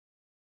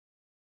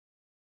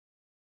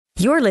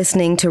You're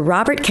listening to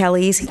Robert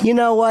Kelly's You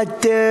Know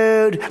What,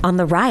 Dude? on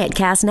the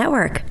Riotcast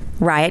Network.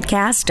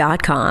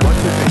 Riotcast.com.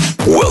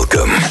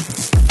 Welcome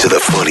to the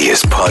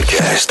funniest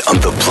podcast on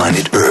the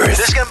planet Earth.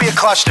 This is going to be a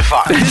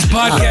clusterfuck. This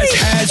podcast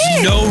has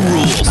no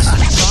rules.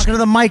 Talking to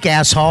the mic,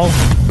 asshole.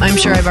 I'm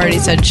sure I've already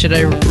said, should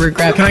I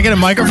regret? Can I get a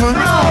microphone?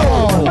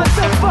 What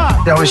the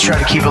fuck? I always try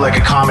to keep it like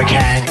a comic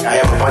hang. I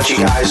have a bunch of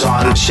guys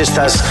on. It's just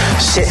us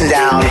sitting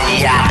down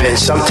and yapping.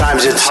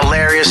 Sometimes it's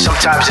hilarious.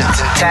 Sometimes it's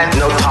intent.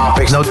 No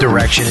topics. No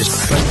direction.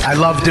 I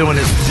love doing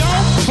it.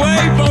 Don't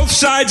play both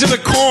sides of the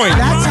coin.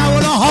 That's how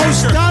a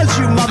host does,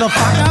 you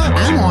motherfucker.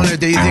 I'm honored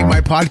that you think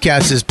my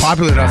podcast is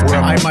popular enough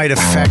where I might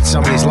affect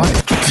somebody's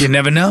life. You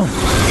never know.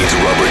 It's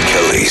Robert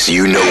Kelly's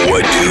You Know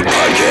What Dude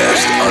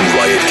podcast on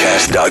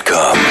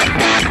riotcast.com.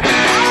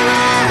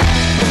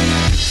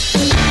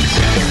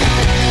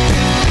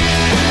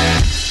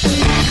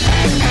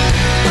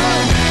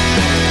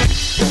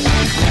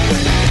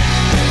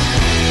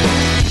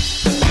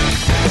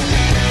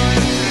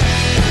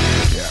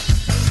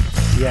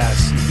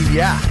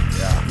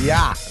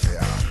 Yes.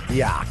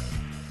 Yeah.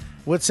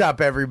 What's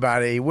up,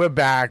 everybody? We're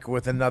back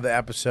with another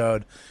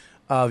episode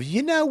of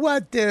You Know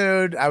What,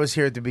 Dude? I was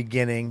here at the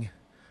beginning.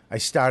 I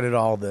started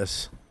all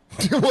this.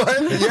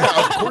 What?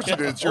 Yeah, of course you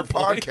did. It's your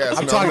podcast.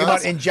 I'm talking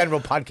about in general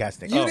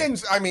podcasting. You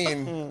didn't. I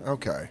mean,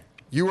 okay.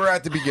 You were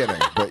at the beginning,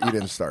 but you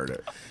didn't start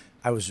it.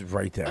 I was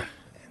right there.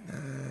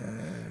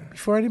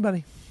 Before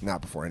anybody.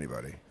 Not before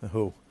anybody.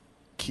 Who?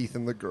 Keith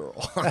and the girl.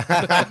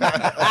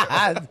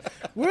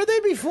 Were they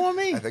before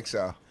me? I think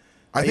so.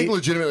 I think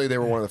legitimately they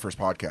were one of the first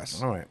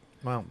podcasts. All right.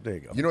 Well, there you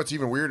go. You know what's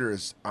even weirder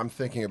is I'm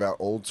thinking about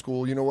old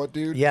school. You know what,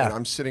 dude? Yeah. And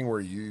I'm sitting where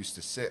you used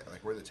to sit,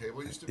 like where the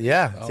table used to be.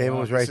 Yeah, the table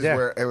was right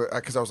there.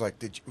 Because I was like,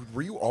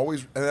 were you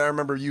always? And then I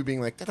remember you being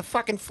like, the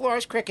fucking floor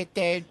is cricket,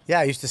 dude. Yeah,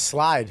 I used to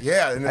slide.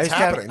 Yeah, and I it's used to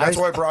have- happening. That's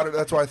why I brought it.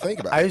 That's why I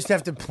think about I it. used to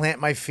have to plant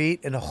my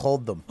feet and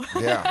hold them.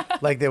 Yeah.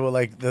 Like they were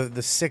like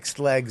the six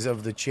legs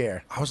of the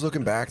chair. I was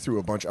looking back through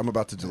a bunch. I'm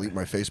about to delete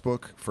my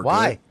Facebook for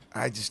Why?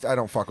 good. I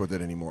don't fuck with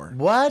it anymore.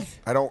 What?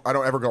 I don't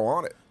ever go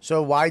on it.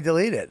 So why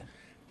delete it?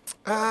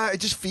 It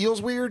just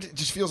feels weird. It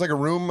just feels like a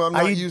room I'm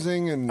Are not you-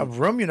 using. And A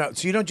room,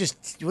 so you don't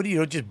just you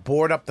don't just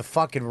board up the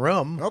fucking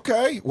room.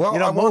 okay, well, You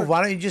don't I move.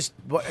 Why don't you just?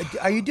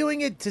 Are you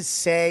doing it to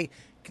say?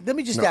 Let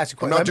me just No, ask a I'm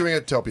question. not doing it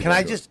to tell people Can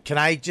I to do just? Can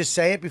I just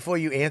say it before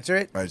you answer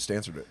it? I just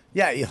answered it.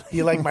 Yeah,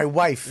 you're like my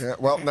wife. Yeah,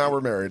 well, now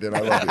we're married, and I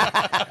love you.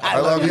 I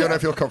love you, and I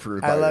feel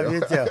comforted by I love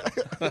you too.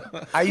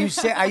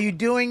 Are you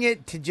doing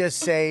it to just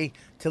say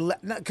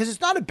because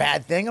it's not a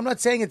bad thing. I'm not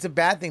saying it's a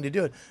bad thing to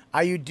do it.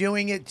 Are you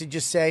doing it to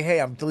just say,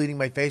 "Hey, I'm deleting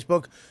my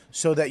Facebook,"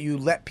 so that you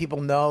let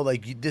people know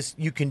like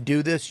you can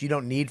do this. You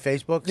don't need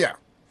Facebook. Yeah,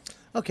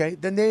 Okay,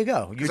 then there you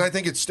go. because I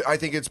think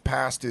it's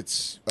past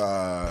its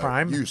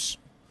Prime? use.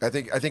 I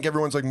think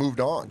everyone's like moved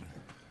on.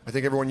 I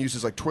think everyone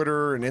uses like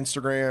Twitter and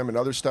Instagram and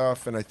other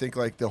stuff, and I think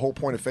like the whole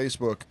point of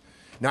Facebook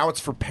now it's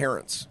for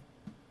parents.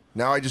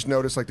 Now I just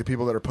notice like the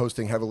people that are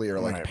posting heavily are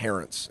like Right.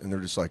 parents, and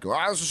they're just like,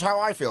 "Well, this is how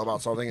I feel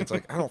about something." It's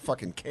like I don't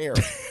fucking care.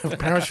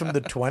 Parents from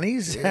the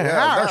 20s. Yeah,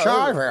 That's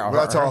how I well,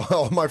 feel. that's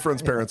all my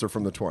friends' parents are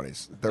from the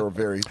 20s. They were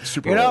very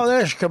super. You know, old.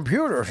 this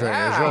computer thing is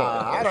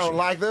I don't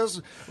like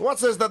this.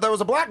 What's this? That there was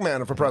a black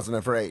man for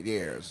president for 8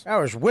 years. That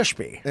was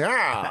wispy.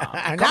 Yeah,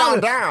 And come now on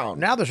there- down.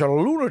 Now there's a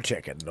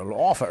lunatic in the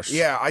office.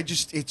 Yeah,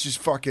 it's just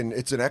fucking.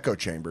 It's an echo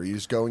chamber. You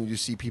just go and you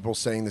see people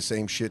saying the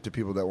same shit to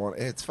people that want.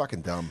 It's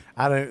fucking dumb.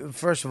 I don't.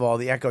 First of all,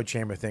 the echo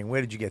chamber thing.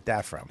 Where did you get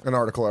that from? An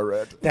article I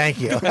read.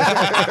 Thank you.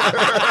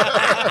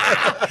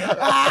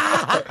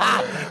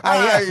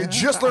 I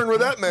just learned what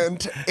that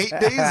meant 8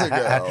 days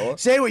ago.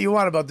 Say what you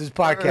want about this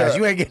podcast.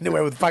 You ain't getting away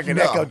with fucking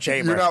No, echo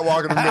chamber. You're not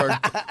walking and going,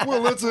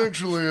 well, that's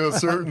actually a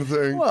certain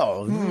thing.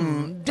 Well,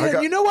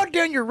 Dan, you know what,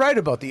 Dan? You're right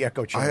about the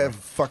echo chamber. I have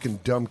fucking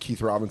dumb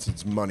Keith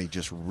Robinson's money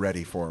just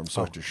ready for him,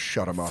 so I just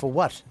shut him up. For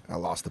what? I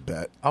lost a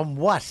bet. On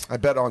what? I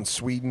bet on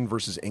Sweden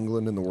versus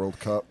England in the World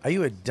Cup. Are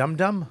you a dum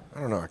dum?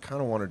 I don't know. I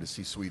kind of wanted to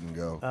see Sweden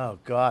go. Oh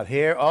God!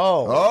 Here.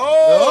 Oh.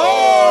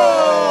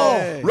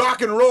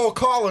 Rock and roll,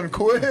 Colin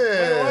Quinn.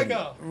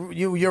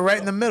 You're right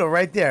in the middle,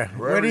 right there.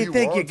 Where Wherever do you you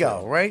think you want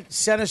go? to. Right,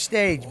 center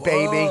stage,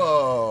 baby.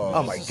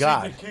 Oh my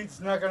God! Keith's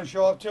not going to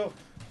show up too.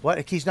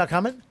 What? Keith's not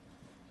coming?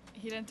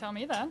 He didn't tell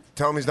me that.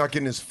 Tell him he's not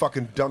getting his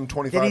fucking dumb Did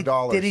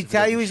 $25. he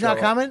tell you he's not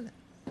coming?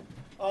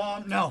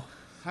 No,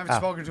 I haven't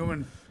spoken to him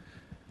in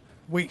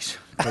weeks.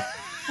 Can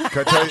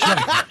I tell you,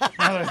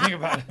 Now that I think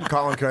about it.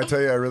 Colin? Can I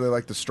tell you? I really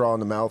like the straw in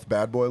the mouth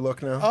bad boy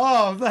look now.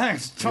 Oh,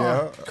 thanks, Tom.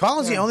 Yeah,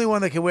 Colin's the only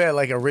one that can wear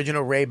like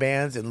original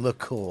Ray-Bans and look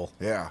cool.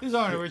 yeah. These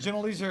aren't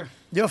original. These are.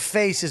 Your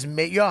face is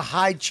made. Your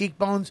high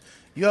cheekbones.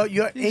 Your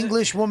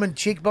English woman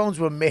cheekbones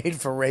were made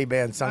for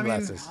Ray-Ban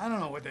sunglasses. I don't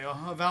know what they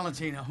are.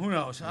 Valentina. Who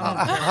knows?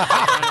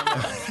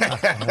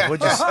 I don't know.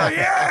 What'd you say? Oh,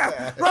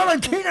 yeah!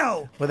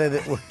 Valentino! Were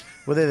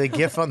they the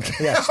gift on?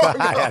 Yeah, stop.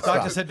 Yeah, Doctor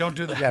stop. said don't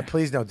do that. Yeah,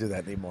 please don't do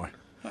that anymore.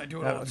 I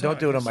do it all the Don't time.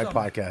 do it on my Stop.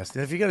 podcast.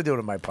 And if you're gonna do it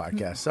on my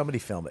podcast, somebody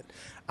film it.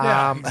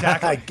 Yeah,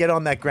 exactly. Get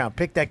on that ground.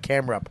 Pick that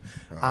camera up.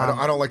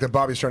 I don't like that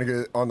Bobby's trying to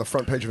get on the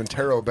front page of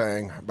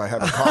Interrobang by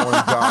having Colin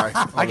die.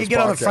 I could get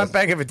on the front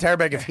back of a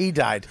Terabag if he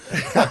died.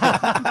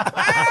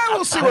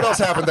 We'll see what else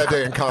happened that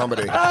day in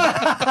comedy.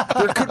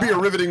 There could be a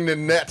riveting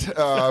Nanette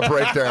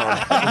breakdown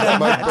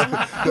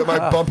that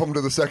might bump him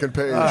to the second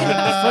page.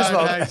 First of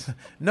all,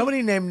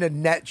 nobody named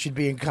Nanette should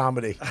be in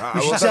comedy. You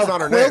well, should that's sell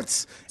not her name.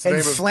 quilts It's the and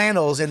name of-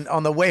 flannels and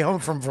on the way home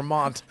from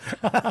Vermont.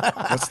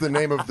 What's the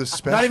name of the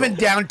special? Not even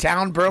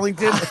downtown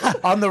Burlington.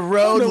 On the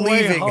road On the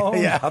way leaving. home.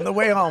 Yeah, on the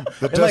way home.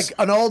 That In does- like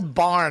an old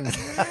barn.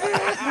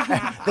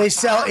 They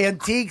sell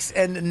antiques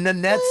and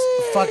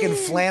Nanette's fucking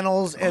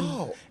flannels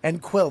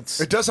and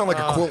quilts. It does sound like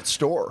a quilt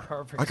store.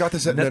 perfect. I got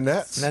this at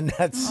Nanette's.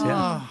 Nanette's,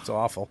 yeah. It's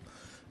awful.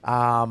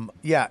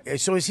 Yeah,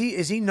 so is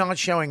he not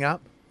showing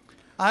up?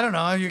 I don't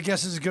know. Your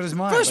guess is as good as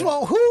mine. First of but-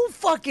 all, who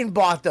fucking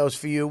bought those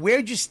for you?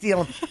 Where'd you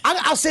steal them?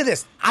 I'll say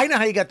this. I know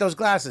how you got those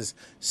glasses.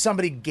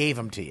 Somebody gave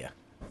them to you.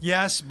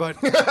 yes, but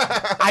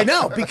I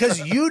know, because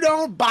you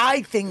don't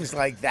buy things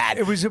like that.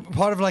 it was a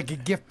part of like a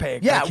gift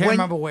pack. Yeah, I can't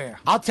remember where.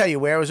 I'll tell you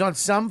where. It was on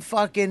some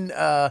fucking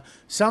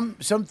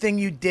something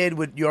you did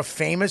with your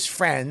famous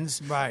friends.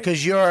 Right.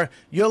 Because you're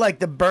like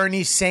the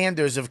Bernie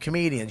Sanders of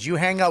comedians. You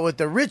hang out with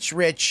the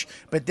rich,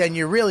 but then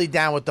you're really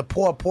down with the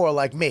poor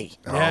like me.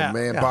 Oh Yeah.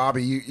 man, Yeah.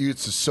 Bobby, you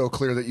it's just so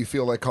clear that you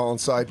feel like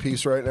Colin's side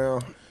piece right now.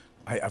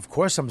 Of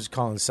course, I'm just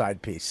calling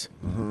side piece.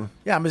 Mm-hmm.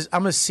 Yeah,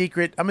 I'm a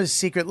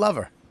secret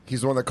lover.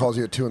 He's the one that calls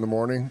you at 2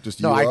 a.m.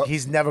 Just No, you up?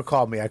 he's never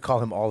called me. I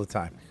call him all the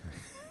time.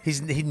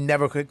 He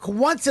never could.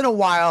 Once in a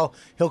while,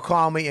 he'll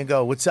call me and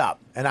go, "What's up?"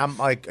 And I'm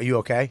like, "Are you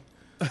okay?"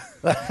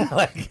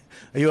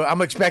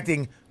 I'm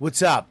expecting,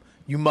 "What's up,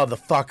 you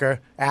motherfucker?"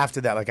 After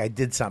that, like I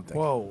did something.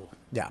 Whoa.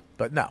 Yeah,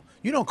 but no,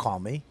 you don't call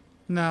me.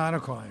 No, I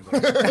don't call anybody.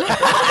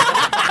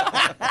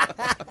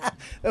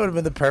 That would have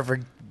been the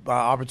perfect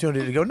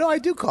opportunity to go. No, I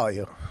do call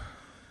you.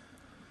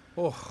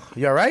 Oh.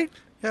 You all right?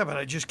 Yeah, but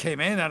I just came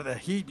in out of the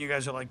heat. And you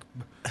guys are like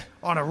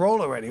on a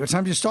roll already. What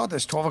time do you start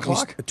this? 12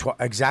 o'clock?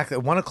 Exactly.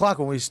 1 o'clock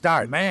when we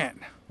start. Man.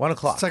 1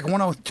 o'clock. It's like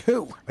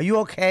 1:02. Are you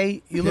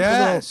okay? You look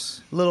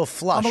Yes. a little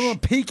flush. I'm a little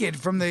peaked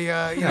from the,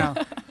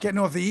 getting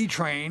off the E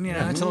train. You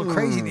know, it's a little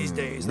crazy these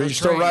days. You're those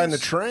still riding the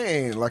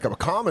trains. train like a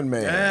common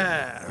man.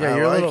 Yeah. Yeah, I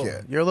you're like a little.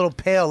 it. You're a little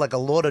pale, like a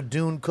Lord of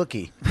Dune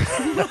cookie.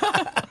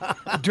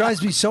 It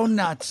drives me so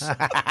nuts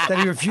that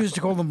he refused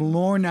to call them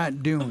Lorna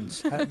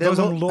Dunes. He calls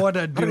them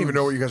Lorda Dunes. I don't even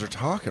know what you guys are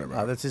talking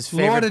about. That's his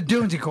favorite. Lorda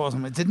Dunes, he calls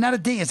them. It's not a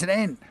D, it's an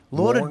N.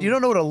 Lord of, you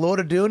don't know what a Lord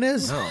of Dune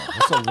is? No,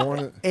 what's a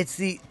Lorna? It's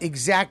the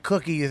exact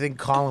cookie you think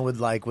Colin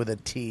would like with a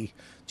T.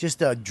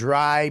 Just a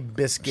dry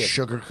biscuit.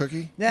 Sugar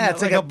cookie? Yeah,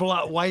 it's like a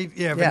white,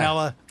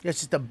 vanilla. It's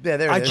just a. Yeah,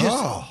 there it I is.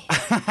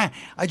 just,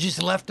 I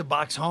just left the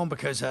box home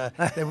because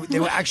they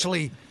were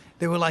actually,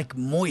 they were like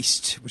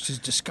moist, which is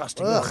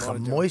disgusting. Ugh, Lorda a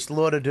Dunes. moist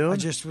Lord of Dune. I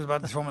just was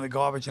about to throw them in the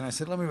garbage, and I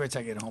said, "Let me wait till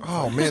I get home."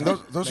 Oh man,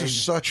 those are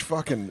such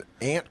fucking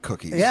ant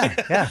cookies. Yeah.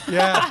 yeah.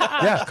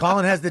 Yeah,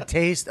 Colin has the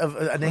taste of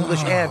an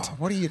English ant.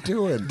 What are you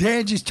doing?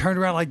 Dan just turned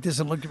around like this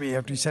and looked at me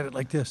after he said it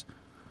like this.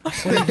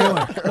 What are you doing?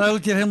 And I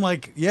looked at him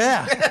like,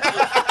 yeah.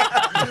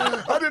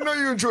 I didn't know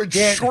you enjoyed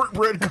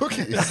shortbread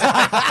cookies.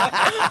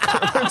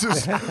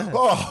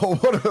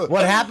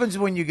 What happens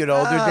when you get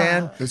older,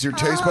 Dan? Does your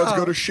taste buds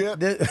go to shit?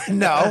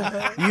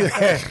 No, you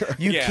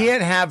Yeah.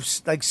 can't have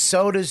like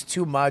sodas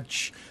too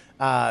much.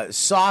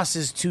 Sauce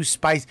is too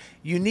spicy.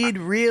 You need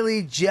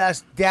really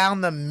just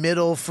down the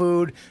middle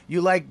food.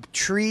 You like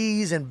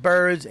trees and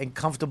birds and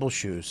comfortable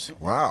shoes.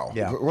 Wow.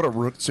 Yeah.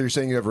 So you're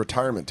saying you have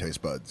retirement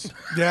taste buds?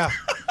 Yeah.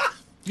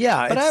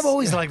 Yeah, But it's- I've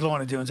always liked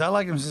Lorna Dunes. I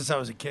liked him since I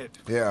was a kid.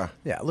 Yeah.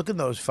 Yeah, look at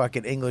those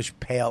fucking English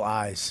pale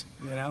eyes.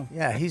 You know?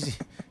 Yeah, he's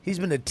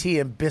been a tea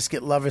and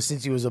biscuit lover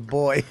since he was a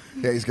boy.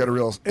 Yeah, he's got a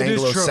real It is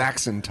true.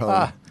 Anglo-Saxon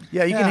tongue.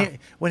 Yeah, you Yeah. can hear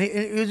when he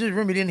in his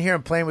room. You didn't hear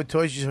him playing with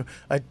toys. You just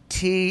a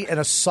tea and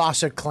a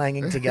saucer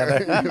clanging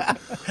together.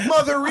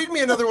 Mother, read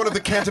me another one of the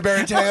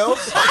Canterbury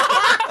Tales.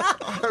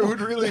 I would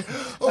really.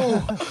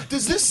 Oh,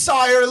 does this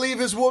sire leave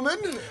his woman?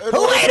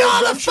 Who ate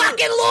all the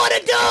fucking Lord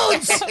of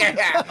Dunes?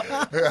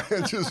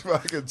 Yeah, just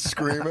fucking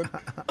screaming.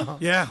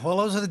 Yeah, well,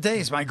 those are the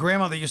days. My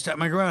grandmother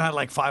had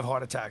like 5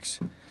 heart attacks.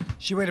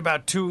 She weighed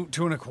about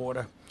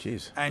 2.25.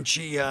 Jeez. And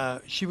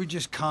she would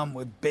just come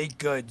with baked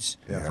goods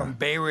from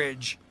Bay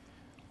Ridge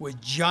with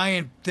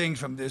giant things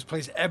from this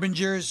place,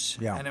 Ebinger's,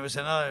 Yeah. and there was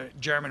another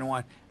German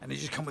one, and they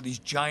just come with these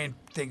giant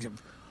things of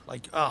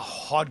like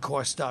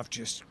hardcore stuff,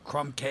 just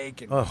crumb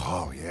cake. And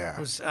Oh, yeah. it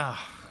was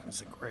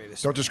the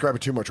greatest. Don't describe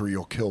it too much or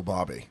you'll kill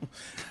Bobby.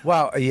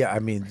 Well, yeah. I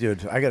mean,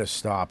 dude, I gotta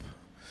stop.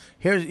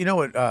 Here's, you know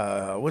what?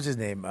 What's his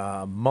name?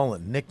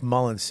 Nick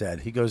Mullen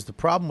said. He goes, the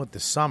problem with the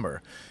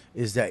summer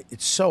is that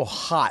it's so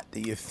hot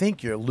that you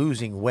think you're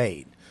losing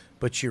weight,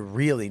 but you're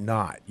really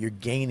not. You're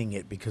gaining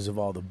it because of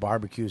all the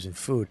barbecues and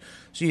food.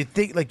 So you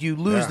think like you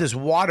lose this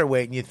water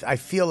weight, and I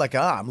feel like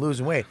I'm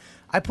losing weight.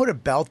 I put a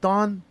belt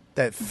on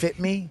that fit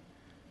me.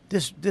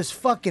 This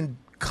fucking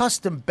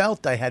custom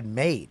belt I had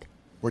made.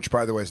 Which,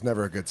 by the way, is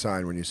never a good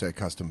sign when you say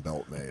custom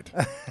belt made.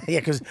 Yeah,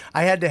 because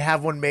I had to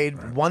have one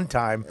made one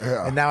time,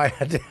 and now I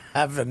had to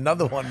have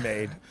another one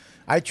made.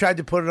 I tried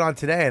to put it on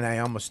today, and I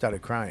almost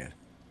started crying.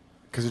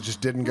 Because it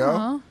just didn't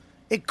go?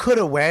 It could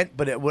have went,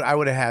 but I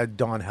would have had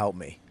Dawn help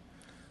me.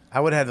 I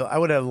would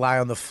have lie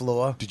on the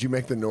floor. Did you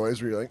make the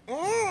noise where you're like,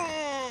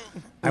 I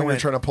when went,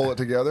 you're trying to pull it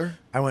together?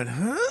 I went,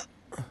 huh?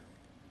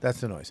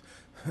 That's the noise.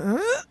 Huh?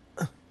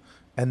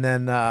 And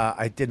then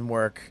it didn't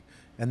work.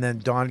 And then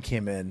Dawn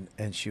came in,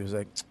 and she was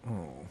like,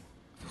 oh.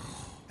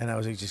 And I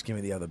was like, just give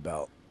me the other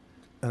belt.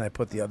 And I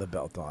put the other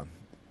belt on.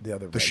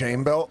 The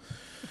shame belt?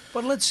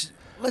 But let's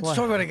talk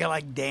about a guy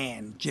like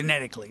Dan,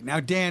 genetically. Now,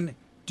 Dan,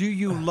 do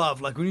you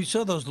love, like when you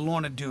saw those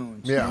Lorna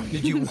Dunes, Yeah.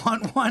 did you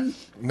want one?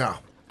 No.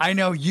 I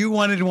know you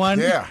wanted one.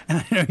 Yeah.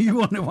 And I know you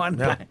wanted one.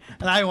 Yeah.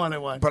 And I wanted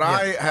one. But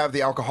I have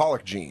the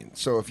alcoholic gene.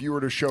 So if you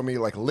were to show me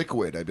like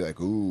liquid, I'd be like,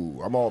 ooh,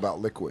 I'm all about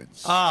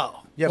liquids. Oh.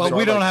 Yeah, well, but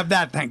we so don't like- have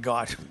that, thank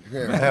God. we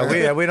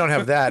don't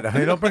have that. I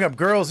mean, don't bring up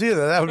girls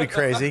either. That would be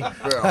crazy.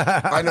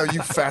 Yeah. I know you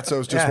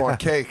fatzos just want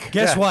cake.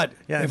 Guess what?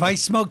 Yeah. If I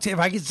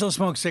could still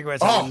smoke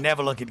cigarettes, I would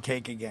never look at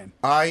cake again.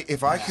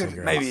 If I could,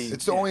 Maybe.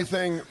 it's the only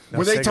thing. No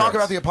when they talk cigarettes.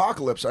 about the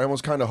apocalypse, I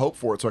almost kind of hope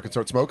for it so I can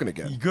start smoking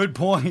again. Good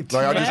point.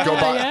 Like I just go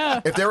buy.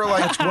 yeah. If they were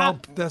like,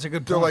 That's a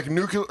good they're point. like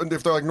nuclear.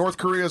 If they're like North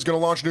Korea is going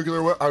to launch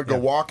nuclear, I would go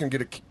walk and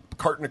get a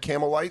carton of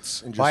Camel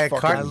Lights and just Buy a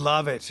fucking carton? I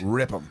love it.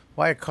 rip them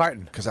Why a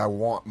carton? because I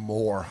want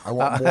more. I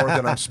want more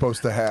than I'm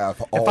supposed to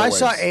have. If I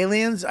saw always.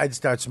 aliens, I'd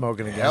start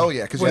smoking again. Hell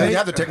yeah, because Well, they they-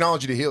 have the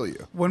technology to heal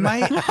you.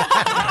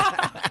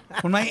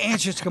 When my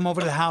aunts used to come over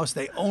to the house,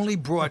 they only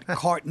brought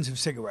cartons of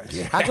cigarettes.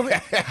 How come?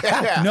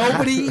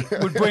 Nobody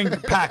would bring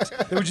packs.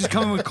 They would just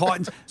come in with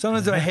cartons.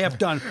 Sometimes they're half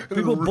done.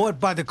 People bought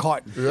by the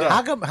carton.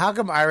 How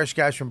come Irish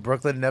guys from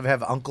Brooklyn never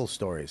have uncle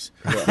stories?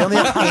 They only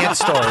have aunt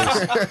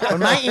stories. When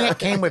my aunt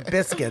came with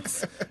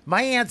biscuits,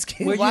 my aunts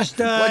came. We're What, just,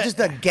 what, just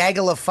a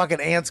gaggle of fucking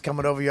ants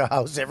coming over your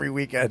house every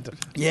weekend.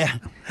 Yeah.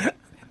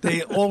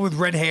 They all with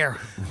red hair,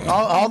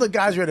 All the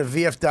guys were at a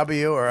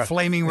VFW or a.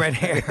 flaming red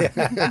hair.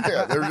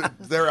 Yeah,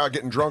 they're out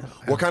getting drunk.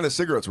 What kind of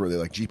cigarettes were they?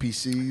 Like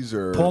GPCs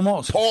or Pall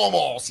Malls. Pall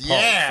Malls,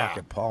 yeah.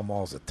 Fucking Pall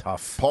Malls are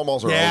tough. Pall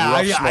Malls are a Yeah,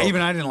 rough smoke.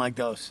 I didn't like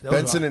those. Those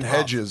Benson were and tough.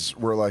 Hedges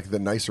were like the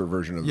nicer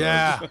version of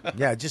Yeah. those.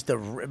 Yeah, just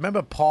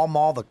remember Pall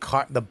Mall,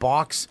 the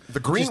box. The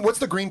green. What's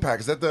the green pack?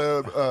 Is that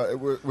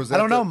the? Was that I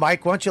don't know, the-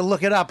 Mike. Why don't you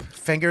look it up?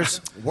 Fingers.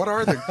 What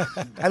are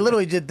the? I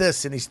literally did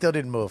this, and he still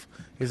didn't move.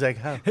 He's like,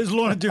 huh. His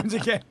Lorna Dunes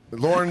again.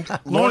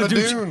 Lorna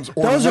Dunes.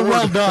 or Those are Lord-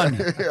 well done.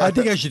 I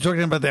think I should talk to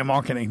them about their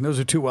marketing. Those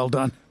are too well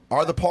done.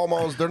 Are the Pall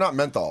Malls? They're not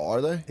menthol,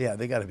 are they? Yeah,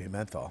 they got to be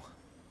menthol.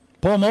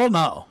 Paul Mall,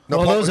 no. No,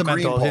 well, Paul- those are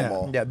green menthols. Pall Yeah.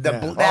 Mall. Yeah, the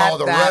Yeah.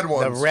 the red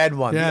ones. The red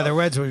one. Yeah, the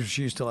reds were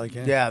she used to like.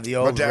 Yeah, the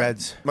old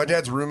reds. My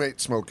dad's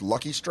roommate smoked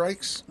Lucky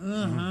Strikes,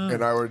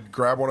 and I would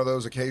grab one of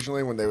those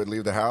occasionally when they would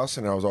leave the house,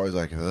 and I was always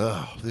like,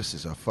 "Ugh, this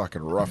is a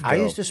fucking rough." I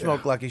go." used to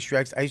smoke Lucky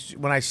Strikes.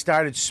 When I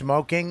started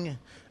smoking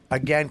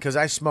again, because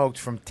I smoked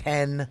from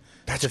 10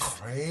 That's to,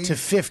 crazy. to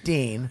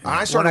 15.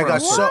 I started when I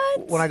got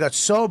around- when I got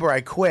sober, I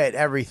quit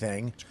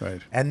everything.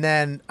 right. And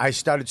then I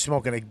started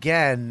smoking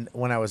again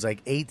when I was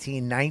like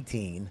 18,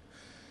 19.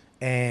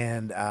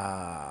 And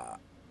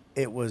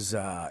it was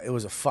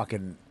a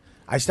fucking.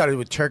 I started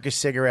with Turkish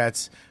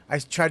cigarettes. I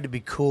tried to be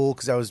cool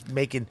because I was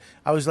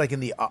like in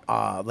the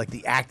like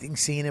the acting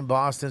scene in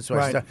Boston. So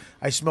Right.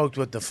 I smoked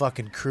what the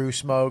fucking crew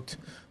smoked.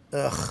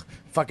 Ugh,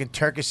 fucking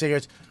Turkish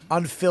cigarettes,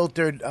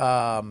 unfiltered.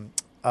 You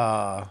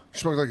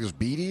smoked like those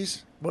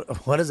beaties.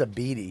 What is a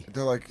beady?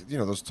 They're like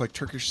those like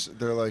Turkish.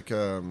 They're like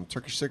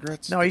Turkish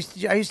cigarettes. No, I used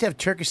to have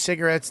Turkish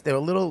cigarettes. They were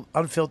little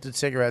unfiltered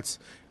cigarettes,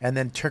 and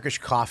then Turkish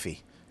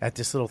coffee at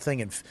this little thing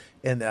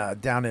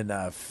down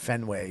in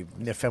Fenway,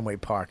 near Fenway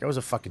Park. I was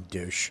a fucking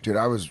douche. Dude,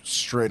 I was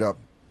straight up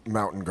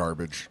mountain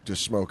garbage,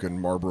 just smoking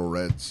Marlboro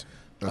Reds.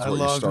 That's I what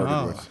love- you started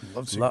oh, with.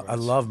 love cigarettes. I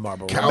love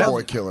Marlboro.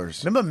 Cowboy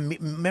Killers.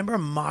 Remember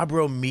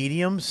Marlboro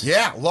mediums?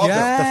 Yeah, loved The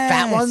them.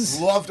 fat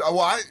ones? Loved.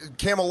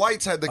 Camel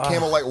Lights had the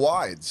Camel Light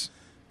wides.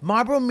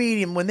 Marlboro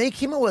medium. When they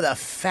came out with a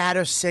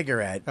fatter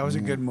cigarette, That was a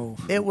good move.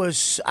 it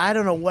was, I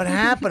don't know what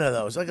happened to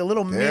those. Like a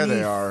little There mini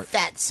they are.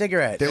 fat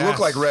cigarette. They look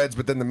like Reds,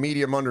 but then the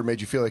medium under made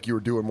you feel like you were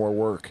doing more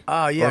work.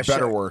 Oh, yeah, or better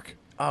sure. work.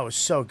 Oh, it was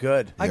so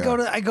good. I go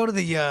to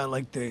the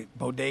like the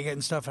bodega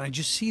and stuff, and I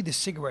just see the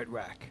cigarette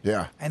rack.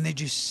 Yeah. And they're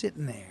just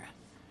sitting there.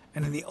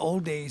 And in the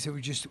old days, it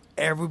was just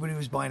everybody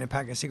was buying a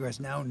pack of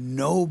cigarettes. Now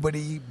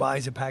nobody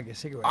buys a pack of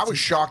cigarettes. I was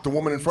shocked. The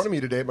woman in front of me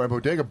today at my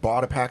bodega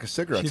bought a pack of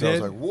cigarettes. She And I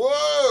was did? like,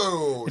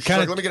 "Whoa!" She's kinda-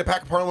 like, "Let me get a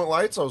pack of Parliament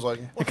Lights." I was like,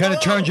 It kind of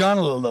turns you on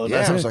a little though. Yeah,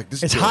 doesn't I was it? like,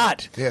 this it's is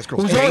hot. good. Yeah, it's It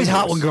gross. was always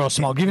hot Dangerous. when girls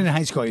smoke. Even in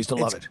high school, I used to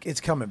love it.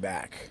 It's coming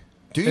back.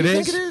 "Do you It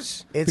think is? it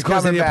is?" It's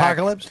Because of coming the back.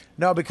 apocalypse?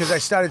 No, because I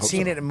started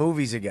seeing so. it in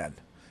movies again.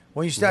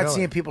 When you start Really?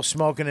 seeing people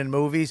smoking in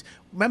movies,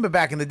 remember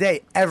back in the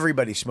day,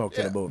 everybody smoked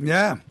in a movie.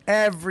 Yeah.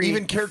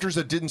 Even characters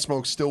that didn't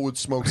smoke still would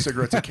smoke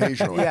cigarettes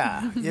occasionally.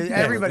 Yeah,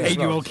 everybody.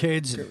 8-year-old smoked.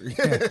 kids.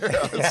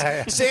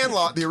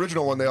 Sandlot, the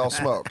original one, they all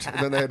smoked, and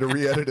then they had to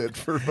re-edit it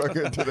for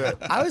fucking today.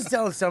 I was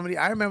telling somebody.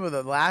 I remember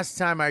the last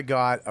time I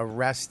got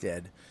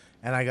arrested,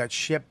 and I got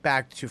shipped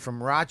back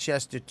from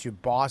Rochester to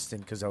Boston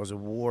because I was a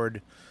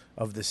ward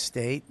of the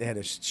state. They had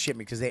to ship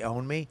me because they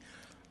own me.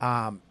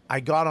 I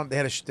got on. They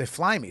had to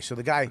fly me. So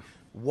the guy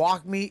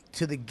walked me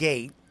to the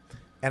gate,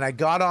 and I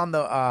got on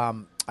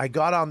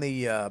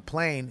the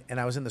plane, and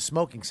I was in the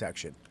smoking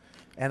section,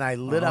 and I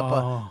lit up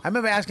I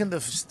remember asking the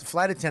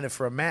flight attendant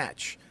for a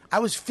match. I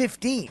was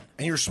 15.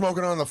 And you were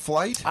smoking on the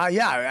flight?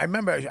 Yeah, I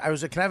remember. I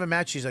was like, "Can I have a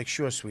match?" She's like,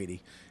 "Sure,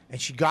 sweetie."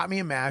 And she got me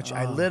a match.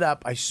 I lit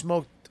up. I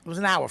smoked. It was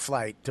an hour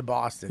flight to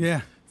Boston.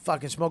 Yeah.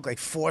 Fucking smoked like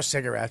 4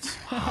 cigarettes.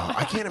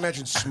 I can't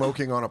imagine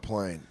smoking on a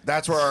plane.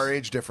 That's where our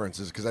age difference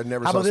is because I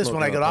never How saw about this? smoking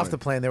When I on a got off plane. the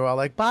plane, they were all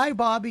like, "Bye,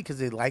 Bobby," because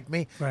they liked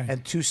me. Right.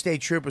 And 2 state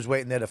troopers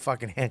waiting there to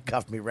fucking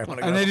handcuff me right when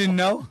I got And they off. didn't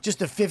know?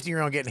 Just a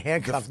 50-year-old getting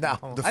handcuffed now.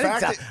 the I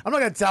didn't fact that- I'm not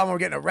going to tell them we're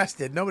getting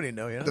arrested. Nobody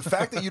knew, you know? The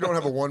fact that you don't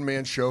have a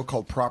one-man show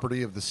called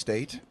Property of the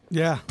State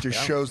Yeah.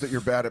 just shows that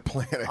you're bad at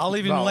planning. I'll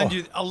even No. lend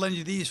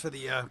you these for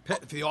the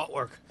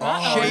artwork.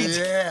 Oh, Shades,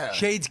 yeah.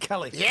 Shades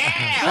Kelly.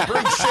 Yeah,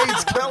 bring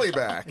Shades Kelly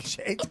back.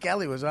 Shades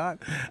Kelly was on.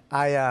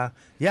 I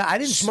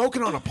didn't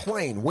Smoking on a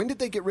plane. When did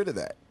they get rid of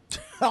that?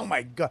 Oh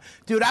my god,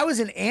 dude! I was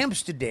in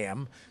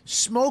Amsterdam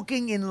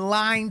smoking in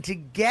line to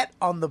get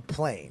on the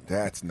plane.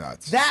 That's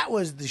nuts. That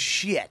was the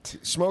shit.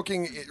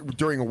 Smoking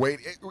during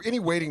any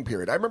waiting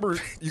period. I remember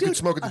you could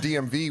smoke at the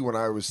DMV when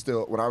I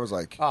was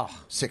like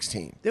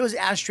 16. There was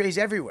ashtrays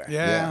everywhere.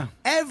 Yeah.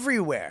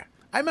 Everywhere.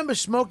 I remember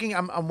smoking.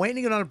 I'm waiting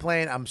to get on a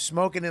plane. I'm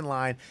smoking in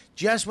line.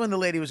 Just when the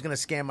lady was going to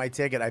scan my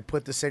ticket, I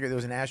put the cigarette. There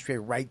was an ashtray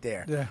right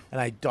there. Yeah. And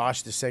I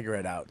doshed the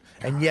cigarette out.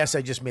 And yes,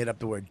 I just made up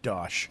the word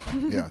dosh.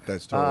 Yeah,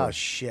 that's totally. Oh,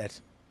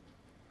 shit.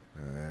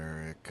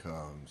 There it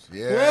comes.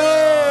 Yeah.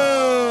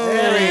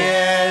 There he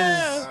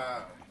is.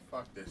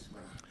 Fuck this,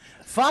 man.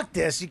 Fuck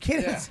this. You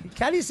can't.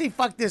 How do you say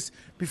fuck this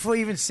before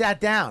you even sat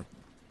down?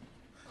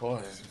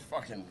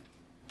 Fucking.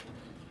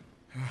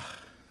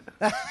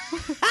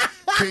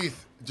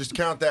 Keith, just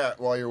count that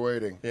while you're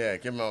waiting. Yeah,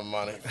 give me my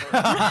money.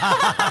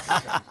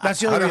 That's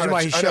the only I know reason how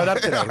why to- he I showed know- up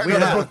today.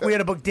 I We had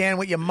to book Dan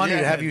with your money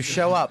to have you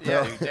show up.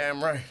 Yeah, you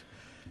damn right.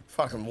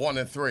 Fucking 1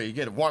 and 3. You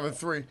get 1 and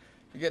 3.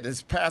 You get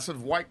this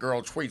passive white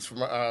girl tweets from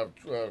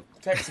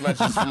text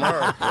messages from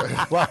her.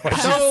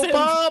 So,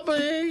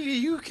 Bobby,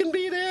 you can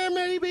be there,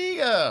 maybe.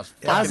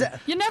 How's that?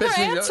 You never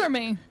answer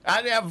me.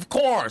 Of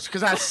course,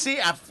 because I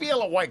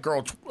feel a white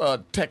girl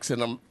texting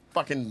them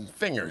fucking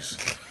fingers.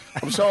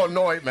 I'm so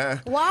annoyed,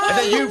 man. Why? And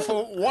then you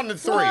for 1 and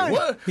 3. Why?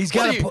 What? He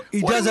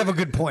what does are have a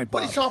good point,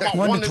 What are Bob. you talking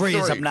about? 1 to 3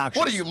 is 3? obnoxious.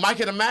 What are you, Mike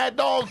and the Mad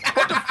Dog?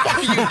 What the fuck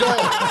are you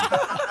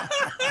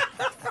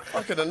doing?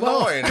 Fucking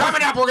annoying.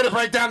 Coming up, we're going to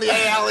break down the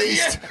AL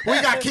East.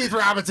 We got Keith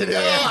Robinson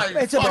here.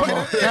 It's a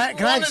Fucking-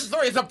 can I 1 and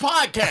 3. It's a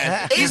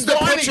podcast. He's It's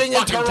any pitching in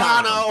fucking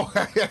time.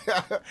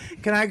 Toronto.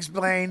 Can I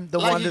explain the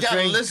Like 1 you to got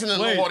to 3? listen in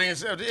Wait. the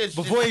audience. It's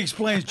Before just, he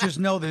explains, just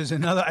know there's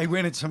another. I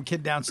ran into some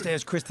kid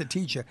downstairs, Chris the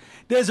teacher.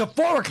 There's a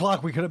 4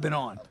 o'clock we could have been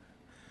on.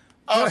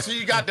 oh, so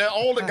you got the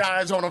older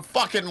guys on a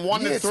fucking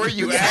 1 and 3,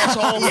 you Yes.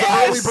 asshole.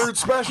 Yes. Early bird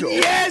special.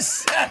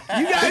 Yes!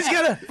 You guys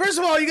gotta, first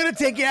of all, you gotta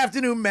take your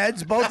afternoon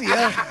meds, both of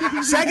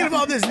you. Second of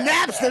all, there's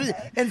naps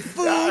and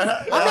food.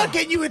 I'm not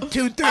getting you at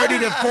 2:30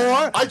 to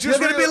 4. I just You're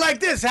gonna be realized- like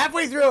this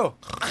halfway through.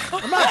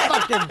 I'm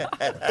not fucking.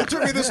 It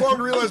took me this long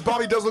to realize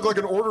Bobby does look like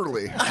an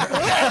orderly.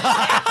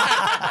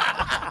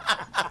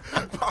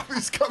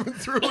 Bobby's coming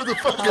through with a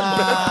fucking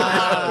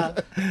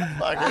bed.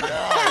 Fucking,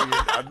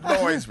 it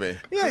annoys me.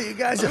 Yeah, you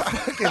guys are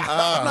fucking.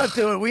 I'm not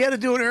doing. We had to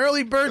do an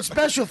early bird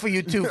special for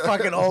you two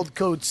fucking old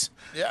coots.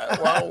 Yeah,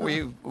 well,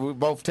 we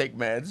both take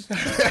meds.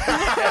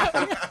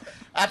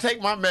 I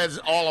take my meds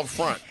all up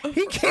front.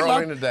 He came early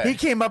up. in the day. He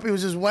came up. He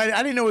was just white.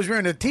 I didn't know he was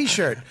wearing a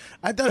T-shirt.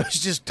 I thought it was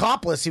just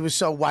topless. He was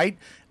so white.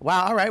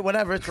 Wow. All right.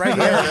 Whatever. It's right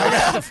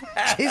here.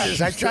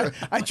 Jesus.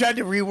 I tried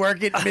to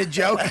rework it mid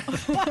joke.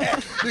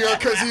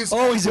 Because he's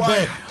Always a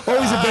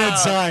bad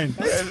sign.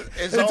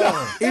 It's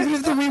over. Even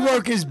if the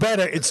rework is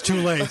better, it's too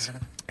late.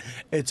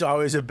 It's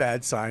always a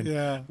bad sign.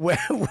 Yeah. When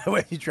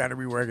you trying to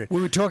rework it.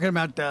 We were talking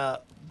about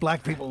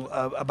black people,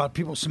 about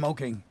people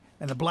smoking.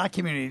 And the black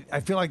community, I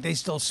feel like they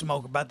still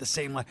smoke about the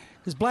same line.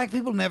 Because black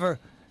people never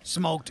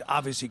smoked,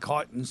 obviously,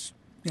 cartons,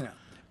 you know.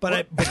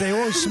 But they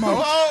always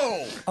smoked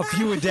Whoa! a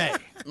few a day.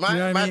 My, You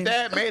know what I my mean?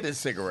 dad made his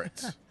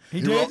cigarettes.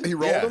 He did? He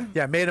rolled Yeah. him?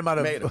 Yeah, made him out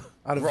of Made him.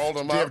 Rolled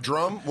them Do you up. have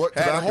drum? What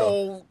Had a tobacco?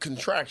 whole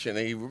contraction.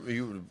 He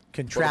would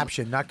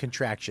contraption, not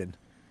contraction.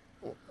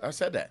 I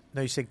said that.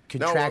 No, you said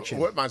contraction.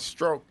 No, with my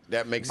stroke,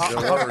 that makes the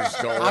nerves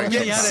go I'm right.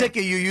 getting Yeah, sick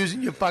of you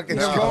using your fucking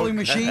A rolling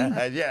machine?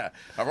 Yeah,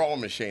 a rolling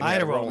machine. I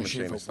had a rolling rolling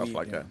machine for and stuff weed,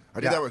 like yeah. that. I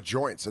did that with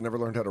joints. I never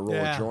learned how to roll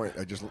Yeah. a joint.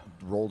 I just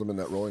rolled them in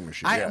that rolling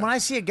machine. When I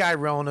see a guy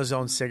rolling his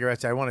own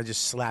cigarettes, I want to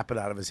just slap it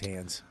out of his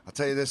hands. I'll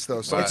tell you this, though.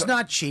 It's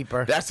not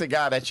cheaper. That's the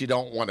guy that you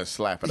don't want to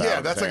slap it out. Yeah,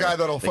 of that's his the guy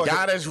hand. that'll The fucking-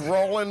 guy that's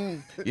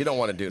rolling, you don't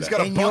want to do that. He's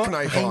got a buck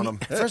knife on him.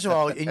 First of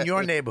all, in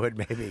your neighborhood,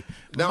 maybe.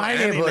 No, My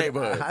any neighborhood,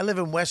 neighborhood. I live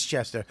in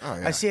Westchester. Oh,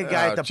 yeah. I see a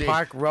guy at the Gee.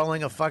 park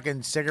rolling a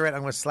fucking cigarette,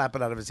 I'm gonna slap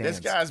it out of his hands.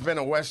 This guy's been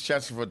in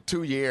Westchester for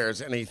 2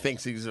 years, and he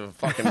thinks he's a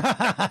fucking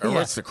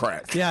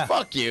aristocrat. Yeah.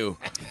 Fuck you.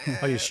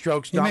 Oh, your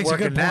stroke's He not makes a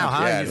working good now,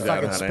 point. huh? Yeah, You no,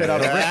 fucking no, spit no.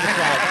 out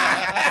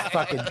aristocrat.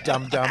 Fucking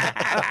dum-dum.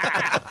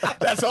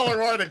 That's the only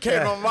word that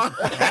came to mind.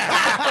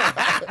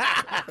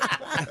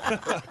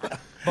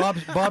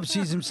 Bob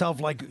sees himself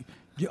like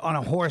on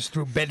a horse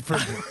through Bedford.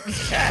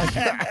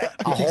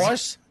 A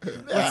horse?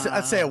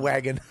 Let's say a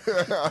wagon.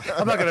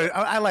 I'm not gonna.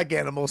 I like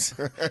animals.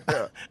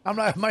 I'm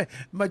not. My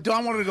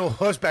Dawn wanted to go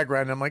horseback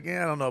riding. I'm like,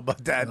 yeah, I don't know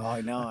about that. Oh,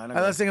 I know. I know.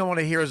 The last thing I want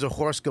to hear is a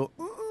horse go.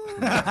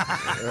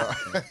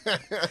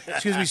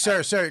 Excuse me,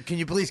 sir. Can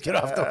you please get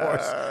off the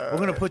horse? We're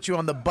gonna put you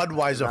on the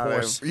Budweiser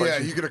horse. Yeah,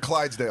 you get a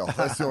Clydesdale.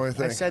 That's the only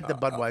thing. I said the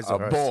Budweiser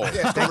horse. bull.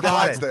 Yeah, They go got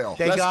Clydesdale. it.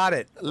 They got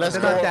it. let's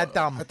They're go- not that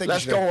dumb.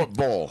 Let's go with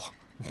bull.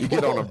 You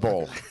get on a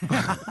bull.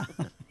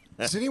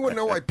 Does anyone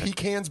know why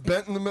pecan's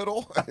bent in the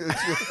middle? They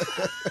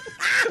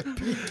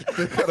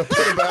gotta put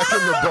it back in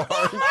the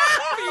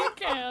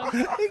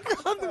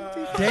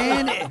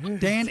barn.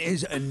 Dan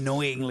is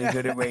annoyingly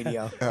good at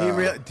radio.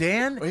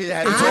 Dan. He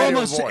had It's a radio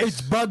almost voice.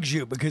 it bugs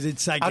you because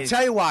it's like I'll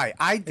tell you why.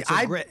 It's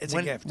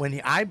a gift.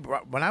 When I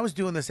was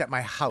doing this at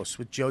my house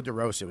with Joe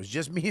DeRosa, it was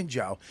just me and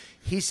Joe.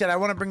 He said, "I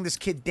want to bring this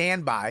kid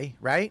Dan by."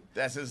 Right?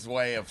 That's his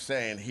way of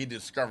saying he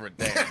discovered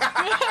Dan.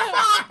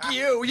 Fuck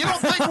you. You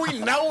don't think we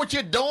know what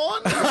you're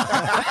doing?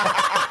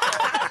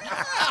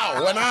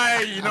 When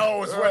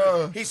was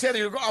when he said,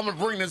 I'm going to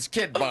bring this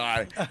kid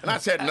by. And I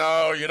said,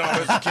 no, this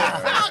kid.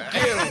 Fuck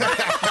you.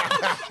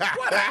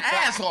 What an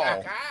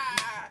asshole.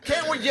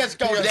 Can't we just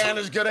go, Dan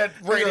is good at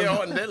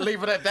radio and then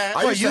leave it at that?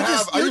 I used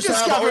to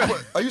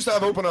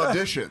have open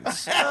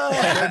auditions.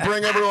 They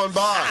bring everyone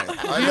by.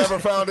 I never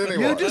found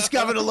anyone. You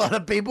discovered a lot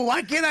of people.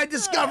 Why can't I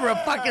discover a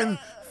fucking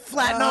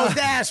flat-nosed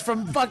ass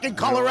from fucking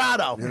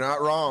Colorado? You're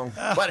not wrong.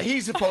 But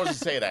he's supposed to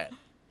say that.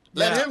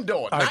 Let him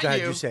do it, All right, not go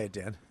ahead, you. you say it,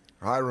 Dan.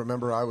 I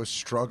remember I was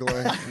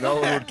struggling. No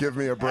one would give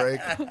me a break.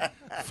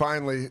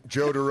 Finally,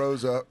 Joe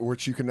DeRosa,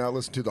 which you can now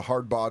listen to the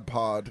Hard Bod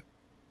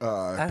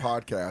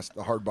podcast,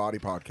 the Hard Body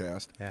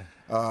podcast,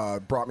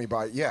 brought me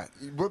by. Yeah,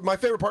 but my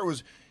favorite part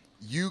was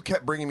you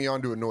kept bringing me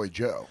on to annoy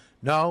Joe.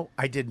 No,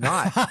 I did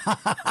not.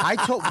 I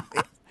told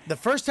the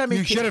first time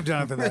you should have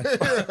done it for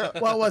that.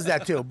 Well, it was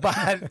that too,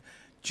 but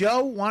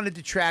Joe wanted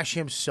to trash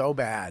him so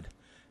bad,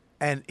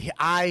 and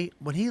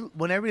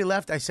when everybody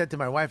left, I said to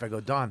my wife, I go,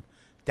 Dawn,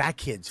 that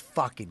kid's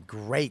fucking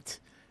great.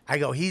 I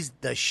go, he's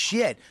the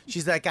shit.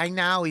 She's like, I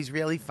know, he's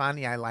really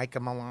funny. I like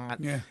him a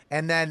lot. Yeah.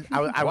 And then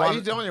Why are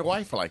you doing your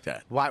wife like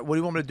that? What do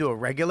you want me to do? A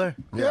regular?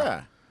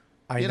 Yeah.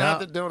 I You know. don't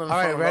have to do it in All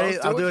right, front of ready?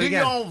 us. I'll do it Do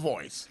again. your own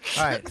voice.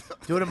 All right,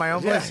 do it in my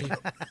own voice.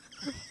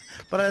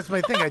 But that's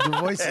my thing. I do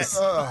voices.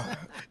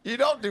 You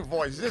don't do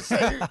voices. Just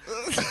say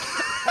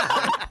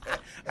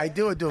I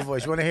do a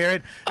voice. You want to hear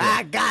it?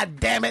 God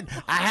damn it!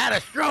 I had a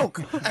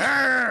stroke.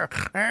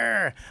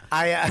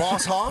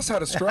 Boss Hoss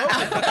had a stroke.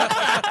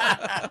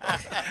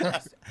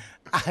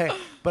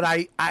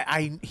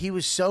 He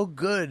was so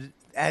good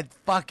at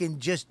fucking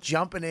just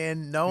jumping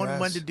in, knowing Yes.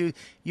 when to do.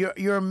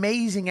 You're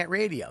amazing at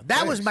radio.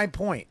 That was Thanks. my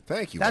point.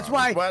 Thank you, That's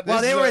Bobby. why But while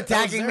this they is were that was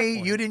attacking their me,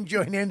 point. you didn't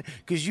join in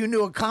because you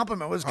knew a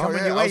compliment was coming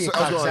yeah, your way. I was- You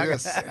I was going,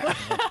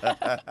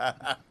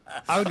 cocksucker.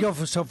 I would go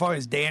for so far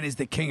as Dan is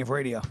the king of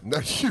radio. No,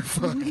 you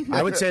fucking.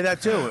 I would say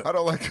that too. I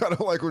don't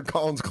like when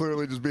Colin's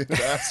clearly just being an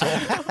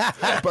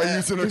asshole by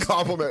using a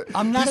compliment.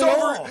 I'm not he's at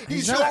over, all.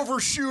 He's not.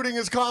 overshooting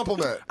his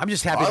compliment. I'm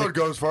just happy I that- would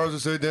go as far as to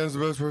say Dan's the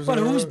best person. But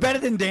who's ever. better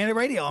than Dan at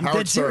radio? I'm Howard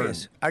dead Stern.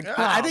 serious.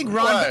 I think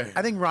Right.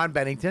 Ron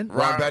Bennington.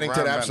 Ron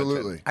Bennington, Ron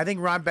absolutely. I think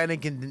Ron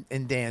Bennington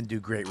and Dan do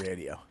great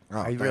radio. Oh,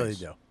 I really thanks.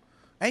 do.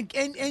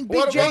 And Big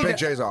What J. about- Big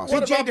J's awesome.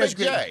 What about does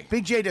Big great. J?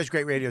 Big J does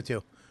great radio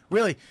too.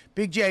 Really,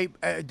 Big J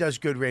does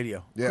good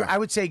radio. Yeah. I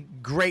would say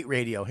great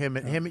radio. Him.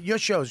 Your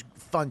show's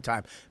fun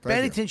time.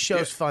 Bennington's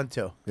show's fun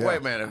too. Yeah. Wait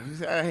a minute.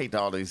 I hate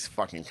all these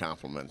fucking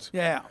compliments.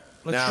 Yeah.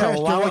 Let's Now- trash.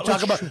 So why don't we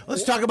let's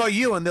let's talk about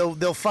you, and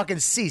they'll fucking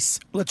cease.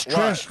 Let's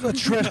trash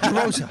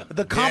DeRosa.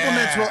 The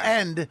compliments Yeah. will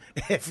end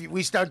if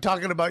we start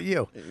talking about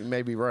you. You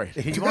may be right.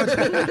 You want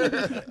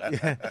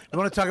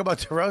to talk about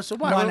DeRosa?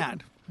 Why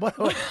not?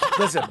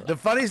 Listen, the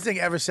funniest thing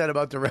ever said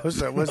about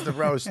DeRosa was the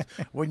roast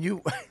when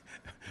you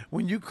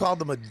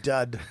called him a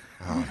dud.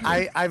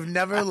 I've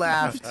never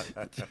laughed.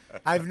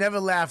 I've never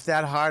laughed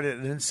that hard at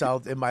an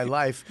insult in my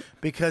life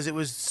because it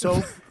was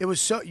so.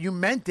 You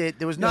meant it.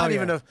 There was not No,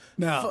 even yeah. a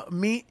No.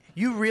 me.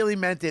 You really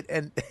meant it,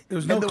 and There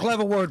was no and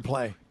clever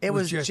wordplay. It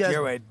was just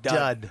you're a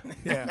dud.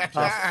 Yeah.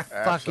 A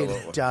fucking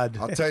dud.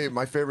 I'll tell you,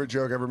 my favorite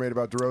joke ever made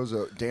about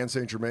DeRosa, Dan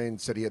St. Germain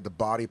said he had the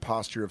body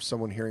posture of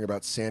someone hearing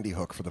about Sandy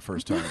Hook for the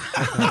first time.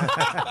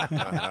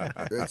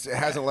 It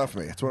hasn't left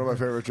me. It's one of my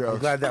favorite jokes. I'm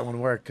glad that one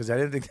worked because I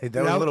didn't think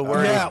that was a little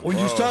worried. Yeah, when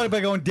you started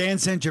by going Dan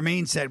St.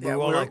 Germain said, we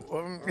were all like,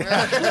 You're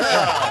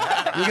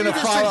You gonna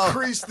just follow.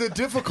 increase the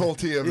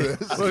difficulty of this.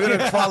 We're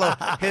gonna follow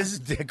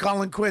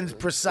Colin Quinn's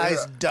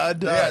precise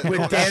dud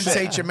with Dan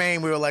St.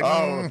 Germain. We were like,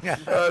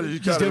 You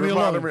Just give me a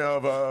look.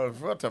 remind me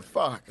of what the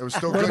fuck? It was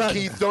still good,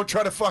 Keith. Don't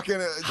try to fucking.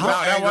 No,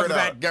 that wasn't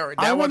that good.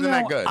 That wasn't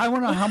that good. I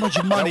want to know how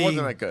much money. That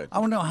wasn't that good. I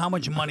want to know how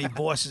much money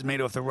Boss has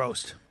made off the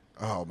roast.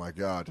 Oh my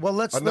God! Well,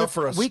 enough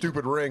for a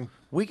stupid ring.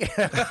 I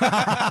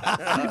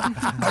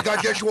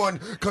got this one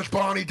because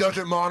Bonnie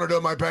doesn't monitor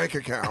my bank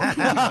account.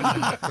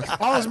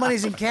 All his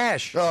money's in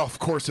cash. Oh, of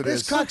course it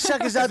is. This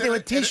cocksucker's out there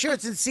with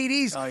T-shirts and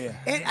CDs. Oh yeah.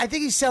 And I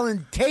think he's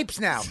selling tapes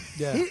now.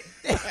 Yeah.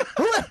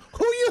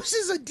 Who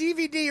uses a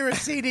DVD or a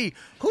CD?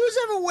 Who's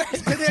ever went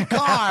to their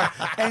car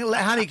and,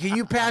 honey, can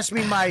you pass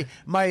me my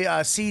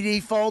CD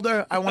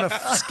folder? I want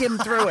to skim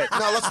through it. No,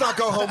 let's not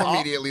go home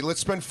immediately.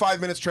 Let's spend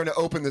 5 minutes trying to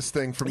open this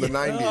thing from the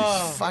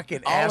 90s.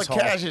 Fucking All asshole.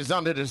 the cash is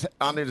under his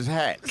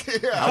hat.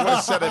 I would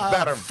have said it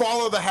better.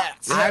 Follow the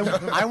hats. I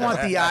want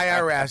the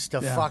IRS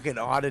to fucking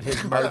audit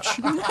his merch.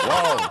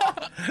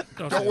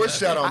 Whoa. Don't wish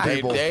that on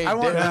people.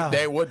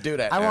 They would do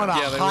that. I want a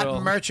Yeah, they hot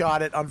will. merch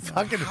audit on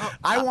fucking.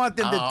 I want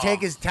them to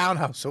take his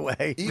townhouse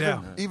away.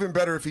 Even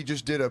better if he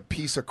just did a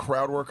piece of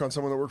crowd work on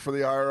someone that worked for the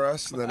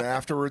IRS, and then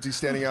afterwards he's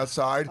standing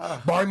outside,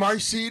 buy my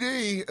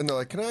CD, and they're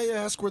like, "Can I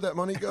ask where that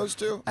money goes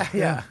to?"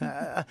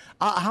 Yeah.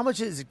 How much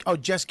is it? Oh,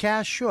 just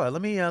cash? Sure.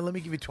 Let me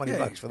give you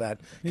 $20 for that.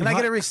 Can I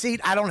get a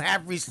receipt? I don't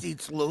have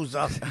receipts,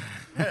 loser.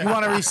 You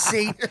want a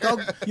receipt?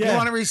 You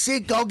want a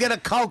receipt? Go get a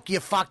Coke, you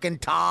fucking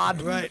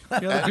Todd. Right.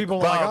 The other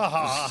people are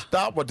like,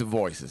 Stop with the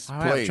voices, All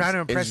right, please. I'm trying to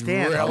impress It's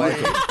Dan.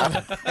 really-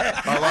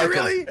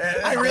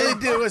 I really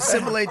do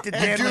assimilate to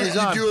Dan when he's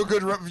on.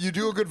 You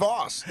do a good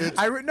Voss. There's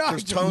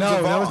tones no,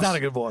 of that was Voss. not a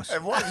good voice.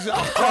 It was-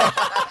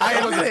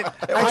 I admit it.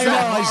 I know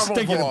I horrible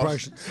stink in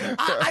voice. impressions.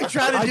 I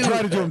try to do. I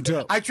try to do them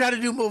too. I try to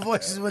do more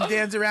voices when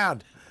Dan's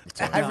around.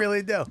 I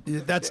really do.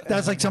 That's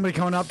like somebody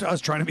coming up to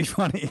us trying to be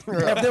funny.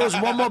 If there was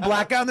one more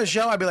black guy on the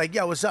show, I'd be like,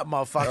 "Yo, what's up,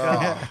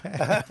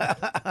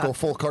 motherfucker?" Go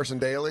full Carson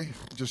Daly.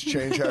 Just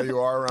change how you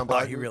are around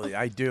black people.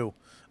 I do.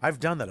 I've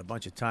done that a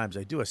bunch of times.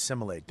 I do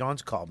assimilate.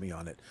 Dawn's called me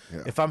on it.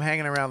 Yeah. If I'm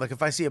hanging around, like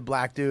if I see a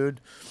black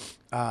dude,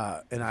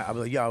 and I'll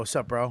be like, "Yo, what's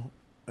up, bro?"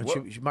 And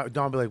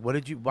Dawn will be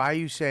like, why are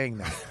you saying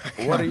that?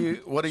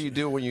 What do you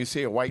do when you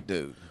see a white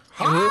dude?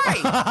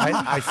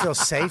 I feel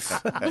safe.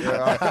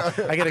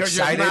 I get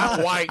excited. You're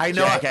not white, I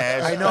know.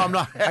 jackass. I know. I'm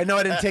not. I know.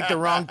 I didn't take the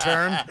wrong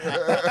turn.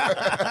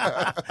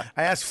 I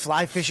asked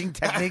fly fishing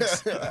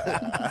techniques.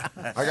 I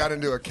got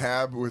into a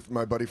cab with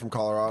my buddy from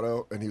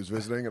Colorado, and he was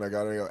visiting, and I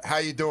got in and I go, "How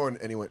you doing?"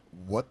 And he went,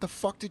 "What the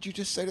fuck did you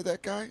just say to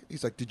that guy?"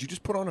 He's like, "Did you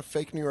just put on a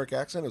fake New York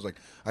accent?" I was like,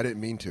 "I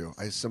didn't mean to.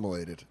 I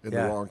assimilated in the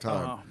wrong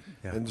time."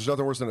 And there's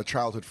nothing worse than a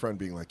childhood friend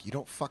being like, "You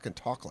don't fucking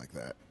talk like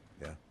that."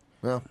 Yeah.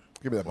 Well,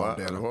 give me that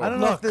bandana. I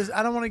don't know if there's.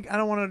 I don't want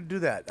to do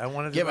that. I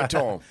want to Give it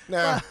to him.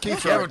 Nah, keep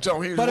Give it to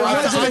him. He was But it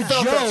right. wasn't I a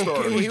felt that joke.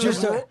 story. It was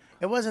just a.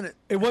 It wasn't.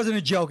 It wasn't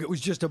a joke. It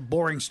was just a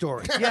boring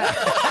story.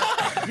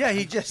 Yeah.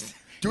 He just.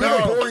 Do we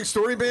have a boring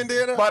story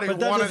bandana? But he But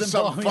that wanted doesn't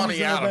some belong funny in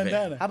the out of it.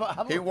 bandana. How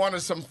about He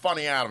wanted some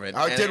funny out of it.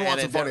 I did want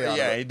it some funny did- out of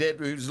Yeah, it. he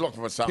did. He was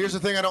looking for something. Here's the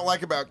thing I don't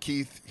like about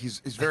Keith. He's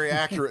very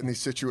accurate in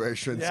these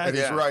situations, and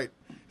he's Yeah. right.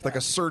 He's like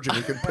a surgeon.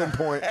 He can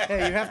pinpoint.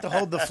 Hey, you have to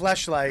hold the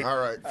fleshlight. All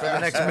right, For the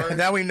next minute.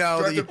 Now we know.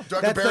 Do I that have you, to, do I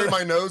have to bury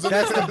my nose in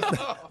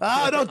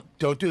it?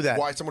 Don't do that.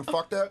 Why someone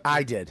fucked that?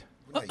 I did.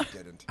 No, you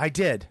didn't. I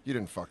did. You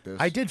didn't fuck this.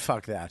 I did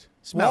fuck that.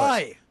 Smell Why?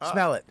 it.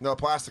 Smell it. No,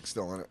 plastic's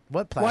still in it.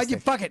 What plastic? Why'd you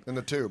fuck it? In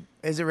the tube.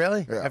 Is it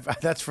really? Yeah.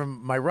 That's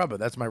from my rubber.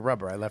 That's my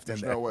rubber. I left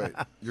There's in there. no way.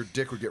 Your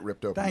dick would get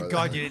ripped open. Thank by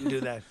God that. you didn't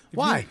do that. If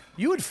Why?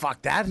 You would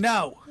fuck that.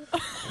 No,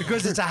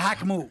 because it's a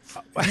hack move.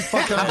 I'm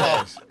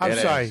It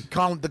sorry. is.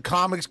 The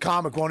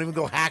comic won't even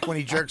go hack when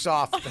he jerks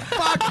off.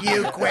 Fuck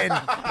you, Quinn,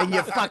 and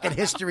your fucking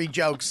history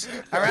jokes.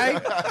 All right?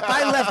 If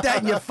I left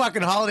that in your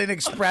fucking Holiday Inn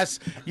Express,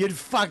 you'd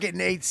fuck it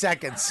in 8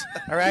 seconds.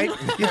 All right?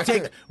 You'd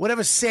take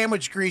whatever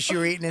sandwich grease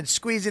you're eating and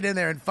squeeze it in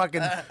there and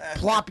fucking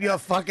plop your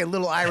fucking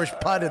little Irish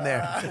pud in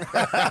there.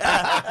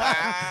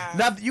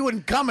 You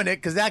wouldn't come in it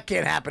because that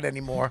can't happen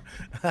anymore.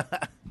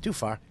 Too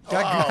far. You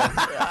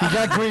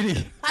got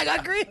greedy. I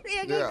got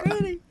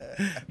greedy.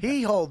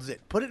 He holds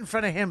it. Put it in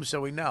front of him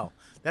so we know.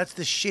 That's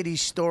the shitty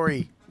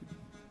story.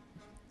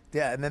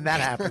 Yeah, and then that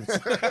happens.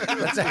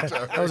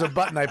 That was a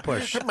button I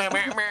pushed.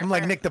 I'm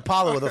like Nick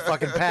DiPaolo with a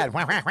fucking pad.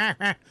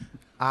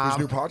 His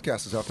new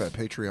podcast is up at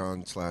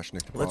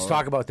Patreon/Nick DiPaolo. Let's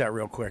talk about that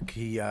real quick.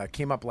 He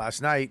came up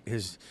last night.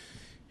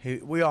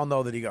 We all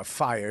know that he got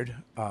fired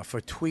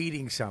for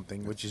tweeting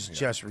something, which is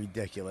just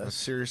ridiculous.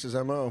 Serious as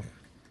MO.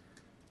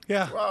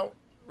 Yeah. Well,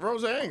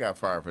 Roseanne got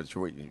fired for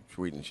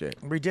tweeting shit.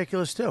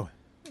 Ridiculous too.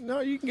 No,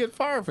 you can get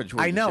fired for tweeting.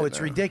 I know shit it's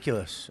now.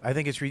 ridiculous. I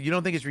think it's. You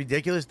don't think it's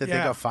ridiculous that they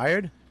Yeah. got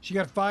fired? She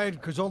got fired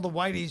because all the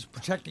whiteys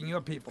protecting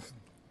your people.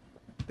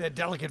 They're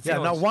delicate Yeah.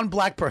 feelings. No one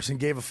black person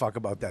gave a fuck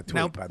about that tweet.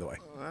 Nope. By the way.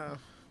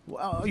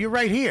 Well, you're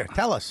right here.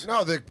 Tell us.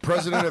 No, the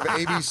president of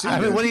ABC. I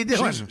mean, what are you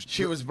doing?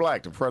 She was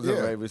black. The president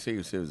Yeah. of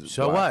ABC. She was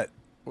So black. what?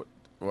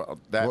 Well,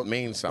 that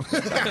means something.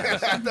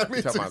 That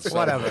means Come on, it's-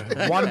 Whatever.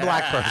 One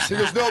black person.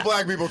 He goes, no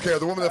black people care.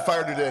 The woman that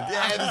fired her did.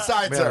 Yeah,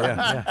 besides her.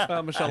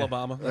 Yeah. Michelle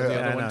Obama,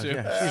 the other one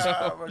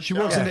too. She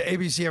walks into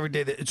ABC every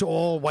day. It's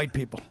all white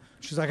people.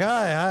 She's like,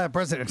 hi,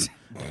 President.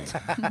 Wait,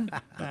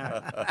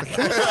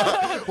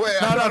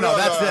 No,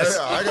 that's this.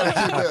 Yeah, I gotta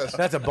keep this.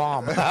 That's a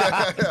bomb.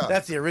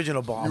 That's the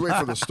original bomb. You wait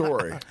for the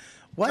story.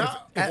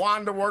 What?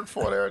 Wanda worked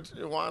for there.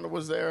 Wanda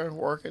was there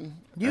working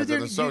as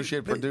an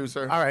associate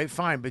producer. All right,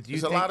 fine, but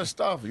There's a lot of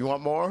stuff. You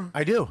want more?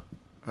 I do.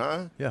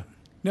 Huh? Yeah.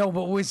 No,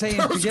 but we're saying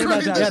That was forget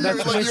about great. that. You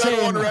We're had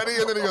saying one ready,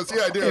 and then he goes,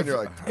 "Yeah, I do." And you're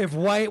like, if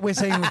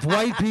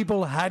white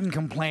people hadn't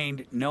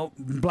complained, no,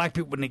 black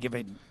people wouldn't give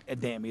a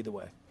damn either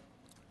way.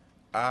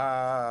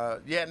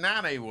 Yeah,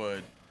 now they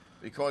would,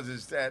 because it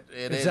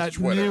It's is that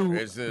Twitter. new-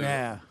 It's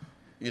yeah.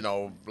 You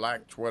know,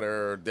 black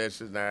Twitter, this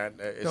and that.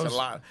 It's Those- a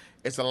lot.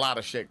 It's a lot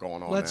of shit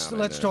going on. Let's now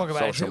let's in talk the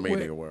about social it.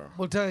 media world.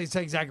 We'll tell you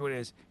exactly what it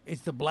is. It's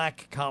the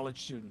black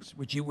college students,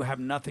 which you have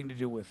nothing to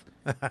do with.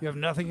 You have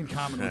nothing in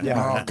common with.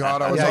 Yeah. "Oh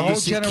God, I would Yeah, love whole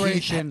to see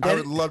generation- Keith. I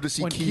would love to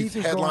see When Keith Keith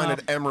was growing headline up-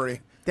 at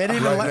Emory." They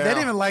didn't Right even they now.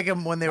 didn't even like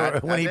him when they were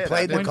when he did, played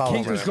I the did. When college.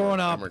 Keith was growing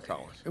up, Emory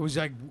College. it was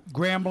like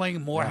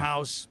Grambling,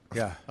 Morehouse,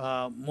 Yeah.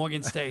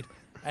 Morgan State,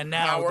 and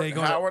now they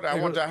go Howard. to I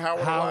went to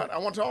Howard. Howard. A lot. I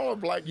went to all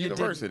of black You did-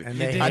 universities. And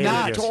they You I did did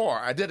not. a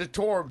tour. I did a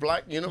tour of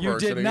black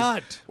universities.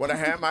 not. When I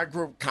had my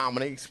group,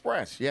 Comedy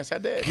Express. Yes, I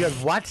did. You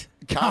have what?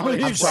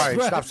 Comedy I'm sorry.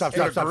 Express. Stop.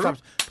 In a group?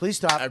 Please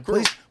stop. A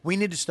group. Please. We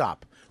need to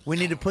stop. We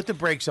need to put the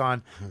brakes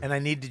on, and I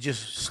need to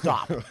just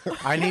stop.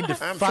 I need to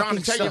I'm fucking trying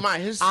to tell you stop. my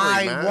history,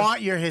 I man.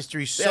 want your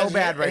history so There's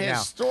bad right now.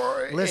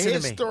 history- Listen to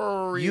me.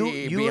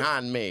 history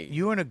behind me.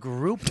 You were in a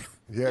group?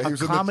 Yeah, a he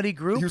was comedy in the,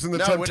 group? He was in the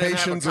No, we didn't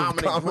have a Temptations of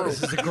comedy comedy. group.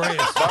 This is the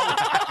greatest.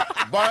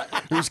 But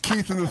It was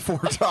Keith and the Four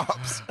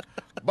Tops.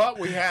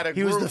 we had a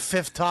He group. was the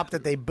fifth top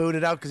that they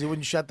booted out because he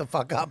wouldn't shut the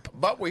fuck up.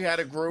 But we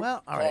had a group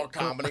Well, all called right,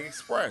 cool. Comedy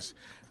Express.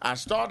 I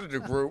started the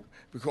group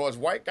because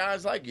white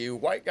guys like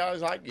you.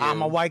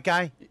 I'm a white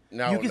guy.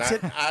 No, you can not,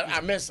 sit.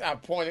 I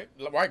pointed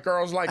white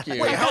girls like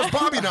you. Wait, how's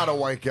Bobby not a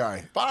white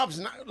guy? Bob's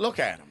not. Look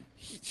at him.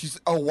 She's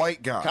a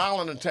white guy.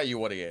 Colin will tell you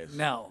what he is.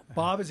 No,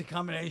 Bob is a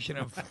combination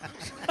of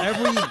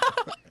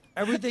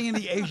everything in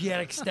the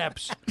Asiatic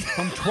steppes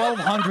from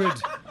 1200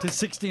 to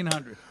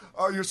 1600.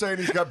 Oh, you're saying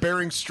he's got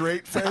Bering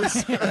Strait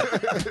face?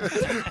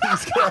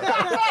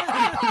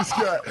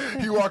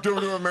 He walked over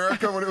to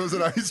America when it was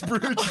an ice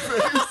bridge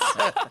face.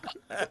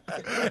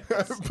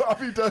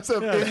 Bobby does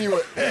have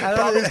Inuit.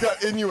 Bobby's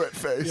got Inuit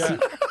face.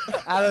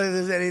 I don't think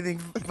there's anything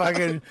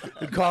fucking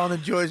Colin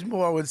enjoys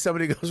more when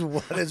somebody goes,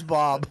 "What is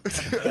Bob?"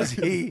 Because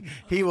he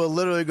will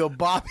literally go,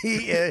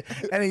 "Bobby,"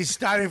 and he's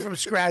starting from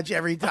scratch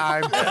every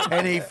time,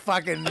 and he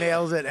fucking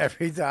nails it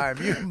every time.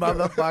 You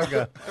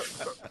motherfucker!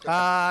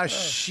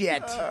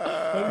 Shit.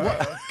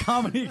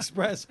 Comedy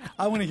Express.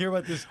 I want to hear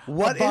about this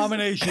What is-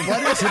 abomination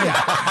what is- to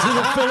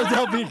the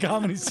Philadelphia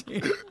comedy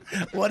scene.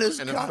 What is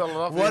And in co-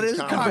 Philadelphia, what it's is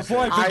comedy. co- Before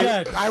I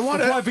forget, I want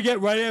before I to. forget,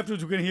 right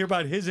afterwards, we're going to hear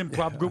about his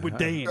improv group with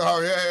Dane.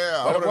 Oh, yeah.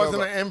 I But wanna it know wasn't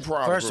about- an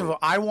improv. First of group.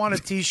 all, I want a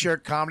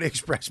T-shirt Comedy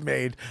Express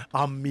made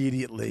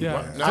immediately.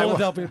 Yeah, No,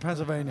 Philadelphia,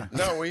 Pennsylvania.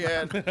 no, we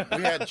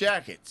had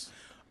jackets.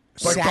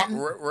 Satin?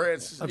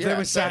 Red, they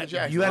were satin.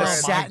 jackets. You had a Oh, my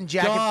satin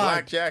jacket. God.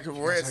 black jacket with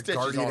red like stitches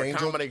Guardian on it.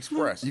 Angel? Comedy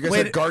Express. You guys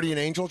Wait, had Guardian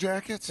Angel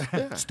jackets?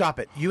 Stop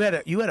it! You had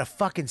a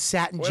fucking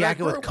satin Well, jacket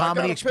that with group, I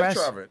Comedy got a picture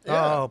Express. of it,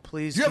 yeah. Oh,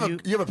 please! You can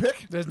have a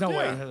pic? There's no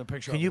way Yeah. he has a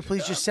picture Can of you it.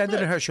 please just send it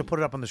to her? She'll put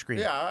it up on the screen.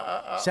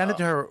 Yeah, Send it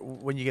to her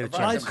when you get a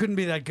Life chance. couldn't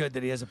be that good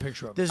that he has a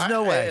picture of it. There's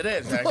no way. It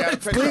is. I got a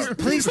picture.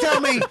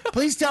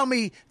 Please tell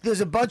me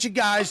there's a bunch of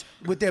guys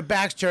with their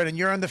backs turned and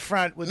you're in the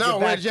front with No, your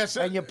we're back just-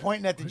 and you're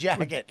pointing at the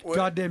jacket.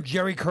 Goddamn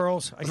Jerry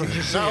curls. I can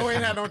just see No, it. we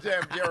ain't had no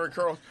damn Jerry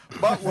curls.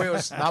 But we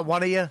was Not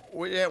one of you?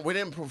 we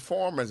didn't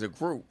perform as a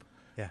group.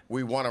 Yeah.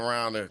 We went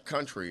around the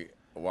country,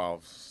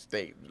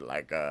 state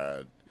like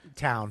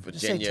Town.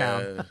 Just say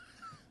town.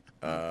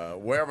 Virginia,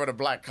 wherever the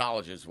black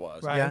colleges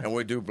was, Right. Yeah. and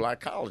we do black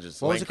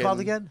colleges. What was it Lincoln, called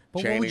again? But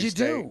what Cheney would you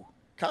State. do?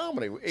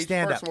 Comedy. Each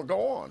Stand person up. would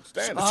go on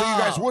stand So up. you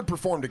guys would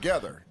perform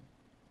together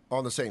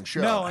on the same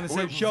show? No, on the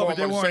same We show, but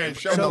they performed on the weren't.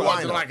 same show. So It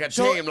wasn't lineup. like a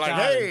So- team. Like,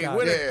 Got it, hey, got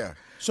what it. it- Yeah.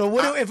 So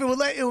what if it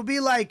would be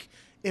like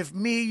if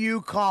me,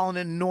 you, Colin,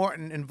 and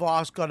Norton and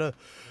Voss got a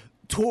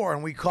tour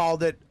and we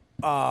called it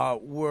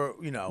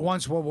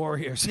Once were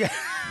warriors. Yeah.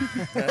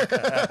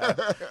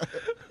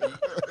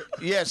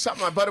 Yeah,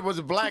 something like, but it was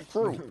a black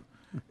group.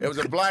 It was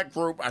a black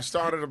group. I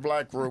started a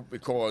black group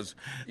because,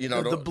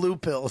 the blue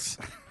pills.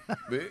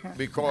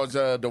 because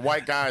the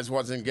white guys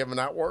wasn't giving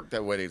out work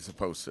that way they're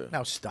supposed to.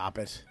 Now stop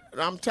it.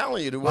 I'm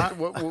telling you, why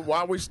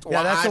we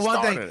Yeah, that's I the one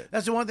started thing. it.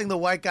 That's the one thing. The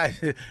white guys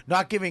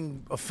not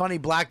giving funny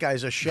black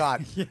guys a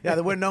shot.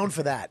 Yeah, we're known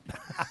for that.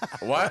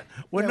 What?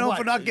 We're Yeah, known what?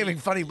 for not giving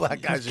funny black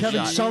guys a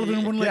Kevin shot. Sullivan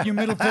wouldn't let you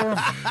middle for him.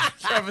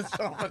 Kevin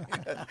Sullivan.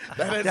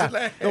 That is Yeah.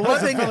 hilarious. The one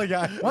thing, funny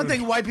guy. one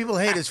thing white people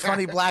hate is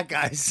funny black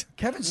guys.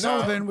 Kevin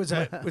Sullivan was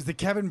the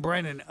Kevin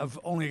Brennan of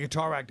Only a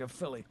Guitar Act of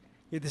Philly.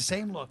 He had the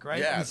same look, right?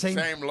 Yeah, And the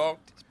same look,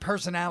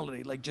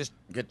 personality, like just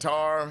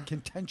guitar,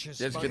 contentious.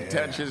 just fucking-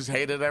 contentious,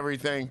 hated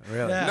everything.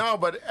 Really? Yeah. No,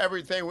 but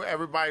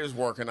everybody was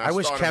working. I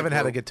wish started Kevin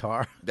had a group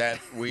guitar. That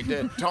we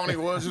did. Tony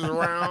Woods was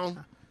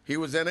around. He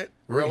was in it.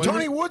 Really?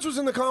 Tony Woods was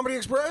in the Comedy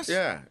Express?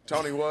 Yeah,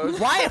 Tony Woods.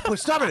 Why?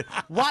 Stop it.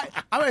 Why?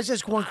 I'm going to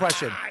ask one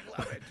question.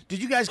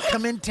 Did you guys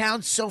come in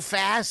town so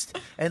fast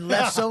and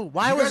left so?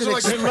 Why You was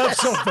guys it are like-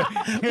 express? They left so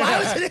fast. Why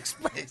was it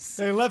express?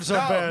 They left so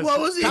fast. What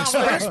was the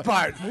express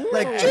part?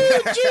 Like,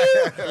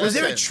 was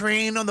there a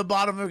train on the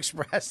bottom of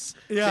express?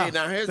 Yeah. See,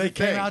 now here's they the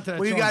came thing. out to that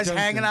Were you John guys Jones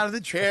hanging thing. out of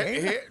the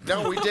train?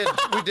 No,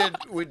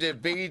 we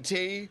did BET.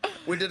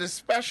 We did a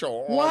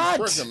special What? on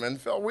Prism and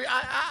Phil.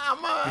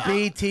 I'm a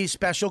BET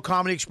Special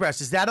Comedy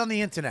Express. Is that on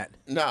the internet?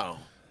 no.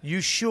 You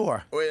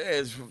sure?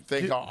 It's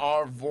they call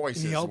Our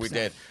Voices. He hopes We so.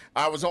 did.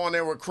 I was on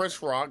there with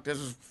Chris Rock. This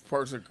is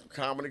person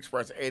Comedy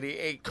Express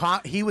 '88.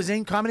 He was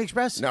in Comedy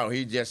Express? No,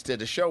 he just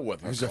did a show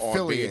with us He's on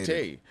affiliated.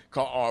 BET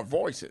called Our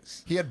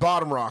Voices. He had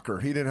bottom rocker.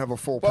 He didn't have a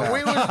full But pack.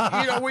 we was,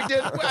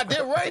 I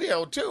did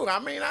radio too. I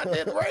mean, I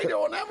did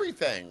radio and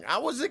everything. I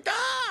was the guy.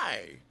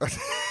 I was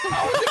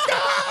the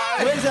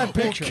guy. Where's that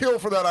We'll picture? kill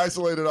for that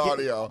isolated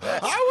audio.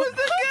 I was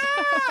the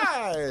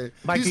guy.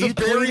 Mike, He's are the you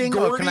Barry tweeting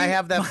or can Gordy. I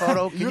have that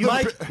photo? Can you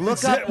Mike,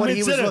 look up what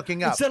he was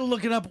looking up? Instead of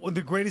looking up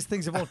the greatest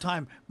things of all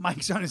time,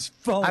 Mike's on his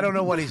phone. I don't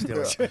know what he's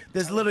doing.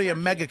 There's literally a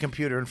mega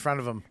computer in front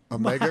of him. A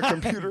mega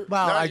computer?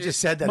 Well, No, I you- just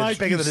said that. Mike, it's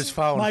bigger you than his s-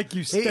 phone. Mike,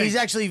 you stink. He's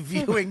actually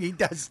viewing. He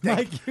does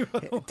stink.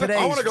 Mike, Today,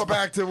 I want to go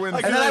back to when.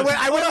 And then I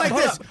went like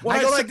this.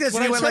 I go like this,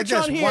 and he went like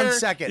this. 1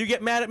 second. You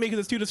get mad at me because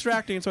it's too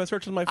distracting, so I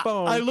search on my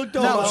phone. I looked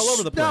over No, all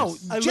over the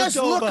place. No, I just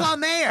looked look over- on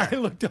there.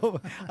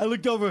 I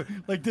looked over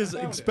like this,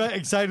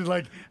 excited,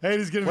 like, hey,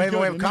 this is gonna be Wait, good.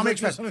 wait, And Comedy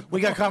he's like- Express.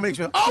 We got Comedy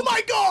Express. Oh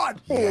my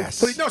God! Yes.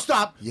 Please, no,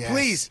 stop.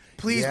 Yes.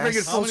 Please Yes. bring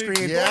it full Comedy-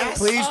 screen. Yes.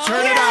 Please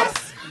turn it up.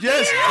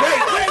 Yes.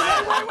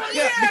 Wait.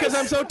 Yeah, because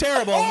I'm so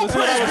terrible. That's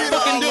what I was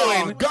fucking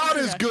doing. God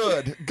is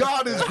good.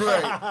 God is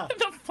great.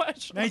 The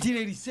flash.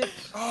 1986.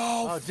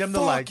 Oh, dim the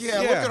Fuck lights. yeah,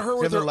 look at her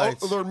with Dim the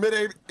lights. her mid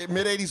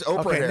 80s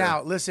Oprah Okay, hair.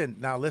 now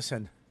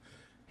listen.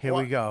 Here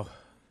we go.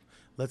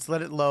 Let's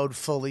let it load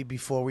fully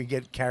before we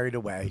get carried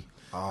away.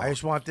 I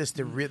just want this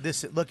to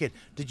look at.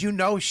 Did you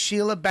know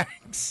Sheila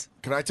Banks?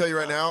 Can I tell you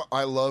right now?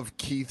 I love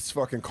Keith's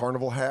fucking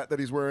carnival hat that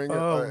he's wearing.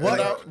 Oh, And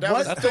what? That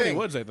was the That's Tony thing.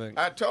 Woods, I think.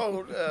 I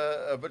told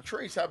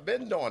Patrice I've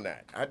been doing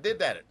that. I did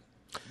that.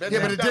 Been Yeah,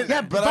 there, but it done didn't-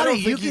 that. but I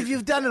buddy, don't think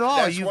you've done it all.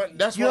 That's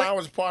you're- when I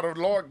was part of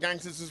Lord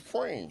Gangster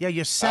Supreme. Yeah,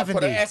 you're I 70.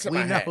 put an S in We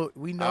my know- hat.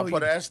 we know I put you-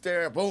 an S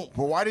there. Boom.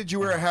 Well, why did you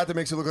wear a hat that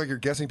makes it look like you're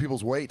guessing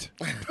people's weight?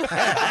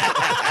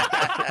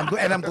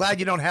 I'm glad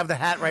you don't have the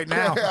hat right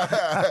now.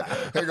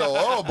 They go,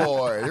 oh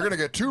boy, you're gonna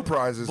get 2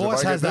 prizes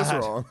Boss if I has get the this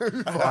hat. wrong.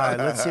 All right,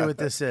 let's see what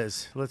this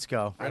is. Let's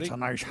go. That's a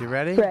nice You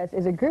ready? Express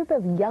is a group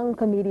of young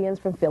comedians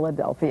from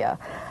Philadelphia.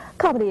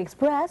 Comedy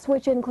Express,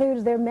 which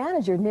includes their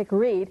manager, Nick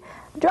Reed,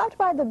 dropped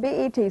by the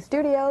BET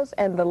studios,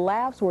 and the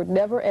laughs were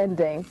never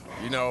ending.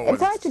 You know,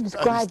 It's hard to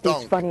describe these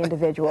stunk. funny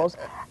individuals,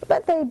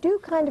 but they do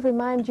kind of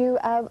remind you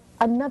of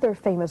another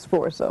famous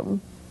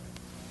foursome.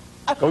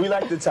 Oh, we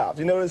like the tops.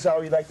 You notice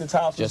how we like the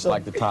tops? Just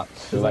like the top.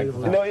 You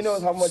know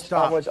how much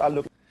I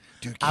look.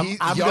 Dude, I'm Keith,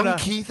 gonna- young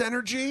Keith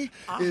energy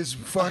is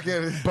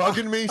fucking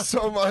bugging me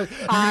so much.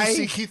 You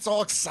see Keith's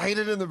all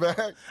excited in the back.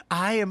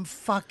 I am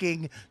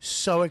fucking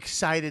so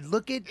excited.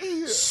 Look at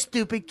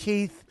stupid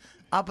Keith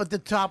up at the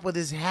top with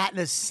his hat and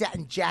his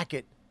satin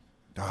jacket.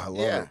 Oh, I love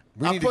Yeah, it.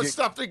 We I need put to get.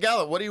 stuff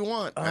together. What do you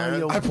want, man?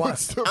 yo, I put what?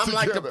 stuff I'm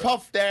like the together.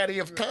 Puff Daddy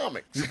of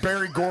comics. You're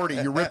Barry Gordy.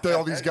 You ripped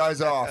all these guys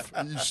off.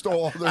 You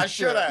stole all their I shit.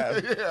 should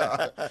have.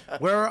 Yeah.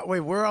 Where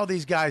are all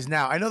these guys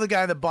now? I know the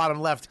guy on the bottom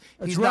left.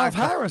 It's He's Ralph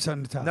not, Harris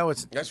on the top. No,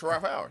 it's That's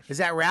Ralph Howard. is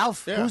that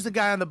Ralph? Yeah. Who's the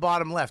guy on the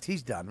bottom left?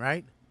 He's done,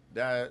 right?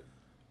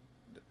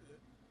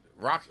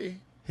 Rocky.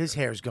 His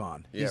hair's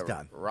gone. He's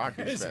done.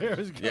 Rocky's hair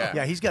is gone. Yeah.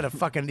 Yeah, he's got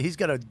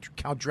a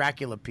Count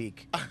Dracula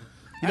peak.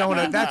 You know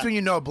when that's when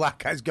you know a black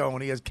guy's going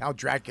when he has Count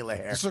Dracula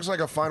hair. This looks like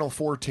a Final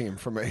Four team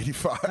from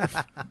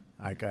 '85. All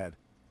right, go ahead.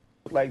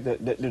 Like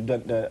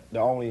the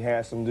only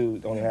handsome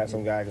dude, the only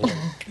handsome guy.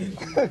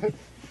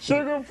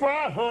 Sugar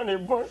fried honey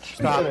bunch.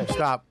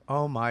 Stop.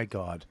 Oh my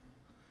God.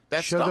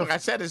 That Sugar- stunk. I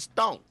said it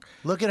stunk.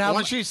 Look at how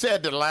Once she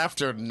said the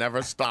laughter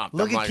never stopped.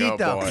 Look I'm at like, Keith oh,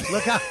 though. boy.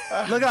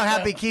 Look how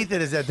happy Keith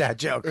is at that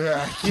joke.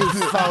 Yeah. You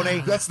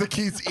phony. That's the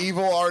Keith's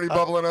evil already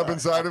bubbling up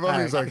inside of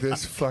him. He's like,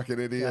 this fucking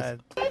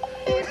idiot.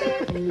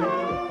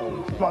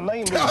 My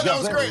name is Oh, that was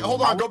Justin. great.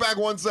 Hold on, go back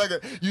 1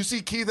 second. You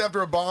see Keith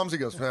after a bombs, he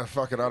goes,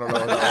 fuck it, I don't know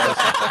what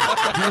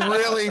that was. He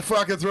really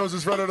fucking throws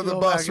his friend under the Go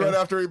bus back right in.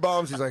 after he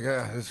bombs. He's like,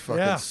 yeah, this fucking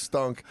Yeah.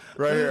 stunk.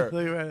 Right here.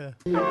 Look right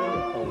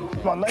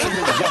there. My name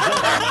is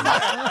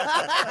Justin.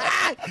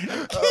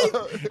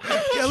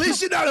 At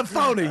least you're not a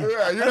phony. Yeah,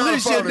 you're At not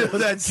least a phony. you know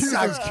that Keith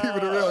sucks. was keeping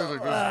it real. He's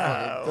like,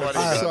 this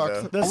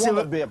fucking sucks. Let's I see want to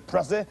what. be a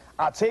pressy.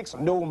 I takes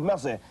no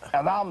messy,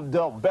 and I'm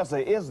the best.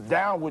 It's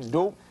down with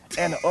dope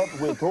and up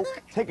with dope.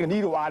 Take a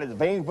needle out of his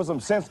veins, put some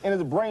sense in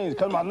his brains,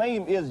 because my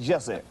name is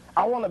Jesse.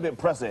 I want to be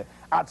pressy.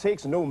 I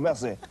takes no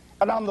messy,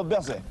 and I'm the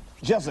best.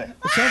 Jesse.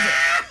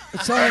 It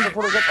sounds That's a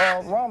pretty good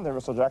rhyme there,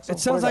 Mr. Jackson. it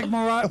sounds like Pretty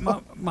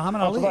good.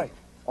 Muhammad That's Ali. right.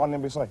 On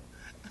NBC.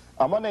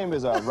 My name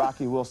is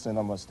Rocky Wilson.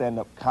 I'm a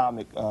stand-up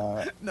comic.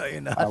 No,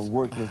 you're not. I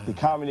work with the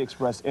Comedy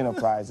Express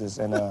Enterprises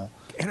and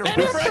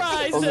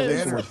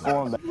Enterprises.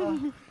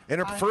 formed.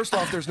 And first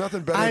off, there's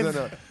nothing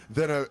better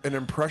than an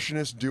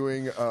impressionist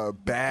doing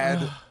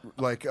bad,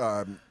 like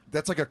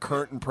that's like a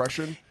current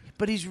impression.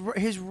 but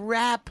his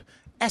rap,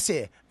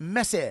 esse,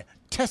 messe,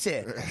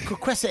 tesse,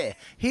 quesse.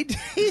 He's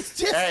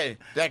just. Hey,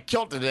 that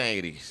killed in the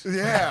 80s.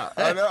 Yeah,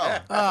 I know.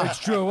 It's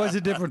true. It was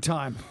a different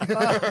time.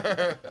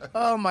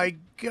 Oh my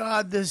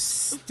God, this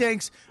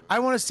stinks. I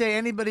want to say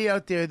anybody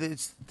out there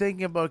that's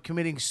thinking about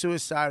committing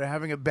suicide or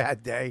having a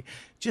bad day,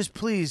 just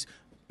please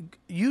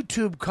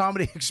YouTube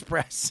Comedy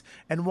Express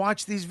and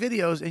watch these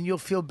videos, and you'll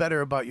feel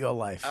better about your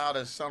life. Oh,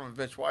 this son of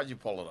a bitch! Why'd you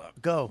pull it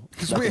up? Go.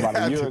 That's about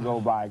a year ago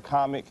by a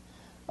comic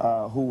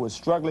who was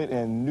struggling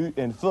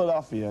in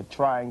Philadelphia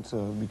trying to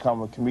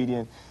become a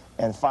comedian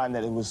and find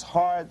that it was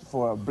hard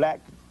for a black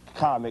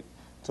comic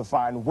to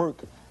find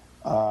work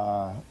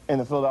in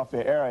the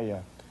Philadelphia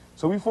area.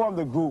 So we formed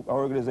a group, an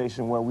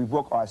organization where we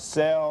book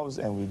ourselves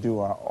and we do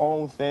our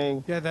own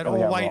thing. Yeah, that And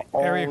we old have white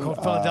our area own,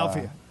 called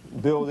Philadelphia.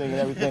 Building and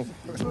everything.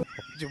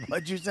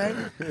 What'd you say?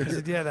 He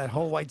said, yeah, that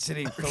whole white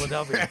city,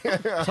 Philadelphia.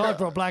 It's hard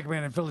for a black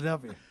man in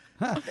Philadelphia.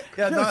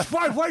 There's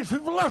 5 white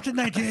people left in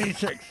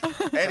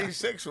 1986.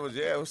 86 was,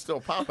 it was still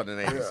popping in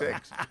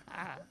 86.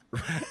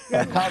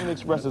 And Comedy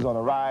Express is on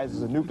the rise.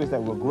 It's a nucleus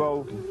that will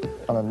grow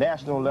on a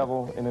national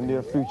level in the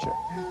near future.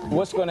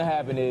 What's going to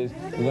happen is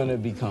we're going to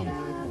become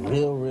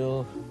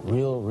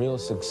real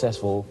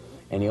successful,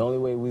 and the only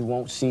way we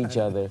won't see each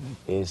other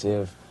is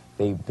if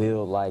they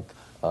build like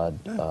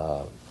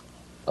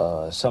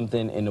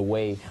something in the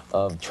way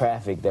of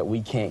traffic that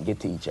we can't get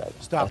to each other.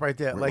 Stop right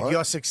there. Like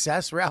your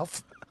success,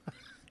 Ralph.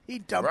 He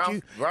dumped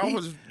you.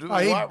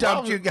 Ralph He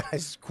dumped you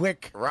guys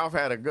quick. Ralph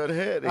had a good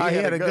hit. He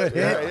had a good hit.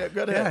 Yeah, he had a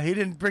good hit. Yeah, he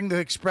didn't bring the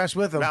express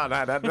with him. No,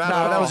 not that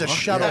at was a all.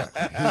 shuttle.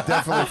 He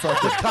definitely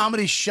fucked The it.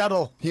 comedy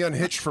shuttle. He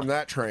unhitched from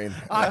that train.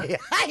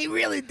 He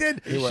really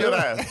did. He should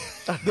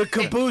have. The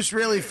caboose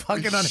really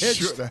fucking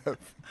unhitched. Should have.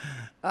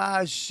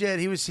 Ah, shit.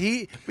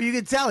 But you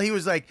could tell he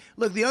was like,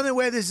 look, the only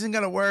way this isn't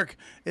going to work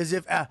is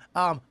if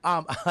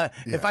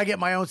if I get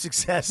my own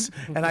success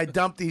and I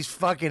dump these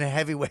fucking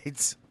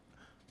heavyweights.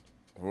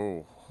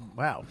 Ooh.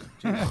 Wow.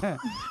 I thought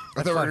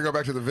we were going to go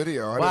back to the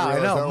video. Wow, I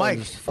didn't realize know, that one Mike.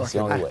 just That's the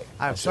fucking- only way.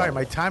 I'm sorry,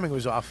 my timing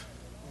was off.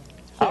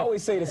 I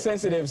always say the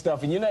sensitive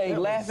stuff, and they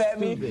laugh at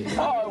me.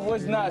 Oh, it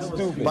was not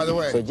stupid. By the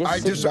way, So sit I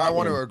back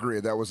want to and-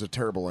 agree that was a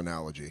terrible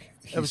analogy.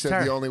 He was said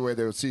terrible. the only way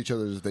they would see each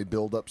other is they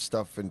build up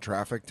stuff in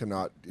traffic to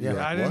not.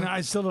 Yeah.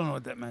 I still don't know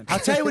what that meant. I'll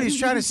tell you what he's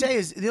trying to say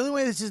is the only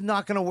way this is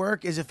not going to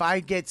work is if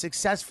I get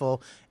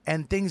successful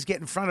and things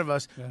get in front of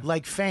us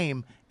like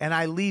fame and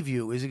I leave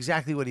you is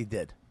exactly what he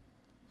did.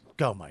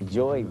 Go, Mike.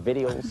 Enjoy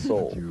Video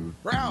Soul.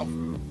 Ralph.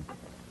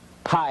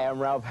 Hi, I'm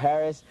Ralph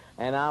Harris,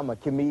 and I'm a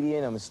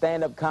comedian. I'm a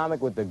stand-up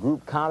comic with the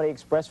group Comedy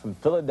Express from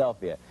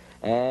Philadelphia.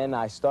 And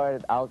I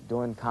started out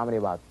doing comedy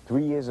about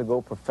 3 years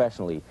ago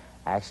professionally.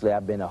 Actually,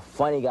 I've been a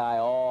funny guy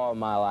all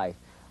my life.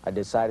 I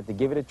decided to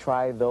give it a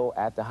try, though,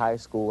 after high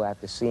school,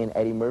 after seeing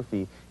Eddie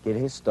Murphy get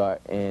his start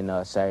in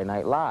Saturday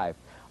Night Live.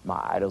 My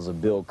idols are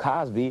Bill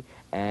Cosby,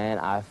 and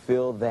I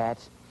feel that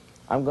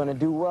I'm going to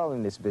do well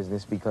in this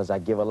business because I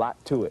give a lot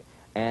to it.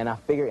 And I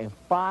figure in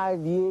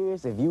 5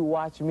 years, if you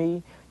watch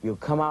me, you'll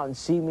come out and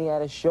see me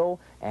at a show,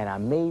 and I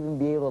may even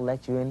be able to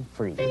let you in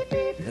free. There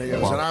he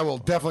goes. And I will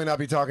definitely not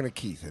be talking to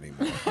Keith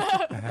anymore.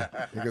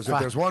 Because if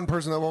there's one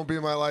person that won't be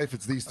in my life,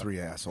 it's these three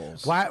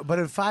assholes. Why? But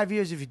in 5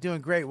 years, if you're doing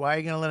great, why are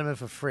you going to let him in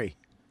for free?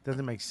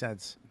 Doesn't make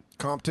sense.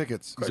 Comp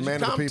tickets. He's a Because man of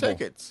the comp people.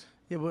 tickets.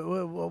 Yeah,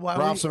 why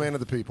Ralph's a man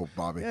of the people,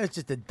 Bobby. Yeah, it's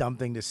just a dumb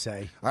thing to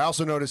say. I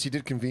also noticed he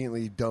did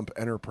conveniently dump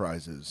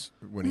Enterprises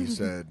when he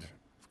said...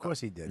 Of course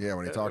he did. Yeah,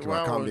 when he talked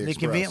about Comedy He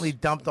Express. conveniently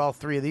dumped all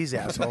three of these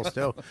assholes,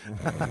 too.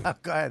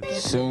 Go ahead.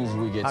 As soon as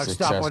we get Stop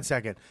successful. 1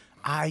 second.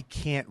 I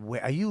can't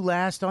wait. Are you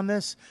last on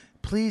this?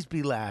 Please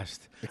be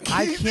last.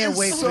 I Keith can't is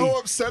wait so for you.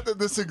 upset that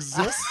this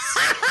exists.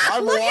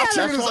 I'm Look at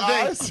watching him. his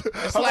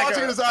eyes. I'm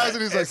watching his eyes,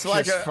 and he's like, it's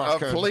like "Just a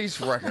fucking-" police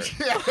record.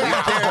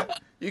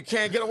 You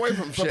can't get away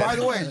from But shit. by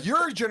the way,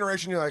 your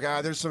generation, you're like,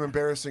 there's some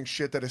embarrassing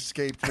shit that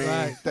escaped me.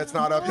 Right. That's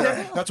not up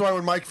there. That's why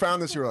when Mike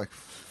found this, you were like,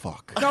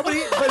 fuck. No,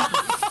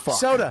 but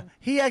Soda,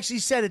 he actually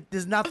said it.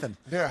 There's nothing.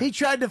 Yeah. He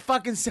tried to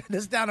fucking send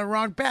us down the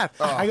wrong path.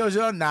 I goes,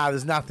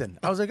 there's nothing.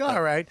 I was like,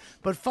 all right,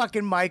 but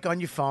fucking Mike on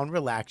your phone,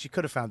 relax. You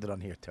could have found it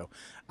on here too.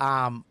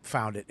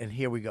 Found it, and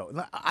here we go.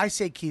 I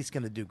say Keith's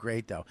going to do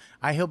great though.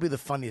 He'll be the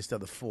funniest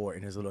of the four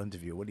in his little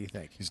interview. What do you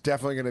think? He's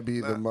definitely going to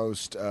be the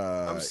most.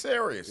 I'm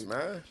serious,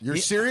 man. You're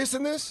serious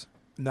in this?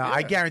 No,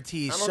 I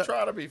guarantee he's I don't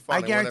try to be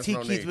funny I guarantee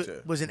when there's no Keith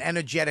need to. was an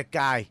energetic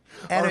guy.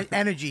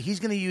 Energy. He's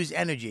going to use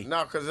energy.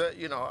 No, because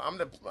I'm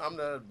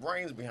the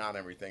brains behind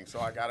everything, so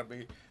I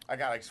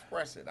gotta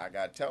express it. I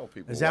gotta tell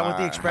people. Is that what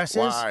the why- Express is?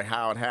 Why,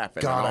 how it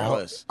happened, God, all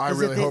this. I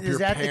really hope you're Is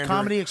that pandering. the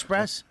Comedy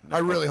Express? I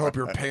really hope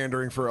you're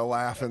pandering for a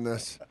laugh in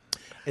this.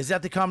 Is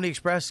that the Comedy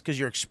Express? Because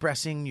you're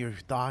expressing your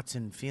thoughts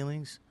and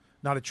feelings.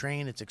 Not a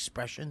train, it's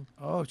expression.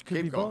 Oh, it could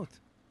Keep be going. both.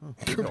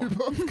 Could be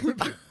both. Could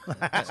be.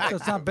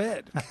 That's not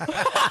bad.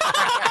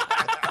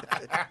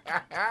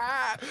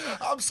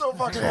 I'm so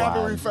fucking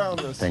happy we found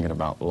this. Thinking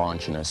about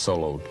launching a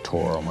solo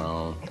tour on my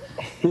own.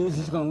 Who's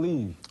just gonna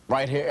leave?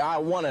 Right here. I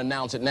want to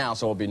announce it now,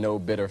 so there'll be no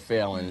bitter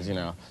feelings.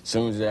 As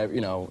soon as that,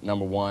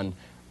 number one,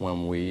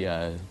 when we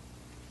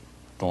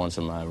doing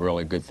some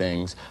really good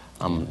things.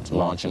 I'm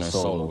launching a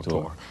solo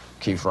tour.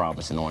 Keith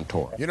Robinson on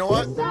tour. You know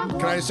what?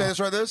 Can I say this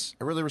right?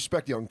 I really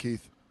respect young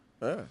Keith.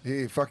 Yeah.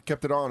 He fucking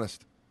kept it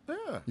honest.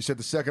 Yeah. You said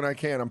the second I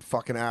can, I'm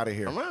fucking out of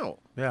here. I'm out.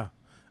 Yeah.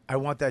 I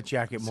want that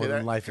jacket more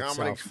than life Comedy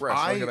itself.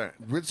 Express. Look at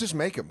that. Let's just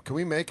make him. Can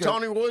we make him?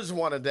 Tony Woods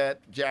wanted that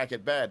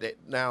jacket bad.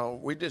 Now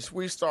we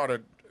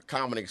started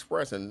Comedy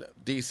Express, and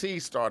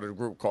DC started a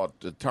group called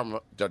the Turn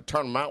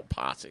 'Em Out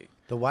Posse.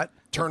 The what?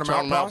 Turn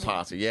 'Em Out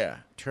Posse. Yeah.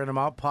 Turn 'Em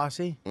Out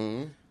Posse?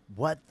 Mm-hmm.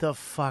 What the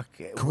fuck?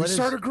 Can we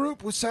start a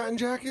group with satin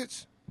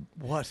jackets?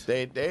 What?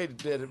 They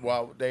did it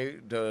while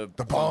the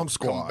Bomb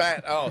Squad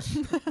combat us.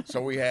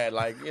 So we had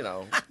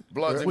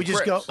Bloods and We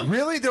just Crips.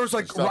 Really? There was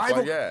Stuff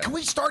rival. yeah. Can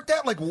we start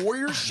that like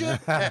warrior shit?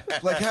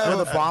 Like Oh,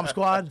 the Bomb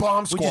Squad?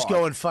 Bomb Squad. We just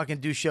go and fucking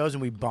do shows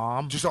and we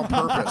bomb. Just on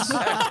purpose.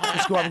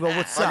 Just go up and go,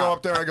 what's I up? go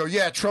up there. I go,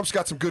 yeah. Trump's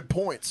got some good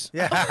points.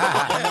 Yeah.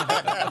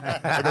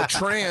 I go,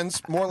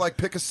 trans, more like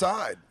pick a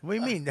side. What do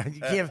you mean?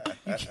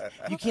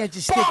 You can't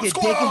just stick your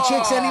dick in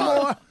chicks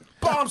anymore?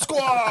 Bomb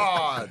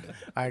Squad!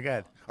 All right,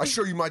 good. I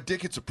show you my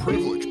dick, it's a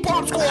privilege.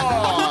 Bomb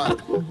Squad!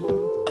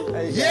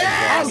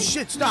 Yes! Oh,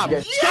 shit, stop.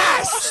 Yes!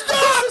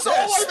 Stop! That's all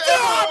I've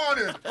Stop!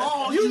 ever wanted.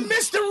 Oh, You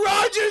Mr.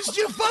 Rogers,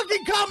 you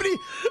fucking comedy.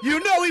 You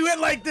know he went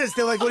like this.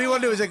 They're like, what do you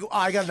want to do? He's like, oh,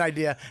 I got an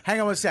idea. Hang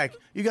on one sec.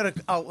 You got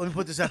to, let me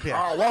put this up here.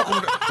 Oh,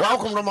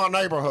 welcome to my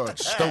neighborhood,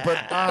 stupid.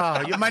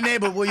 Oh, you're my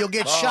neighbor. Well, you'll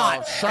get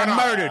shot shut and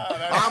up. murdered.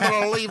 I'm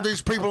going to leave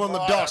these people in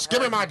the dust.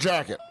 Give me my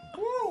jacket.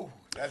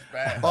 That's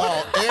bad.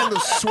 Oh, and the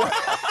sweat.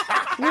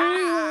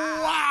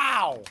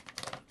 Wow.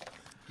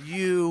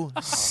 You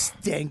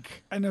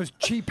stink. And those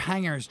cheap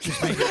hangers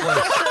just make it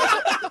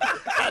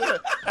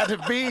worse. At the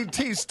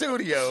BET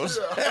Studios.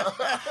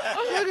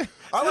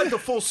 I like the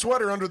full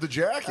sweater under the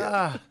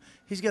jacket.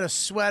 He's got a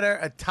sweater,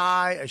 a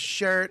tie, a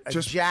shirt, a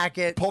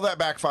jacket. Pull that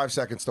back 5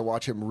 seconds to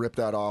watch him rip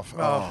that off.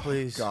 Oh,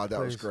 please. God, that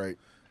was please. great.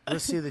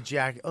 Let's see the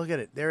jacket. Look at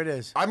it. There it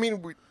is. I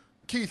mean,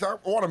 Keith, I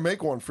want to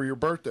make one for your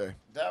birthday.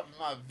 That was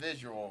my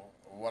visual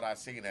of what I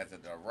seen as a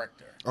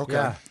director. Okay.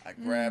 Yeah. I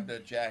grabbed the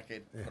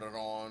jacket, put it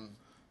on,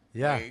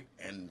 Yeah. wait,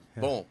 and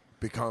boom.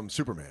 Become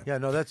Superman. Yeah,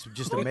 no, that's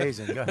just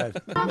amazing. Go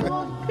ahead.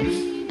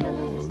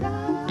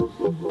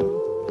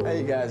 How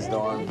you guys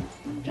doing?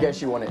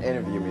 Guess you want to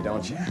interview me,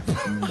 don't you?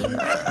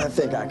 I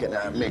think I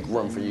can make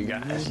room for you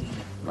guys.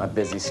 My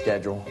busy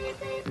schedule.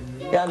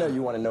 Yeah, I know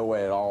you want to know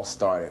where it all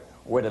started,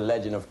 where the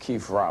legend of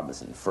Keith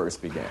Robinson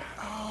first began.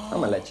 I'm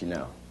going to let you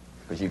know,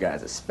 because you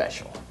guys are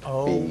special.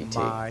 Oh, BET.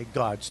 my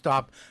God.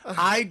 Stop.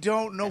 I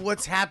don't know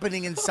what's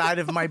happening inside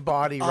of my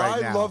body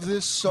right now. I love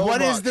this so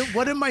What much.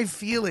 What am I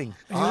feeling?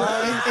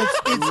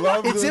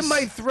 love It's this. in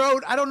my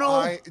throat. I don't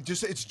know.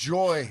 It's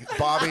joy,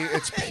 Bobby.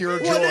 It's pure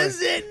joy. What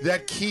is it?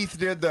 That Keith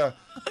did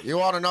you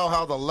want to know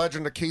how the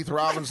legend of Keith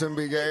Robinson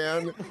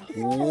began?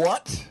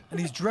 What? And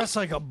he's dressed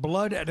like a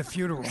blood at a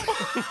funeral.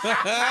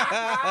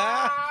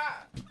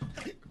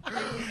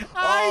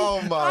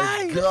 Oh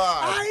my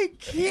God. I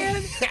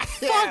can't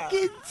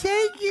fucking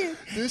take it.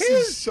 This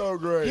is so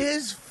great.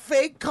 His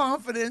fake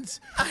confidence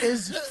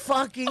is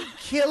fucking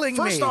killing me.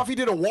 First off, he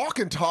did a walk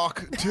and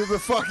talk to the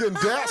fucking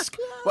desk.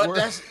 But Where-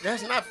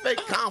 that's not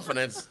fake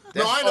confidence.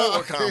 That's No, I know.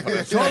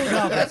 overconfidence. Total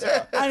confidence.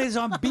 And it's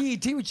on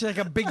BET, which is like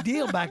a big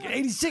deal back in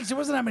 '86. There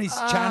wasn't that many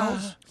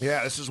channels.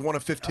 Yeah, this is one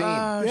of 15.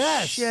 Oh,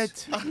 Yes.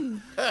 shit.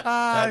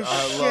 I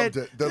Shit. loved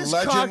it. The this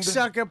legend-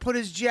 cocksucker put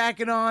his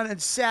jacket on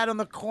and sat on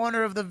the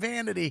corner of the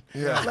vanity.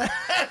 Yeah.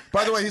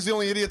 By the way, he's the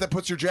only idiot that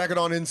puts your jacket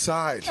on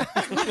inside.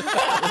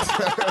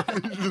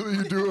 Usually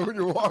you do it when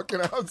you're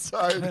walking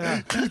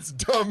outside. It's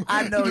dumb.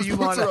 I know He just you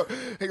puts wanna- it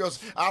on. He goes,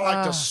 I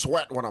like to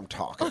sweat when I'm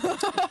talking.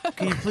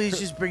 Can you please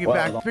just bring it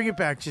back? Bring it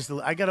back.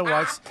 I gotta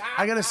watch.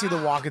 I gotta see the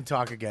walk and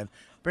talk again.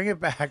 Bring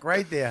it back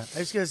right there. I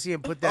just gotta see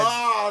him put that.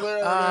 Oh, there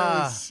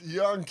it is.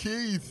 Young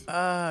Keith.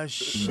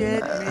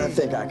 Shit. I Me.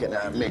 think I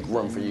can make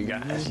room for you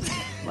guys.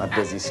 My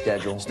busy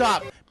schedule.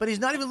 Stop. But he's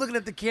not even looking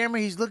at the camera.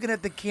 He's looking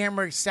at the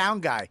camera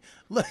sound guy.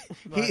 Look,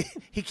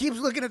 he keeps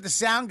looking at the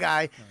sound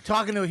guy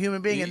talking to a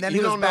human being, and then he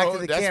You goes don't back know, to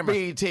the that's camera.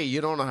 BET.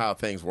 You don't know how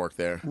things work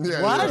there.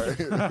 Yeah, What?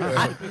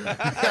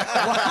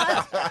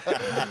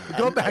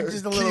 Go back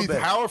just a little Keith, bit.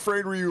 how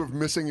afraid were you of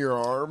missing your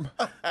arm?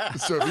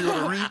 So if you would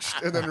have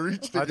reached and then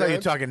reached again. I thought you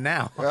were talking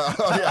now. You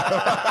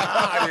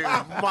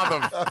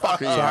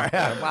motherfucker. Sorry.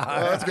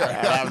 That's good.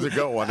 That was a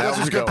good one. That This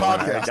was is a good good one.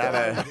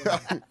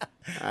 podcast.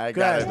 I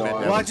Go gotta ahead.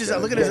 admit that Watch was his.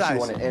 good. Look at his Guess you eyes.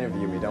 want to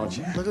interview me, don't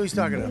you? Look who he's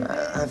talking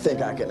to. I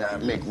think I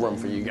can make room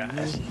for you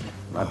guys.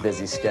 My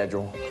busy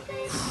schedule.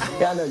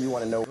 Yeah, I know you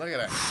want to know. Look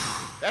at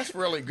that. That's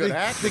really good The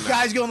acting.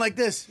 guy's going like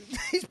this.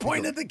 He's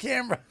pointing at the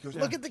camera.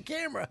 Look at the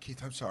camera.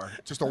 Keith, I'm sorry.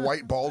 Just a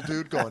white bald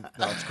dude going,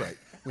 no, it's great.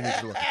 We need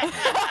you to look at it.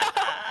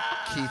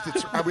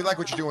 Keith, we like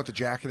what you're doing with the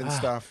jacket and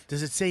stuff.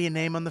 Does it say your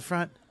name on the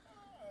front?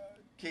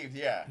 Keith,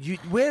 yeah.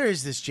 Where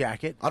is this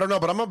jacket? I don't know,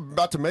 but I'm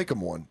about to make him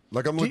one.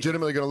 Like, I'm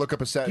legitimately going to look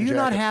up a satin Do you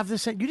jacket. not have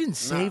this? You didn't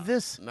save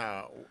this?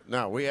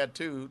 No. We had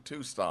two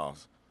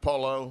styles,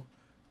 polo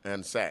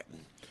and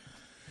satin.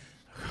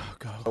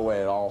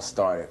 Where it all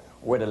started,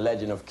 where the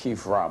legend of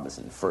Keith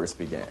Robinson first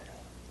began.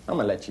 I'm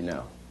gonna let you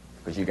know,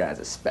 because you guys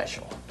are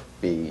special.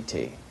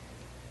 BET.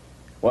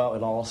 Well,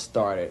 it all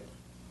started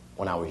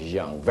when I was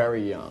young,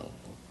 very young.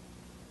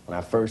 When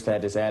I first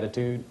had this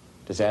attitude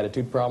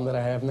problem that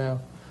I have now.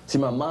 See,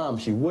 my mom,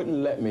 she wouldn't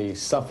let me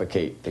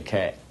suffocate the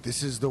cat.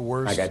 This is the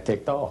worst. I got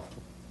ticked off.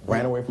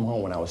 Ran away from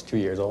home when I was 2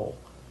 years old.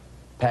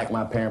 Packed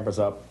my Pampers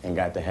up and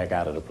got the heck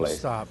out of the place.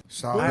 Stop.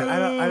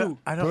 I don't.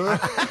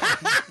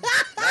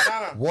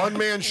 One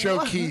man show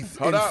Keith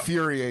Hold up.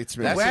 infuriates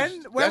me. That's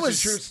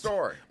a true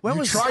story. When You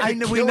was tried to I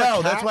know we kill a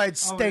know cat? that's why it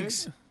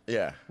stinks.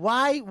 Yeah.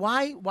 Why You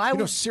would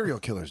know serial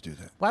killers do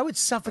that. why would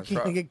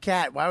suffocating a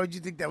cat? Why would you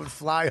think that would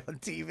fly on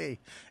TV?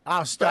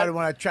 I started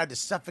when I tried to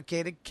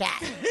suffocate a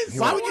cat.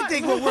 Why would you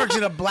think what works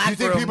in a black You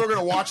think room? people are going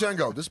to watch that and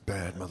go, this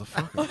bad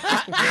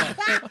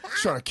motherfucker?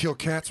 He's trying to kill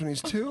cats when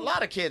he's A 2?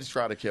 lot of kids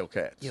try to kill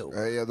cats.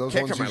 Yeah, those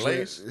Kick ones him at usually...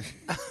 least.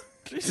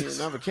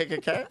 You never kick a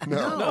cat?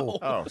 No.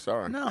 Oh,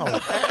 sorry. No.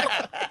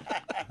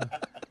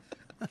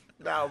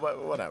 No,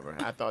 but whatever.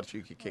 I thought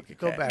you could kick a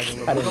Go cat. back a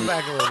little bit. Go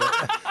back a little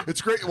bit.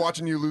 It's great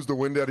watching you lose the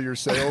wind out of your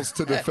sails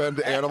to defend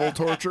animal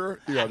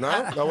torture. You go, no,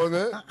 that wasn't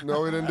it.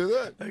 No, we didn't do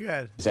that.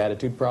 Okay. This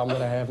attitude problem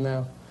that I have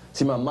now.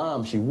 See, my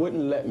mom, she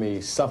wouldn't let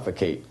me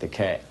suffocate the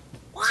cat.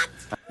 What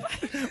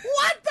the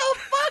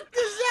fuck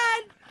does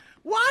that?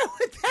 Why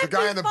would that The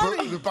guy be in the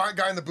funny?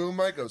 guy in the boom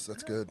mic goes,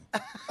 that's good.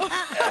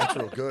 That's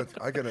real good.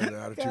 I got an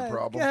attitude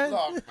problem.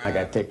 I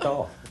got ticked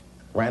off.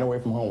 Ran away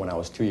from home when I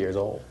was 2 years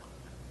old.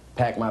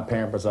 Packed my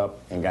Pampers up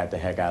and got the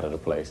heck out of the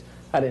place.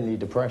 I didn't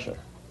need the pressure.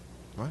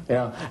 What? You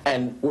know,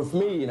 and with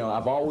me, you know,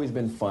 I've always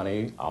been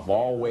funny. I've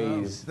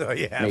always No,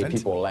 you made haven't.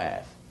 people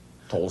laugh.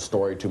 Told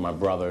story to my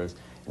brothers,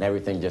 and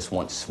everything just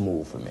went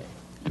smooth for me.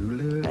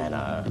 And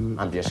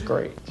I'm just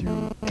great.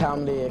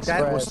 Comedy Express.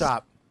 That will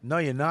stop. No,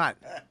 you're not.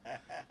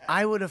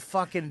 I would have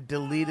fucking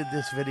deleted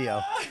this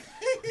video.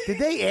 Did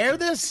they air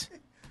this?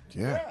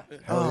 Yeah.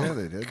 Hell yeah,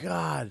 they did.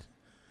 God.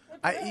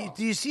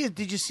 Do you see it?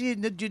 Did you see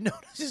it? Did you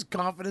notice his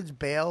confidence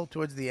bail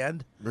towards the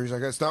end? He's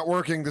like, it's not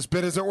working. This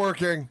bit isn't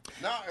working.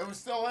 No, it was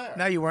still there.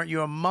 No, you weren't. You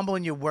were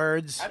mumbling your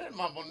words. I didn't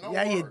mumble no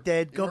Yeah, you word.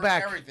 did. Go heard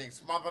back. Everything.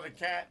 Smother the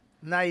cat.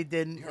 No, you You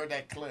didn't. heard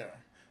that clear.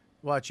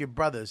 Watch your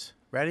brothers.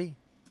 Ready?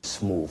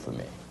 Smooth for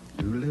me.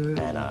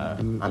 And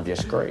I'm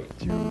just great.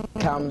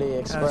 Comedy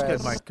Express.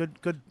 That's good,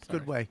 Mike.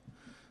 Good way.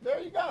 There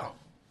you go.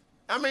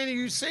 I mean,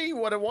 you see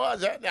what it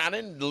was. I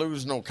didn't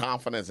lose no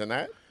confidence in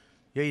that.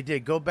 Yeah, you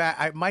did. Go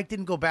back. Mike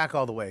didn't go back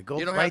all the way. Go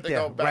You don't right have to there.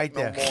 go back right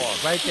no there. more.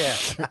 Right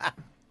there.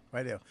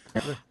 Right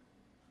there.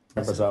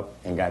 Pampers up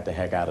and got the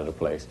heck out of the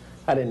place.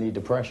 I didn't need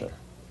the pressure.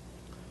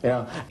 You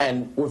know,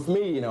 and with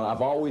me, you know,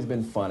 I've always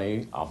been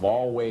funny. I've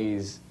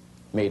always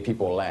made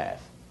people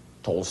laugh.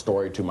 Told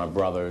story to my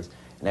brothers,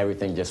 and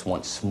everything just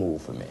went smooth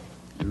for me.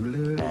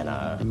 And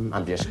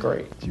I'm just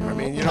great. I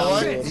mean, you know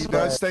what? He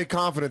does stay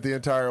confident the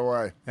entire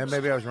way. And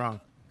maybe I was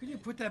wrong. Could you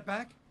put that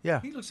back? Yeah.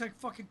 He looks like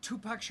fucking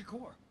Tupac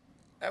Shakur.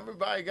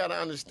 Everybody got to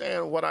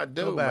understand what I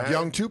do, back. man.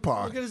 Young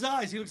Tupac. Look at his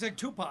eyes. He looks like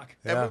Tupac.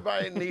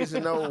 Everybody needs to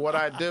know what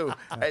I do.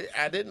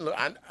 I didn't.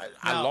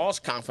 I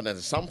lost confidence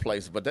in some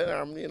places, but then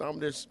I'm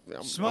just.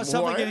 I'm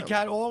Suffocated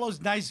cat. All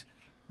those nice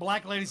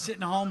black ladies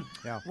sitting home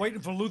waiting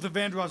for Luther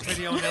Vandross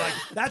video, and they're like,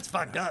 "That's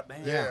fucked up,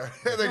 man." Yeah.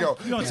 They go.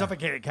 You don't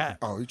suffocate a cat.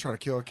 Oh, you trying to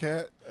kill a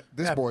cat?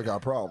 This boy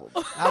got problems.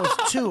 I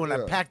was 2 and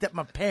I packed up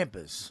my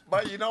Pampers.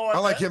 But you know what? I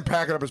like him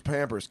packing up his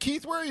Pampers.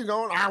 Keith, where are you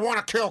going? I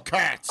want to kill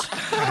cats.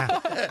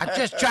 I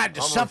just tried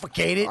to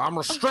suffocate it. I'm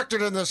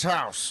restricted in this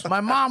house. My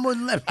mom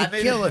wouldn't let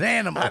me kill an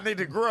animal. I need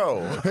to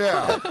grow.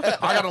 Yeah.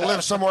 I got to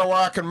live somewhere where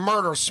I can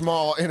murder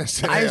small,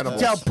 innocent I used to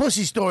animals. tell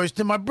pussy stories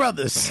to my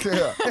brothers.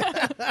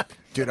 Yeah.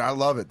 Dude, I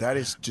love it. That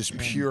is just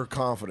pure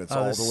confidence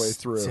all the way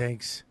through.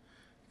 Stinks.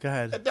 Go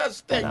ahead. It does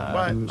stink, but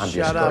I'm Shut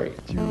just up. great.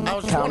 I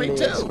was Comedy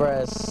 22.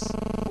 Express.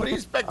 What do you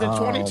expect a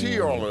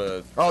 22-year-old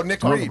to Oh,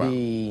 Nick talk Reed.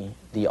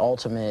 about? The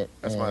ultimate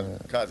That's my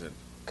cousin.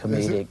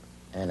 comedic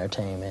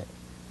entertainment.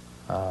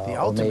 The Or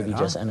ultimate, maybe huh?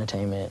 just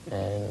entertainment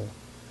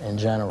in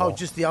general. Oh,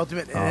 just the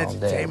ultimate that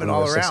entertainment we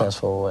all were around.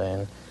 successful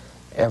in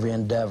every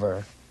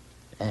endeavor,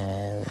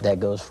 and that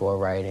goes for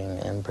writing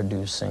and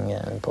producing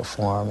and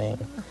performing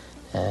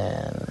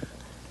and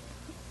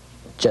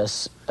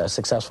just a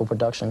successful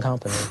production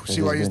company.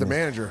 See why he's the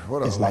manager.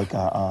 What It's like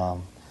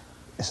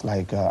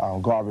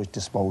garbage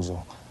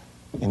disposal.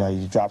 You know,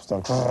 you drop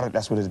stuff.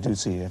 That's what it do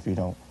to you if you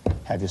don't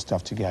have your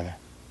stuff together.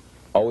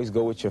 Always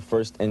go with your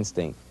first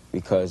instinct,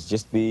 because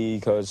just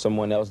because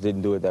someone else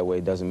didn't do it that way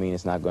doesn't mean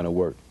it's not going to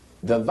work.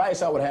 The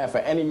advice I would have for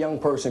any young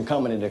person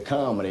coming into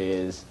comedy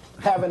is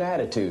have an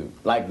attitude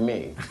like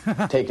me.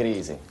 Take it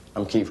easy.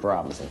 I'm Keith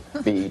Robinson,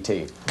 BET.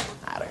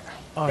 Out of here.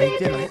 Oh,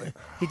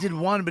 he did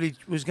one, but he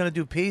was going to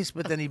do peace,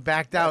 but then he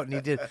backed out and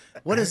he did.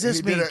 What does this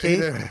He mean, did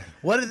Keith?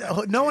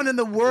 No one in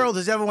the world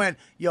has ever went,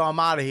 yo, I'm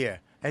out of here.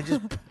 And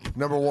just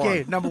Number one.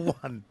 okay, number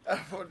one.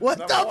 What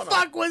the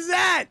fuck was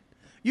that?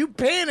 You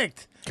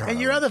panicked, and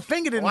your other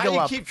finger didn't Why go you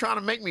up. keep trying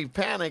to make me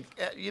panic?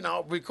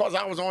 Because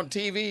I was on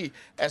TV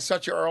at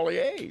such an early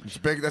age. It's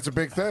big. That's a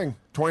big thing.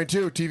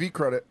 22 TV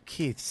credit.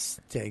 Keith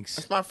stinks.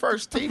 It's my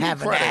first TV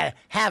Have credit.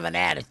 an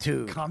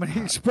attitude. Comedy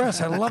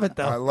Express. I love it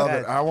though. I love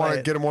it. I want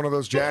to get him one of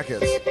those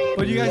jackets.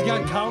 But you guys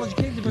got college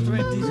kids. You put them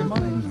in decent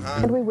money.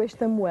 And we wish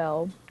them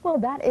well. Well,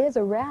 that is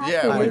a wrap.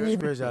 Yeah, for we Lee.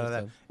 Screws out of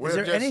that. We're Is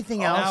there just-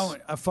 anything else? Now,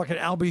 a fucking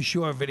Albie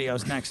Shore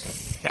videos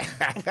next.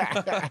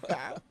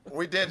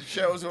 We did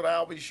shows with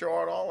Albie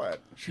Shore and all that.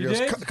 She goes,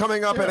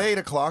 coming up at 8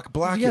 o'clock,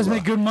 Blackula. You guys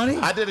make good money?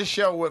 I did a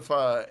show with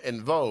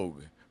In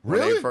Vogue. When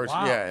Really? they first,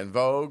 Wow. Yeah, In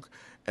Vogue.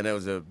 And there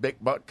was a big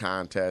butt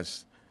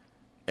contest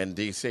in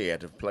D.C.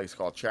 at a place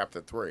called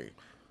Chapter 3.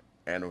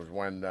 And it was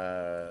when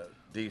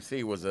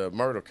D.C. was a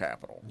murder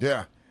capital.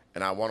 Yeah.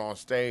 And I went on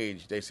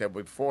stage. They said,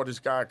 before this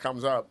guy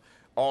comes up,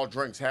 all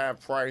drinks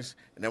half price.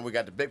 And then we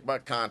got the big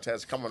butt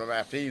contest coming up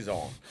after he's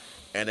on.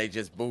 And they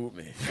just booed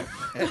me.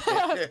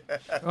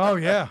 Oh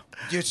yeah.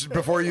 Just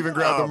before you even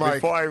grab the mic.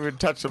 Before I even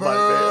touch the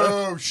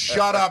mic. Boo!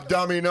 Shut up,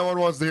 dummy. No one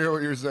wants to hear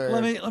what you're saying.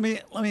 Let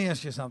me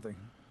ask you something.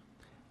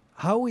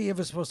 How are we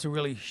ever supposed to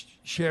really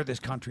share this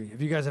country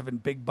if you guys having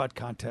big butt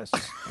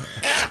contests?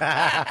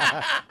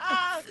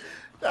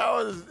 That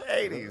was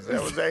 80s.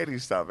 That was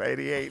 80s stuff.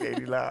 88,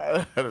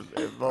 89.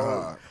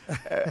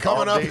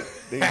 Coming up.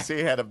 D.C.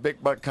 had a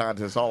big butt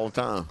contest all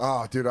the time.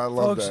 Oh, dude, I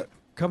love Folks, that.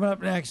 coming up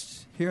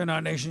next here in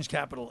our nation's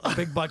capital, a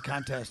big butt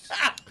contest.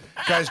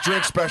 Guys,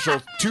 drink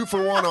special. 2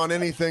 for 1 on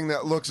anything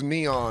that looks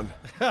neon.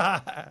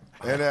 And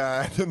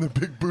then the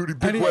big booty,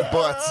 big wet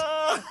butts.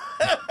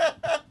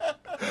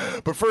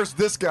 But first,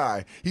 this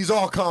guy. He's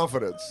all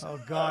confidence. Oh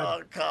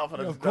God!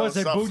 Confidence. Of course,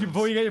 they no booed you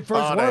before you get your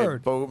first They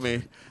word. booed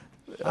me.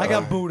 I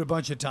got booed a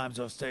bunch of times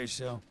off stage,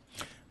 so.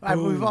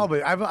 We've all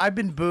been. I've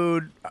been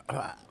booed.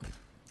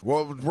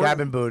 Well, I've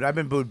been booed. I've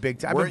been booed big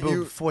time. I've been weren't booed.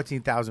 you-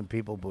 14,000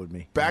 people booed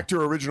me. Back to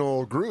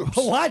original groups.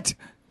 What?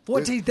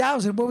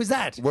 14,000? What was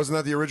that? Wasn't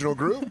that the original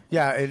group?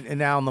 Yeah,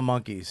 and Al and the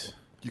Monkeys.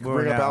 You can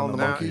bring up Al and the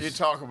Now, Monkeys. you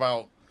talk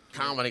about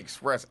Comedy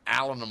Express,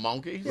 Al and the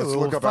Monkeys. Yeah, Let's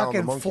we look were up Al and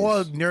the fucking Monkeys.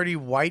 4 nerdy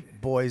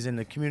white boys in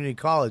the community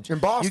college. In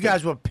Boston. You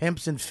guys were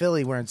pimps in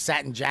Philly wearing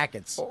satin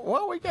jackets.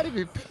 Well, we got to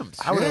be pimps.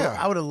 I would Yeah.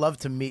 I would have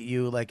loved to meet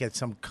you like at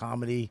some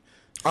comedy.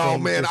 Oh,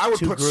 thing, man, just I would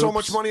two put so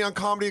groups. much money on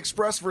Comedy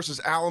Express versus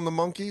Al and the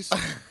Monkeys.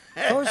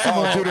 First of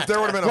all, Oh, dude, if there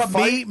would have been a What,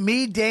 fight,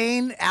 me,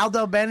 Dane,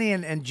 Aldo Benny,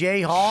 and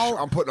Jay Hall.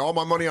 I'm putting all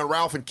my money on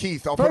Ralph and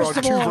Keith. I'll First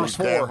put of on 2 all- versus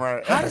 4. Damn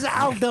right. how does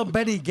Al Del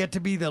Betty get to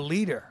be the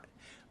leader?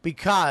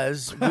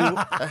 Because we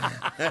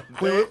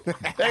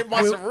They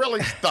must have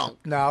really stunk.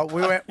 no,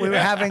 we were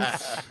having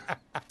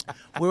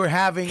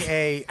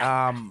a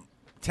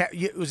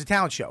it was a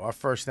talent show, our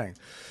first thing,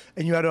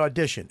 and you had to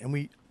audition, and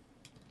we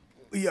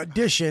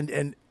auditioned,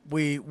 and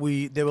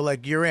we they were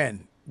like, you're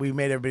in. We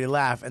made everybody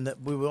laugh, and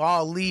we were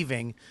all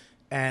leaving,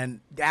 and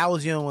Al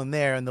was the only one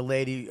there, and the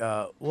lady,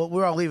 we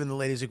were all leaving. The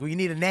lady's like, well, you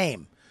need a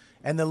name,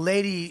 and the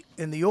lady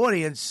in the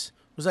audience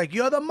was like,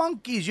 you're the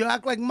Monkeys. You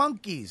act like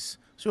monkeys.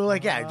 So we're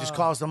like, yeah, just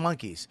call us the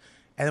Monkeys.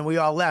 And then we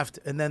all left,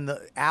 and then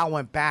Al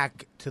went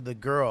back to the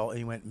girl, and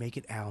he went, make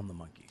it Al and the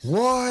Monkeys.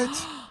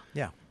 What?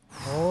 Yeah.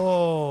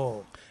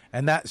 Oh.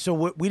 And so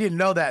we didn't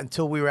know that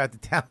until we were at the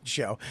talent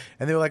show.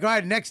 And they were like, all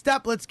right, next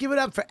up, let's give it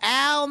up for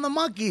Al and the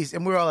Monkeys.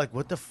 And we were all like,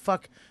 what the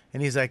fuck?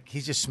 And he's like,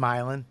 he's just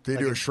smiling. Did he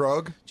like do a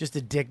shrug? Just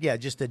a dick, yeah,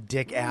 just a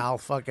dick Al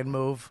fucking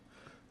move.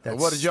 that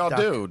What did y'all stuck.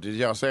 do? Did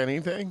y'all say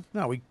anything?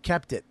 No, we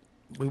kept it.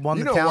 We won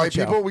You the know, talent white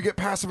show. people, we get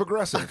passive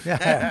aggressive.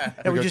 Yeah,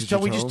 we just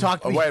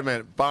talked. Oh, wait a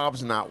minute.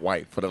 Bob's not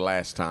white for the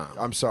last time.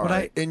 I'm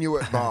sorry.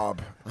 Inuit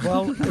Bob.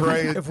 Well,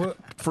 Pray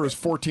for his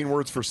 14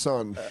 words for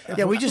son.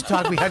 Yeah, we just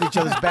talked behind each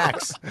other's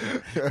backs.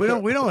 We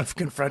don't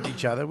confront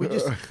each other.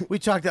 We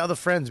talk to other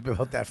friends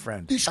about that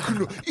friend.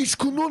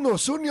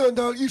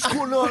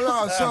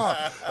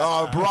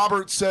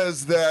 Robert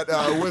says that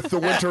with the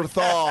winter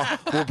thaw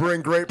will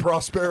bring great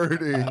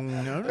prosperity,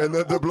 and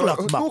that the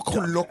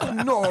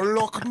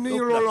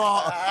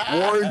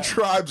warring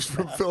tribes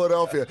from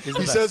Philadelphia.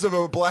 He says of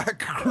a black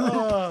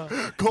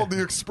group called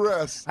the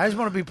Express. I just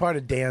want to be part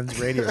of Dan's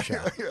radio show.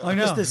 I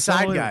know. Just the side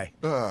Totally. guy.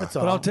 That's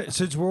all. But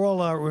since we're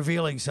all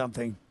revealing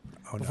something,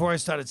 before I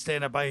started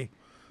stand-up, I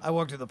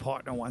worked with a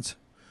partner once.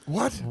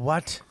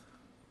 What?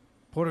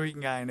 Puerto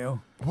Rican guy I knew.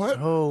 What?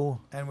 Oh.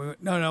 And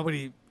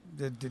nobody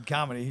did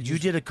comedy. You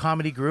did a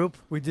comedy group?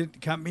 We did.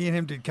 Me and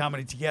him did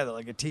comedy together,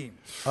 like a team.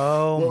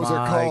 Oh What was it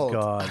my called?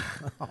 God.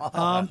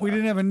 We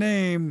didn't have a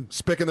name.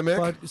 Spick in the Mick?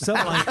 But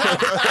something like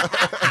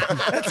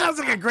that. That sounds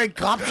like a great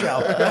cop show.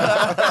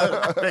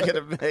 Spick in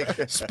the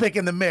Mick. Spick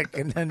in the Mick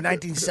in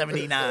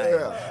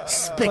 1979.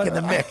 Spick in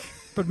the Mick.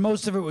 But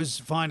most of it was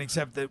fine,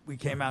 except that we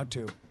came out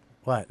to.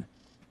 What?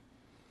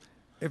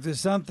 If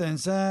there's something,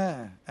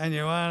 and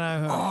you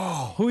want to,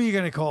 who are you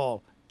going to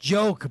call?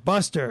 Joke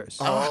Busters.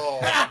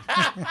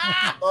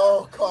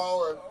 Oh,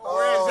 Colin.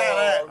 Where is that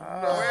at?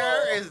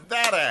 Where is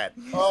that at?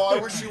 Oh, I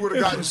wish you would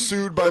have gotten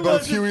sued by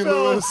both Huey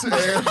Lewis and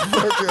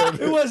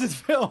fucking. It wasn't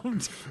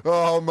filmed.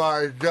 Oh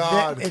my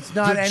God! It's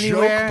not the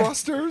anywhere.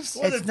 Jokebusters.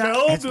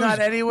 It's not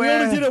anywhere.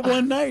 We only did it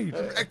one night.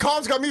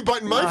 Colin's got me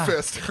biting my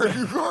fist. Are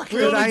you fucking-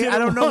 Dude, I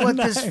don't know what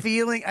night. this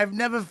feeling. I've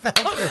never felt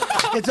it.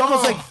 It's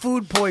almost like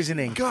food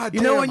poisoning. God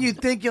you know damn. when you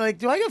think you're like,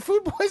 do I get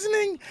food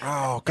poisoning?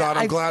 Oh God!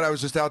 I'm glad I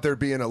was just out there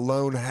being a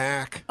lone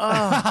hack.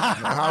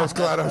 I was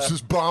glad I was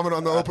just bombing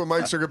on the open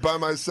mic circuit by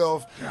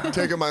myself,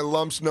 taking my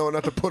lumps, knowing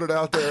not to put it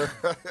out there.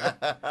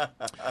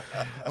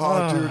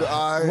 Dude,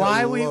 I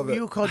Why love were it.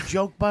 you called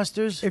Joke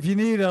Busters? If you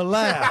need a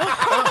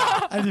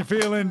laugh and you're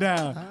feeling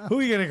down, who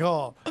are you gonna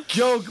call?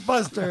 Joke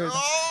Busters.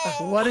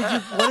 What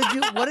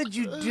did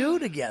you do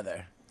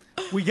together?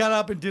 We got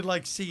up and did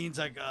like scenes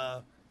like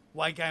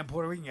white guy and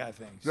Puerto Rican guy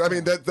things. I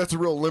mean, that's a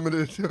real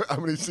limited. How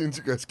many scenes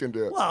you guys can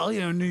do? Well,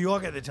 New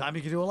York at the time,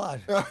 you could do a lot.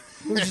 It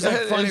was just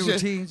like funny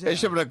routines. They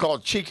should have been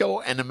called Chico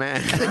and the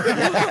Man.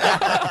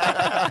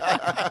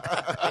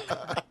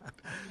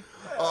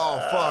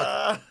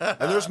 Oh fuck!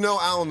 And there's no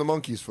Alan the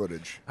Monkeys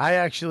footage. I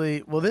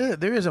actually,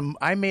 there is a.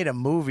 I made a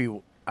movie.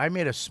 I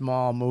made a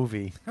small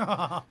movie.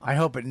 I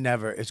hope it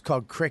never. It's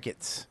called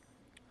Crickets.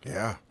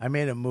 Yeah. I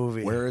made a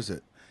movie. Where is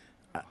it?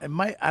 It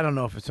might. I don't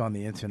know if it's on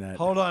the internet.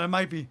 Hold on, it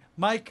might be.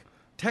 Mike,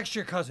 text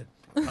your cousin.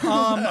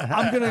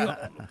 I'm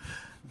gonna.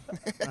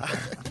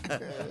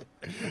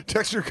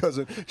 Text your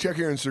cousin, check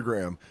your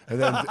Instagram, and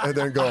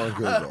then go on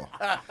Google.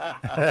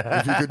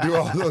 If you could do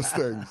all those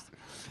things,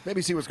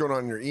 maybe see what's going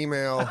on in your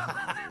email.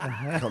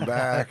 Come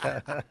back.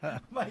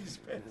 Mike's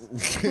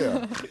pissed.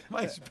 Yeah.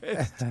 Mike's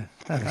pissed. You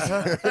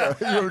want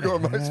to go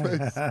on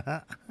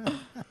MySpace?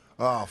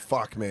 Oh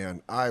fuck,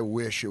 man! I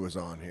wish it was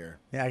on here.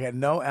 Yeah, I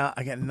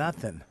got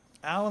nothing.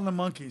 Al and the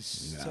Monkeys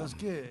sounds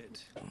good.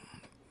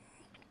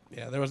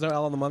 Yeah, there was no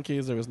Al and the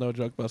Monkeys. There was no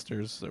Joke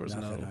Busters. There was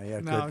Nothing. no. Oh, yeah,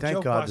 No, good. Thank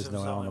Joke God Busters there's no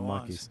was Al all and the it was.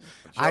 Monkeys.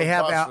 Joke I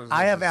have Busters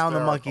I have is Al and the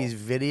hysterical. Monkeys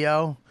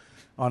video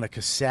on a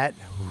cassette.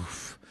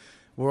 Oof.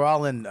 We're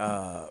all in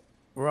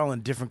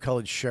different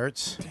colored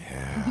shirts,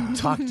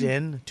 tucked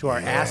in to our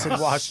acid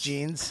wash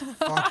jeans.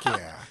 Fuck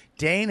yeah!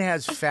 Dane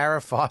has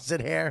Farrah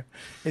Fawcett hair.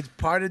 It's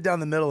parted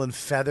down the middle and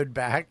feathered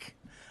back.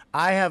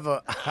 I have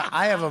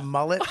a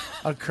mullet,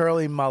 a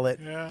curly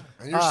mullet. Yeah.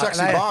 And you're sexy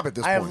and Bob at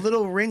this I point. have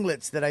little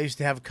ringlets that I used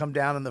to have come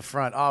down in the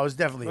front. Oh, it was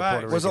definitely Right.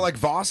 Puerto Rican. Was it like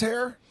Voss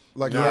hair?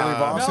 Like No. early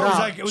Voss No,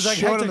 hair? it was like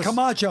Short Hector on the-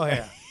 Camacho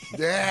hair.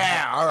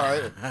 Yeah, all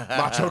right.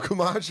 Macho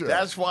Camacho.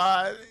 That's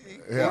why.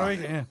 yeah.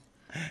 Yeah.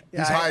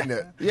 He's hiding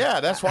it. Yeah,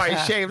 that's why he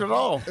shaved it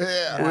off.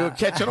 Yeah. We were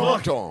catching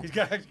on to him. He's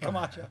got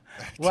Camacho.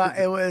 Well,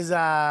 it was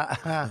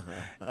yeah,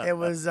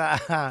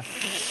 I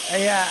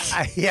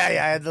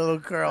had the little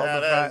curl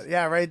in the front.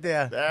 Yeah, right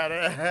there.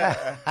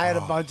 I had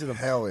a bunch of them.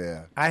 Hell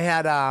yeah. I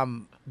had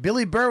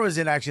Billy Burr was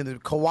in actually the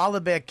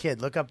Koala Bear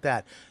Kid. Look up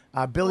that.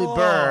 Billy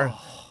Burr,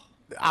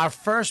 our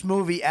first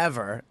movie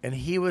ever, and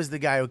he was the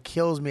guy who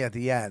kills me at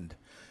the end.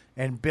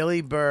 And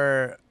Billy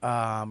Burr,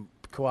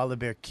 Koala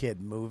Bear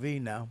Kid movie,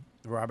 no.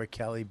 Robert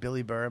Kelly,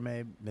 Billy Burr,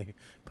 maybe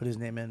put his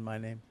name in, my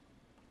name.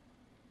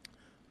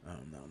 Oh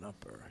no, not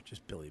Burr,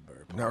 just Billy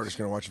Burr. Now we're just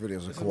going to watch videos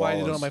of This is why I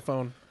did it koalas. on my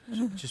phone.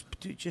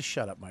 Just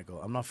shut up, Michael.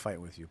 I'm not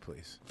fighting with you,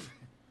 please.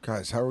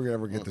 Guys, how are we going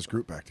to ever get this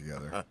group back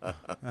together?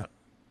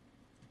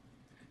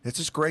 It's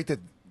just great that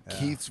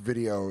Keith's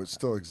video is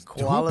still exists.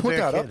 Who Koala put Bear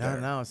that Kid. up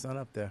there? No, it's not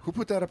up there. Who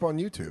put that up on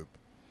YouTube?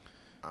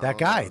 That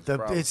guy.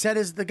 It said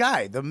is the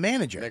guy, the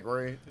manager. Nick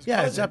Reed.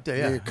 Yeah, it's up there.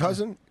 Yeah. Your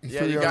cousin? He Yeah,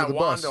 threw you under got the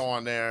bus. Wanda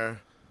on there.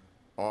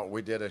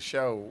 We did a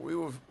show.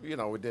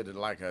 We did it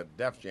like a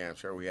Def Jam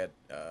show. We had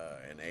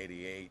in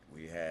 '88.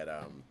 We had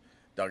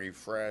Dougie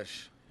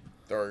Fresh,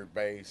 third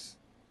base,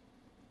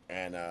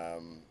 and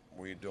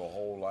we do a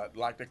whole lot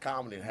like the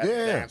comedy. Had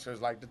dancers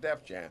like the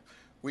Def Jam.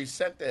 We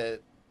sent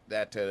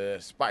that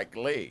to Spike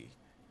Lee.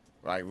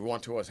 Right, we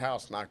went to his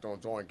house, knocked on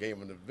the door, and gave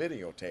him the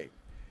videotape.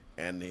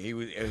 And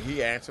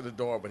he answered the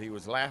door, but he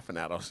was laughing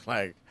at us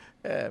like,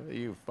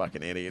 "You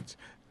fucking idiots,"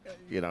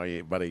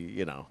 But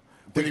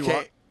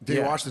Did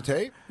you watch the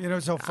tape? You know,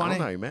 it's so funny. I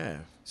don't know,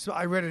 man. So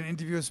I read an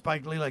interview with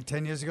Spike Lee like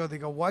 10 years ago. They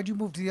go, "Why'd you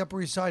move to the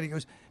Upper East Side?" He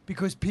goes,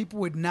 "Because people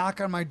would knock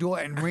on my door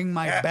and ring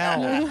my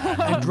bell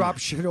and drop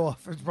shit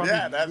off." It's probably,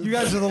 you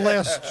guys are the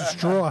last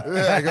straw.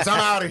 Yeah, because I'm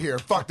out of here.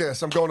 Fuck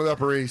this. I'm going to the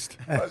Upper East.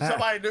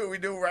 Somebody knew we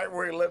knew right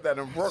where he lived at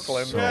in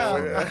Brooklyn.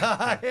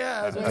 Yeah,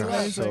 That's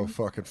amazing. so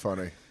fucking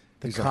funny.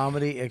 The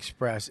Comedy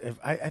Express.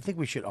 I think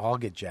we should all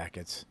get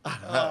jackets.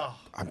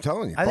 I'm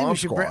telling you, I think Bomb we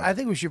should. Squad. I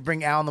think we should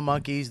bring Al and the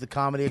Monkeys, the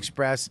Comedy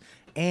Express,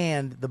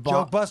 and the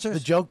Joke Busters? the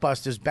Joke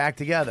Busters back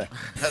together.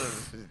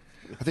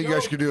 I think you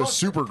guys could do a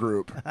super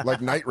group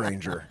like Night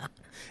Ranger.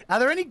 Are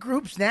there any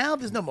groups now?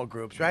 There's no more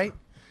groups, right?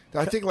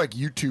 I think like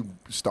YouTube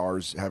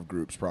stars have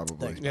groups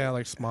probably. Yeah,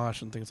 like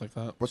Smosh and things like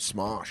that. What's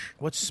Smosh?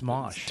 What's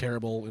Smosh?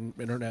 Terrible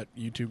internet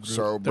YouTube group.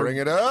 So They're bring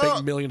it up.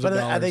 Make millions But of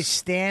dollars. are they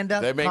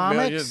stand-up They make comics?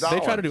 millions of They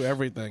try to dollars. do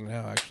everything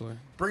now, actually.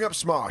 Bring up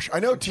Smosh. I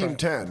know Team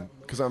 10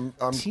 because I'm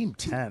Team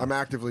 10. I'm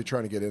actively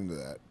trying to get into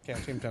that. Yeah,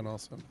 Team 10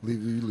 also.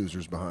 Leave you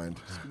losers behind.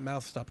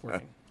 Mouth stopped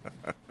working.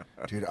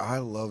 Dude, I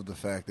love the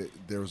fact that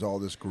there was all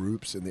this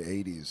groups in the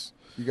 80s.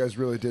 You guys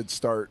really did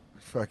start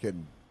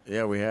Fucking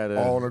Yeah, we had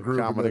all in a group.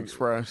 Comedy and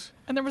Express.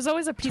 And there was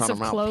always a piece Ton of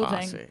 'em out clothing.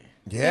 posse.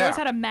 They always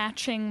had a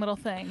matching little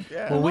thing.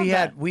 Yeah. Well,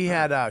 we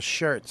had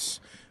shirts.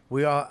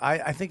 We all.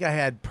 I think I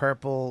had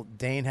purple.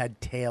 Dane had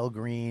tail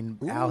green.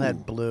 Al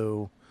had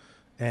blue,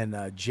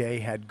 and Jay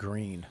had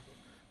green.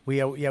 We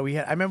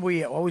had. I remember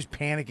we always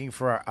panicking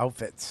for our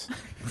outfits.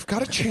 We've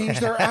got to change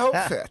their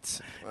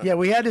outfits. Yeah,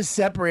 we had to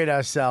separate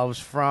ourselves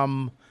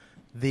from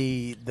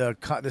the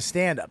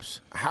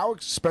stand-ups. How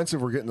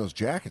expensive were getting those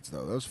jackets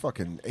though? Those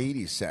fucking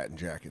 80s satin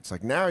jackets.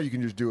 Like now you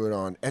can just do it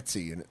on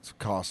Etsy and it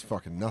costs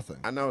fucking nothing.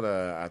 I know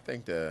I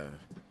think the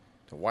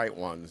white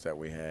ones that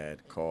we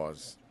had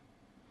cost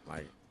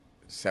like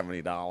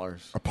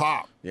 $70 a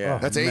pop. Yeah,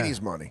 that's man.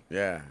 80s money.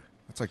 Yeah,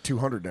 that's like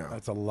 $200 now.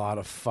 That's a lot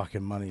of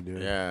fucking money,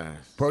 dude. Yeah,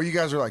 bro, you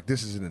guys are like,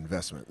 this is an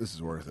investment. This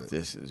is worth it.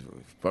 This is.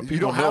 But You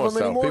people don't knew have us, them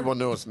though. anymore? People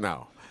knew us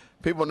now.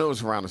 People knew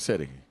us around the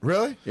city.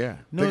 Really? Yeah.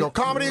 They go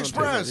Comedy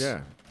Express.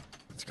 Yeah.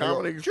 It's They go,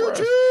 Comedy "Choo-choo,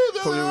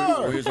 Express. there they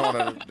are." We was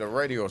on the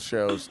radio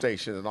show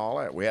station and all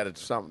that. We had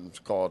something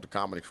called the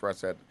Comedy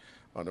Express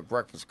on the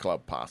Breakfast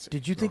Club posse.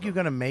 Did you think you were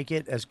gonna make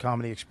it as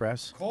Comedy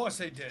Express? Of course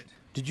they did.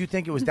 Did you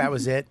think that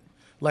was it?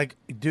 Like,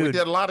 dude, We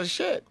did a lot of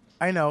shit.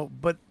 I know,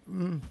 but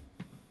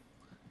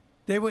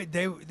They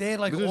had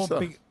like Good all stuff.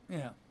 big.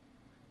 Yeah.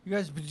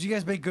 Did you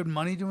guys make good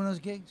money doing those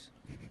gigs?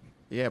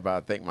 Yeah, but I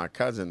think my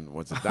cousin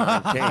was a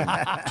Don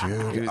King.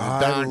 Dude, he was a I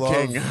Don love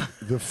King.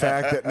 the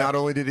fact that not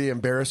only did he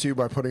embarrass you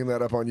by putting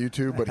that up on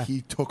YouTube, but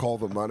he took all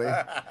the money.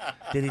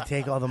 did he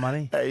take all the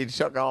money? Hey, he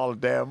took all the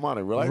damn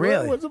money. We're like,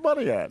 Really? where's the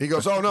money at? He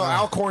goes, "Oh no,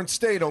 Alcorn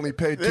State only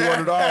paid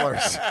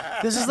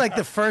 $200." This is like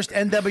the first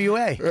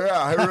NWA.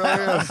 Yeah, it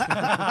really is.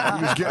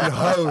 He was getting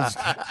hosed.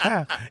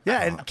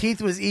 Yeah, and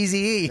Keith was Easy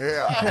E.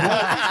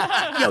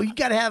 Yeah. Yo, you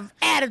gotta have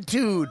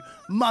attitude,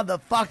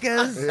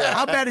 motherfuckers. Yeah.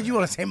 How bad did you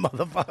want to say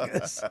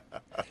motherfuckers?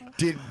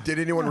 Did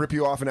anyone rip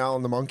you off in Al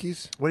and the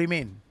Monkeys? What do you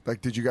mean?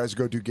 Like, did you guys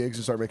go do gigs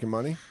and start making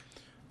money?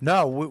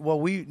 No, we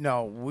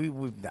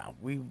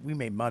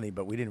made money,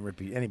 but we didn't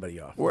rip anybody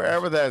off.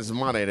 Wherever there's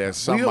money, there's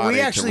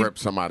somebody actually- to rip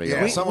somebody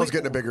Yeah, off. someone's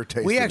getting a bigger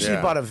taste. We of it. actually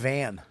Yeah. bought a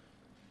van.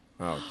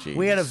 Oh, jeez.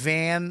 We had a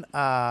van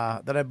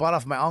that I bought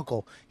off my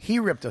uncle. He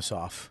ripped us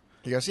off.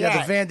 You guys, Yeah,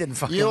 the van didn't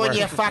fucking You work. and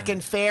your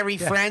fucking fairy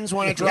friends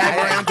want to drive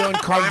around doing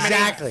comedy?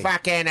 Exactly.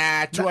 Fucking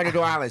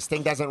 $200.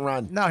 Thing doesn't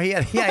run. No, he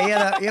had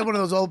one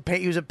of those old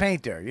paint. He was a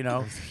painter, you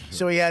know.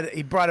 So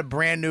he brought a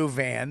brand new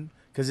van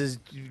because his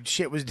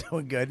shit was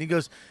doing good. And he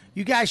goes,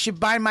 "You guys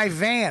should buy my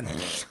van."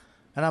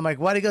 And I'm like,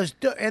 "What?" He goes,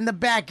 "In the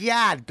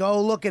backyard.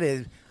 Go look at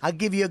it. I'll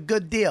give you a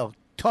good deal."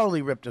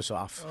 Totally ripped us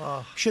off.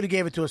 Should have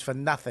gave it to us for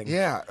nothing.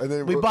 Yeah, and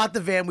then we bought the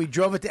van. We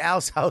drove it to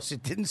Al's house.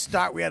 It didn't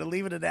start. We had to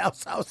leave it at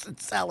Al's house and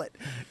sell it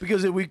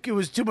because it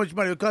was too much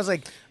money. It cost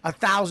like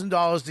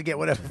 $1,000 to get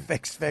whatever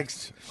fixed.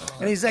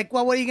 And he's like,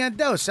 "Well, what are you gonna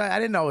do?" So I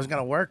didn't know it was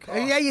gonna work.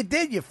 Yeah, you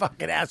did, you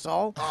fucking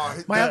asshole.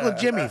 My Uncle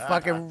Jimmy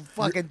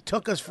fucking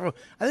took us for.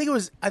 I think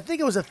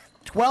it was a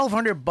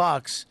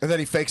 $1,200. And then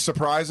he fakes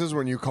surprises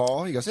when you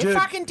call. He goes, It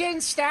fucking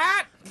didn't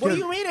start. What do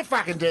you mean it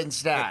fucking didn't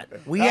start?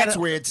 That's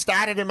weird.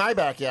 Started in my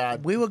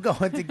backyard. We were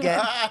going to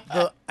get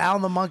the Al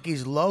and the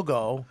Monkeys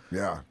logo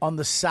on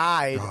the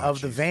side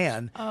of the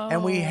van,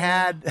 and we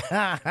had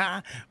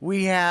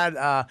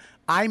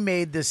I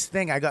made this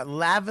thing. I got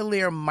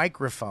lavalier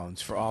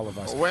microphones for all of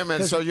us. Wait a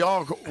minute. So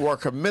y'all were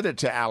committed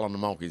to Al and the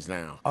Monkeys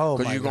now? Oh,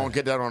 because my you're gonna God.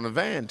 get that on the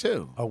van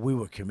too. Oh, we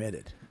were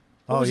committed.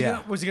 Was it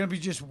going to be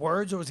just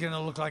words, or was it going to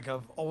look like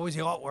what was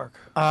the artwork?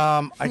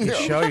 I can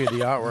show you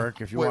the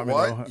artwork if you Wait, want me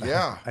what? to.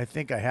 Yeah. I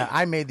think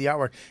I made the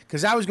artwork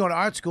because I was going to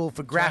art school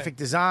for graphic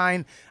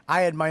design.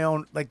 I had my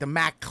own, like the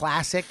Mac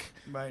Classic.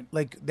 Right.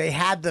 Like they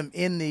had them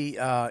in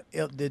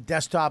the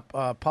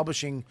desktop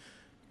publishing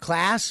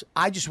class.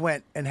 I just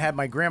went and had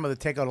my grandmother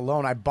take out a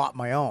loan. I bought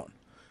my own.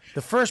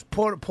 The first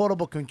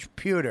portable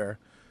computer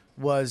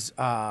was.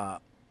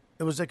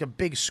 It was like a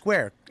big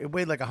square. It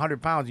weighed like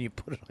 100 pounds, and you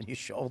put it on your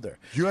shoulder.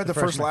 You had the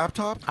first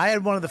laptop? I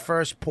had one of the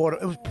first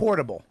portable. It was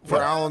portable. For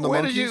Al and the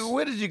Where Monkeys?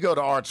 Where did you go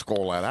to art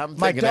school at? I'm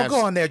Mike, thinking don't that's-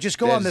 go on there. Just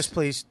go on there's this,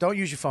 please. Don't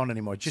use your phone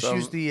anymore. Just some-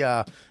 use the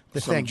some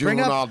thing. Bring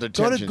juvenile up. Go to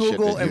detention shit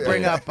Google that and you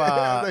bring did. up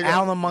Al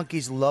and the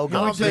Monkeys logo.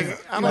 I don't think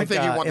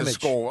you went to image.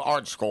 school,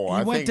 art school.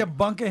 He I went think to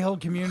Bunker Hill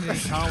Community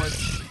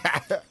College.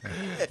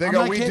 They I'm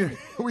go, not we kidding.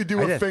 do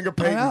I a did. finger I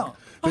painting. know.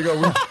 They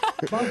go,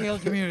 Bunker Hill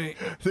Community.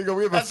 they go,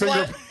 we have a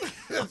finger.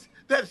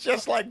 That's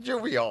just like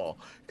juvie hall.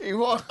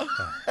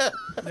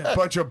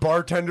 Bunch of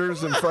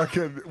bartenders and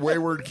fucking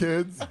wayward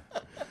kids.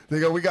 They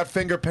go, we got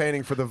finger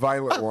painting for the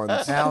violent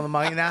ones. Al and the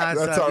Monkeys. Nah, it's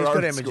That's not. our There's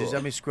good art images. school.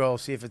 Let me scroll.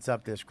 See if it's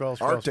up there. Scroll.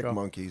 Arctic scroll.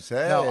 Monkeys. No,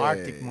 Hey.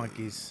 Arctic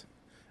Monkeys.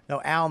 No,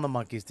 Al and the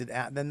Monkeys.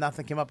 Then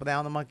nothing came up with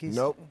Al and the Monkeys?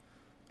 Nope.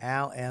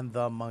 Al and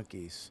the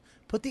Monkeys.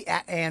 Put the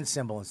and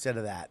symbol instead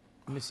of that.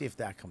 Let me see if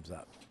that comes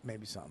up.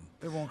 Maybe something.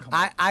 It won't come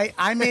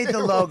I made the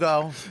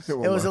logo. It It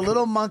won't was a work.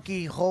 little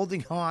monkey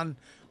holding on.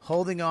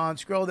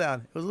 Scroll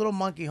down. It was a little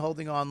monkey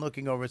holding on,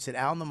 looking over. It said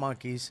Al and the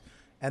Monkeys.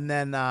 And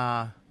then,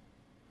 but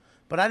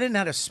I didn't know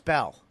how to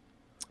spell.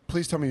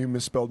 Please tell me you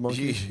misspelled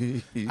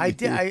monkey. I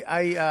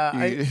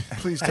did.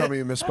 Please tell me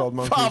you misspelled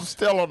monkey. Bob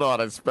still don't know how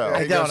to spell.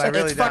 I don't. I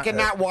really It's fucking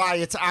not Y.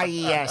 It's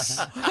IES.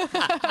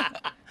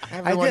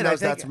 Everyone knows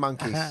that's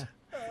monkeys.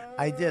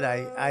 I did.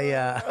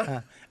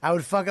 I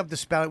would fuck up the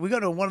spelling. We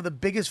go to one of the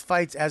biggest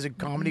fights as a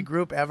comedy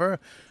group ever.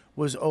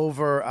 Was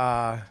over.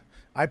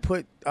 I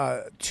put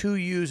 2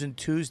 U's in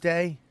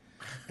Tuesday,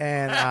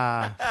 and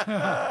I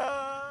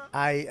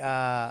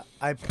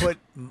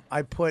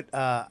put.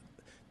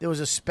 There was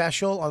a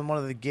special on one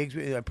of the gigs.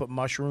 I put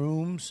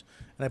mushrooms,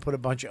 and I put a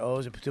bunch of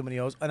O's. I put too many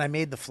O's, and I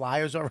made the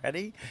flyers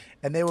already,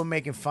 and they were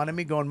making fun of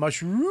me, going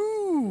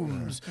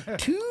mushrooms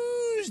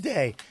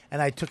Tuesday,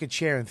 and I took a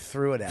chair and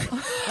threw it at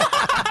them.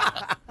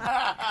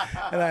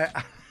 And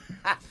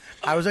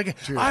I was like,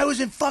 I was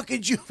in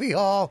fucking juvie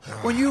hall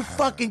when you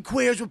fucking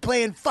queers were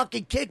playing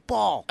fucking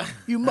kickball,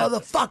 you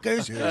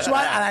motherfuckers. So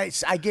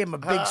I gave him a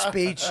big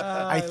speech.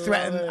 I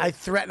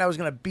threatened I was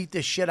gonna beat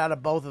the shit out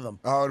of both of them.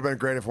 Oh, it would have been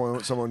great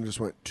if someone just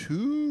went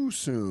too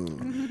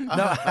soon.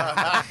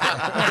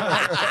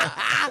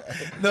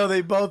 No,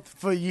 they both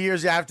for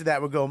years after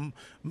that would go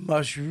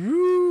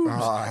mushrooms.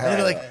 And they'd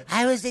be like,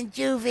 I was in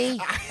juvie.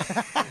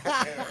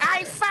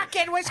 I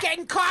fucking was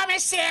getting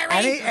commissary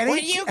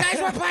when you guys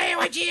were playing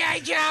with G.I.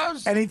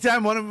 Joes.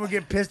 Anytime one of them would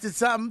get pissed at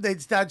something,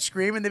 they'd start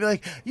screaming. They'd be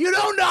like, "You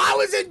don't know I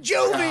was in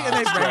juvie," and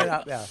they bring it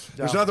up. Yeah.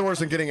 There's nothing worse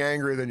than getting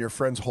angry than your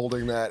friends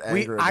holding that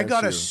anger. I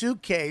got a against you.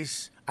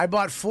 suitcase. I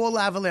bought 4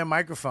 lavalier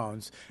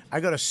microphones.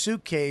 I got a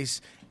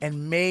suitcase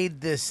and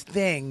made this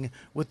thing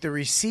with the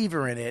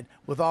receiver in it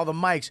with all the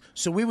mics.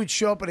 So we would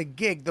show up at a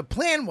gig. The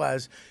plan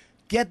was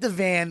get the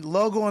van,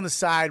 logo on the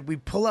side. We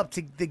pull up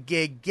to the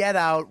gig, get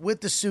out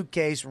with the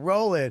suitcase,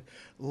 roll it,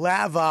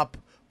 lav up,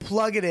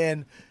 plug it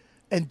in,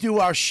 and do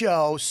our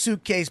show,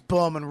 suitcase,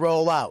 boom, and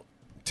roll out.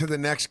 To the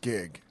next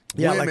gig.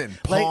 Yeah, Women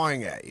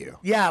pawing at you.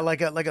 Yeah,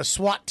 like a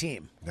SWAT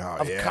team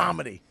of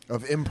comedy.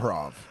 Of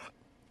improv.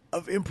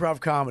 Of improv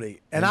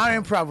comedy. And our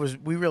improv was,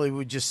 we really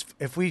would just,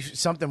 if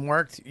something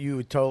worked,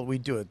 we'd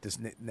do it this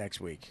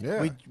next week. Yeah.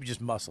 We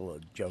just muscle a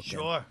joke in.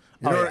 Sure.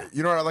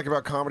 You know what I like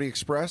about Comedy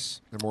Express?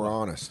 They're more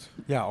honest.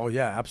 Yeah, oh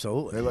yeah,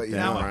 absolutely. They let you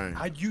Now, know.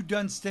 had you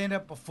done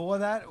stand-up before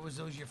that, or was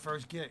those your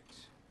first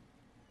gigs?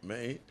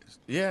 Me?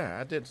 Yeah,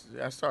 I did.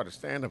 I started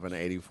stand-up in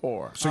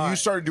 '84. So you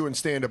started doing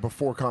stand-up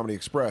before Comedy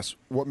Express.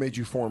 What made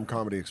you form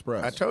Comedy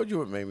Express? I told you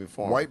what made me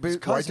form. White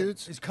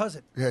dudes? His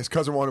cousin. Yeah, his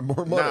cousin wanted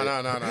more money.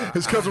 No.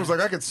 His cousin was like,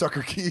 I could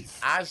sucker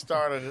Keith. I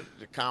started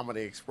the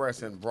Comedy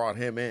Express and brought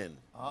him in.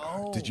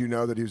 Oh. Did you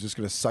know that he was just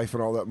going to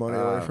siphon all that money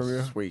away from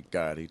you? Sweet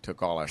God, he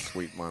took all our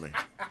sweet money.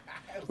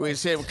 We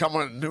see him come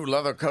with new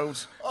leather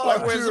coats. Oh,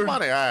 like, where's the dude.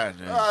 money? I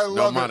No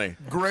love money.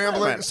 it.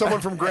 Grambling, someone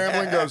from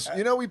Grambling goes,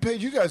 we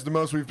paid you guys the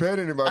most we've paid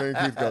anybody. And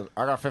Keith goes,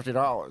 I got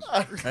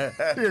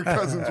 $50. Your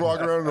cousin's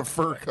walking around in a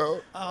fur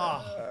coat.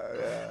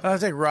 I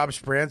was like Rob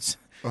Sprintz.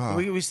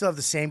 We still have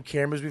the same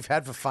cameras we've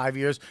had for 5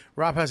 years.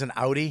 Rob has an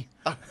Audi.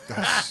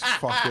 That's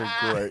fucking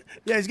great.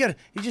 Yeah,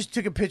 he just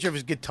took a picture of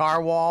his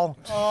guitar wall.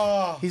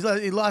 He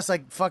lost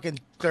like fucking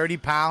 30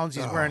 pounds.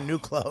 He's wearing new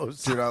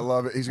clothes. Dude, I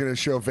love it. He's going to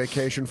show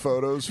vacation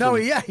photos. No,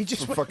 from, yeah, he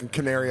just from fucking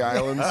Canary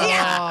Islands.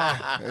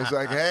 Yeah. He's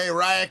like, hey,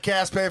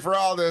 Riotcast pay for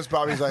all this.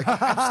 Bobby's like,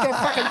 I'm still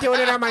fucking doing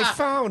it on my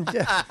phone.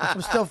 Yeah,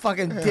 I'm still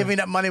fucking divvying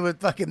up money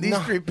with fucking these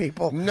 3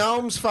 people.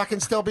 Gnome's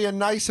fucking still being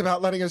nice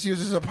about letting us use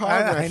his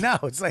apartment. I know.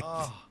 It's like,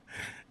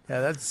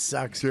 yeah, that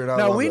sucks. Dude, I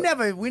no, love we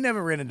it.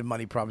 never ran into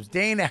money problems.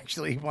 Dane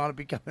actually wanted to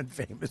become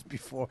famous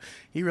before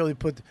he really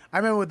put. I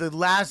remember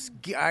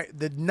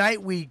the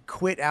night we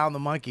quit Al and the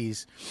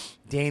Monkeys,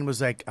 Dane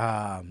was like,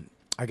 "I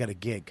got a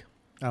gig."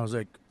 I was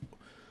like,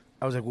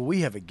 "Well,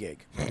 we have a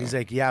gig." He's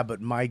like, "Yeah,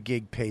 but my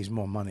gig pays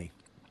more money."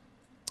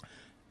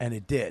 And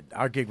it did.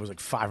 Our gig was like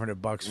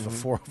 $500 for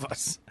 4 of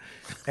us,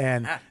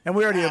 and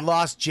we already had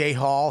lost. Jay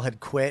Hall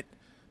had quit.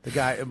 The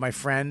guy, my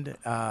friend,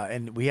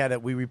 and we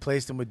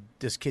replaced him with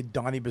this kid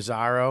Donnie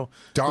Bizarro.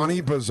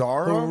 Donnie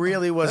Bizarro? Who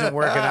really wasn't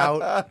working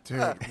out.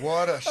 Dude,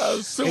 what a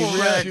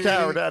Superman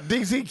character, a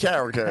DC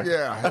character.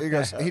 Yeah,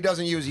 he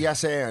doesn't use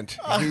yes and.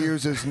 He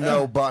uses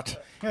no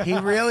but. He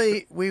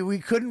really, we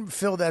couldn't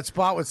fill that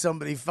spot with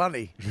somebody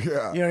funny.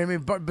 Yeah. You know what I mean?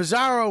 But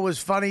Bizarro was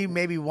funny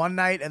maybe one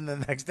night, and the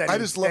next day I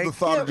just love the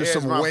thought of just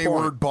some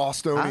wayward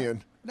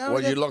Bostonian. No,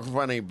 Were you looking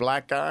for any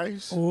black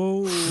guys?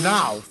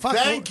 No.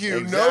 Thank you.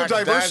 Exactly. No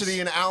diversity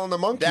in Al and the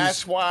Monkeys.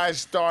 That's why I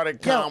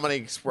started Comedy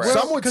Express.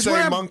 Some would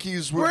say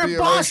monkeys would be a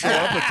racial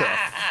epithet.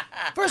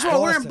 First of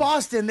all, we're in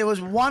Boston. There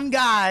was one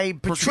guy,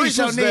 Patrice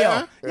was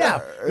O'Neill.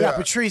 there? Yeah,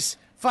 Patrice.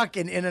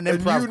 Fucking in an And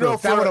improv group.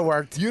 That would have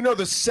worked. You know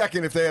the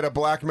second if they had a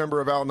black member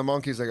of Al and the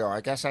Monkeys, they go,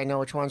 I guess I know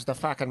which one's the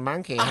fucking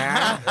monkey,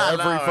 huh?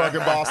 Every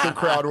fucking Boston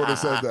crowd would have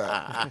said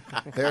that.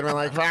 They would have been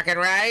like, fucking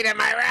right, am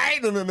I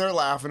right? And then they're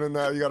laughing, and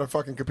you got to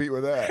fucking compete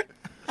with that.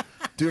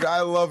 Dude, I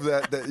love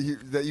that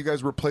you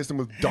guys replaced him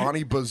with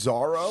Donnie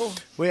Bizarro.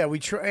 Well, yeah, we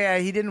tried. Yeah,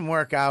 he didn't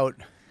work out.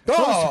 First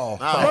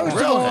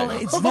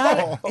of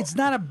all, it's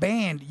not a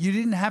band. You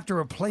didn't have to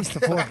replace the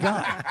poor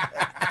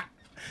guy.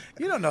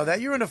 You don't know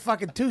that. You're in a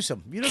fucking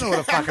twosome. You don't know what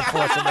a fucking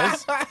foursome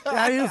is.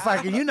 Yeah, you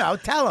fucking, you know.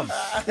 Tell him.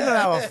 You don't know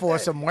how a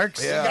foursome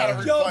works.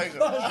 Yeah.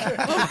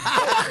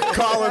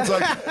 Colin's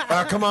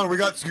like, come on, we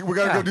got to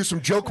go do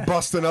some joke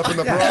busting up in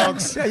the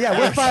Bronx.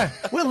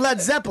 We're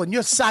Led Zeppelin.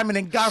 You're Simon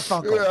and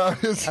Garfunkel.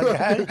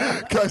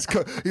 Yeah, guys,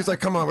 he's like,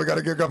 come on, we got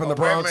to gig up in the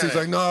Bronx. He's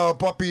like, no,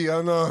 puppy,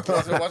 I know.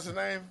 What's his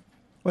name?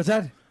 What's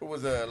that? Who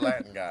was a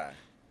Latin guy?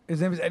 His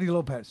name is Eddie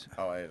Lopez.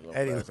 Oh,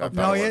 Eddie Lopez.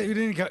 No, he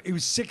didn't. He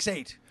was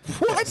 6'8".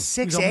 What? He was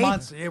a 6'8"?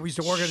 monster. Yeah, we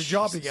used to work at a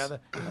job together.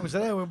 And we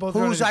said, hey, we're both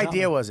running Whose the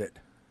idea comedy. was it?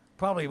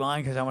 Probably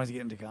mine because I wanted to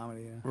get into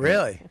comedy. Yeah.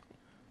 Really?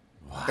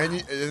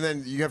 And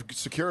then you have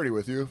security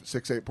with you,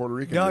 6'8" Puerto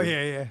Rican. Oh,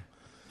 dude.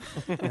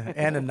 yeah.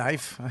 And a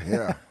knife.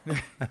 Yeah.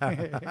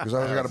 Because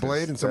I got a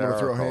blade and someone to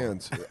throw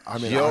hands. I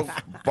mean, Joke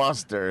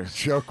Busters.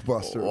 Joke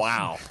Busters.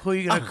 Wow. Who are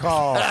you going to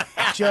call?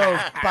 Joke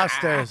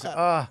Busters.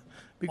 Oh,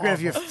 be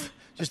great if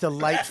just a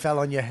light fell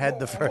on your head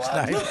the first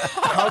night.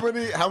 How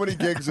many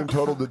gigs in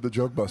total did the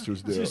Joke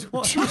Busters do? Just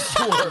one.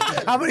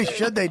 How many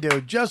should they do?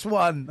 Just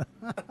one.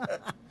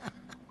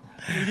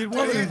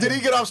 Did he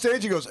get off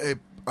stage? He goes, hey,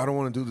 I don't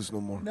want to do this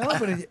no more. No,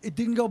 but it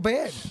didn't go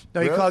bad.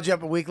 No, he called you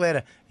up a week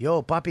later.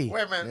 Yo, puppy.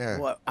 Wait a minute. Yeah.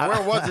 What?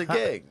 Where was the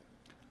gig?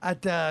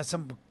 At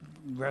some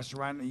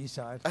restaurant on the east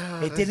side.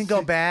 It didn't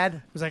go bad.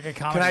 It was like a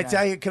comedy Can I night.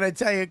 tell you? Can I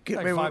tell you?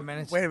 Like 5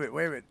 minutes. Wait a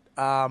minute.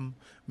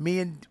 Me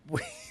and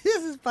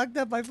this is fucked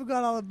up. I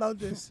forgot all about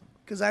this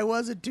because I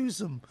was a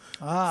twosome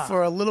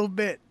for a little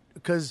bit.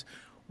 Because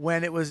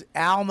when it was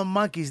Al and the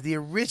Monkeys, the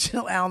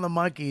original Al and the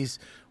Monkeys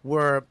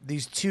were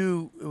these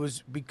two. It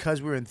was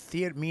because we were in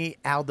theater. Me,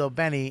 Aldo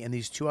Benny, and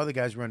these two other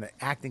guys were in an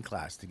acting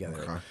class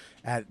together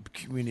at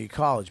community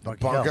college,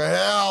 Bunker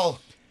Hill.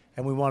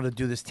 And we wanted to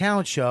do this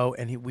talent show,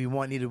 and we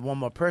needed one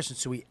more person.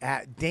 So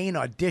Dane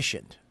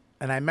auditioned.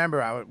 And I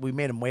remember we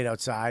made him wait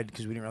outside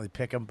because we didn't really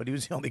pick him, but he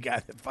was the only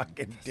guy that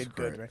fucking did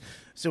good, right?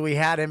 So we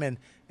had him, and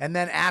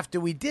then after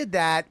we did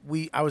that,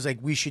 I was like,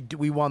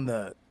 we won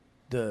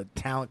the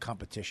talent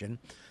competition,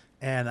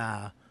 and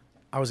I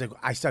was like,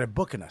 I started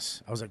booking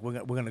us. I was like,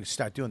 we're gonna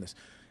start doing this,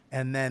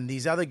 and then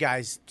these other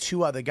guys,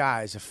 two other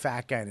guys, a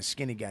fat guy and a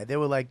skinny guy, they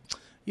were like,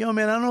 yo,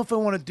 man, I don't know if I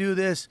want to do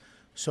this.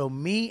 So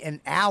me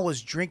and Al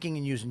was drinking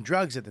and using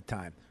drugs at the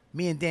time.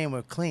 Me and Dane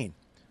were clean,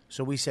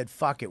 so we said,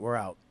 fuck it, we're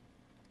out.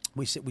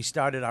 We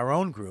started our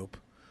own group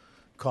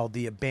called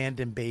the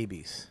Abandoned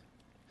Babies.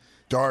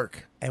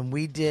 Dark. And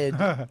we did.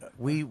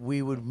 we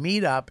would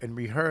meet up and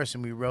rehearse,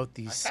 and we wrote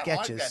these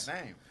sketches. I like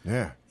that name.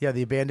 Yeah. Yeah,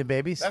 the Abandoned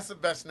Babies. That's the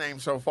best name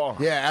so far.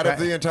 Yeah, out of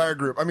the entire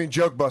group. I mean,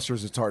 Joke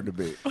Busters, it's hard to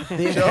beat. Joke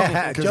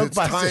It's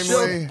Busters.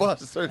 timely. Joke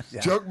Busters. Yeah.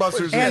 Joke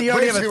Busters. And you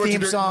already have a basically what theme you're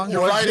doing. song.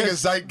 You're writing a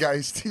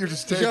zeitgeist. You're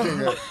just taking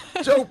it.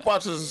 Joke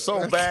Busters is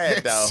so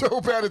bad, though. It's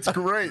so bad, it's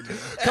great.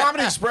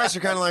 Comedy Express,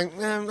 you're kind of like,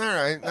 all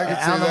right, I can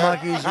see Al the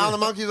that. Monkeys, Al the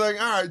Monkeys,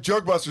 like, all right.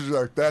 Joke Busters,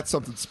 you're like, that's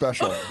something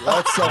special.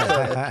 That's something.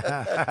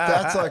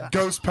 That's like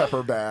Ghost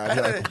Pepper bad.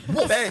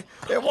 You're like,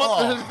 They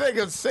want the thing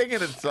of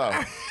singing and stuff.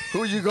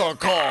 Who you gonna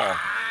call?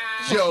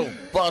 Joe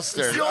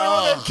Buster. it's the only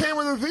one that came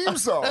with a theme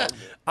song.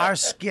 Our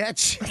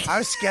sketch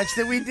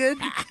that we did,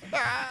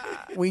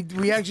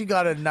 we actually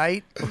got a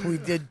night. We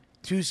did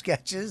 2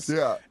 sketches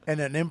and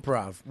an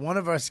improv. One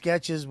of our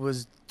sketches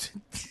was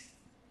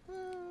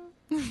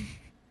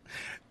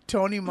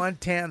Tony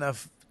Montana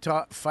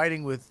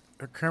fighting with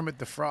Kermit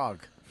the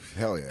Frog.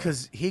 Hell yeah.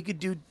 Because he could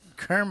do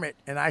Kermit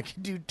and I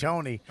could do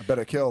Tony. I bet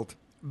it killed.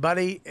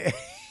 Buddy,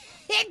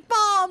 it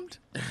bombed.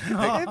 It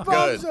bombed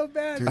good. so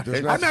bad.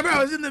 Dude, I remember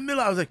I was in the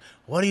middle. I was like,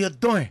 what are you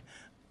doing?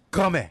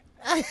 Come here.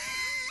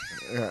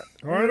 Yeah.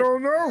 I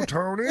don't know,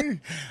 Tony.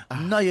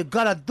 No, you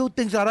gotta do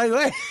things the right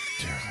way.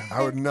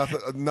 I would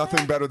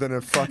nothing better than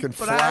a fucking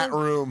flat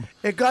room.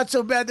 It got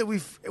so bad that we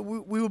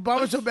were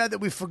bombing so bad that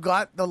we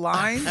forgot the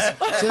lines.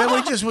 So then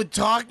we just were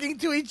talking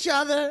to each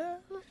other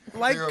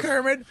like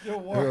Kermit.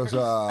 Goes,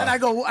 And I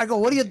go,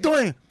 what are you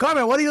doing?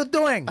 Kermit, what are you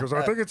doing? Because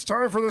I think it's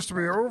time for this to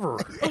be over,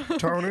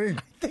 Tony.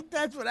 I think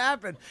that's what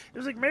happened. It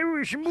was like, maybe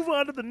we should move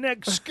on to the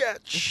next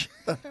sketch.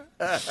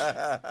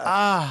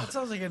 That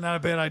sounds like not a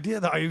bad idea,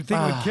 though. You think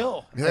it would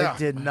kill. It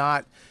did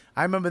not.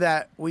 I remember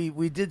that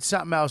we did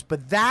something else,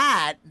 but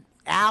that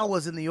Al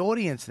was in the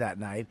audience that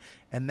night,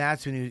 and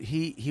that's when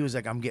he was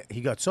like,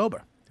 he got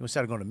sober. He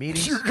started going to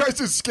meetings. Your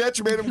guys'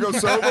 sketch made him go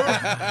sober?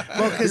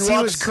 Well, because he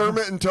watched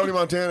Kermit and Tony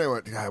Montana and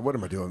went, God, what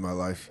am I doing with my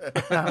life?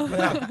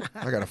 I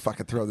got to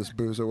fucking throw this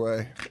booze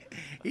away.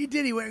 He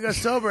did. He went and got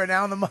sober, and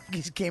Al and the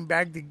Monkeys came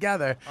back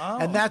together.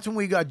 And that's when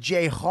we got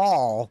Jay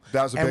Hall.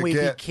 That was a and big we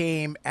hit.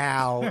 became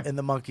Al and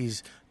the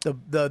Monkeys. The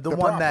one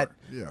proper, that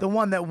yeah. the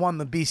one that won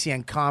the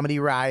BCN Comedy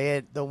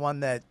Riot, the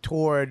one that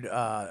toured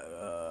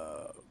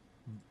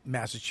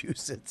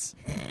Massachusetts.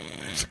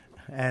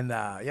 And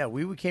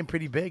we became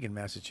pretty big in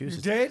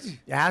Massachusetts. You did?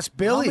 Ask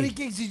Billy. How many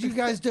gigs did you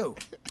guys do?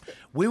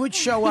 We would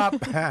show up.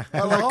 I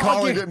like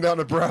calling getting down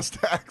to brass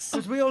tacks.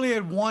 Because we only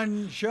had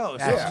one show.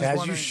 So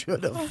As you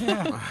should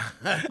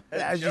have.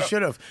 As you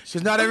should have.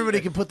 Because not everybody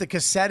can put the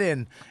cassette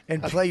in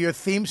and play your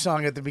theme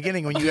song at the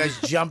beginning when you guys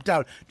jumped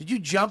out. Did you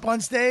jump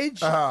on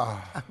stage?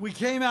 We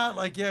came out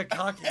like,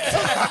 cocky.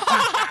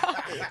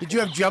 Did you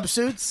have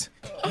jumpsuits?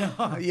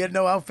 No. You had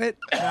no outfit?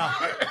 No.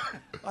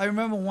 I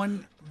remember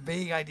one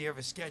vague idea of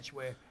a sketch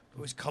where it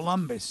was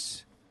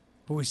Columbus,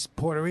 who was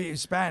Puerto Rican,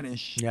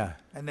 Spanish. Yeah.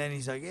 And then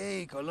he's like,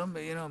 hey,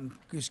 Columbus, I'm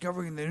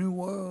discovering the new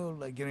world.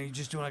 Like, he's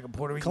just doing like a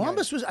Puerto Rican.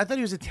 Columbus I thought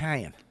he was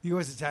Italian. He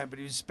was Italian, but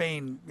he was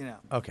Spain,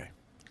 Okay.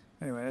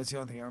 Anyway, that's the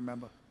only thing I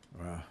remember.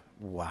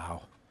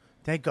 Wow.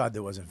 Thank God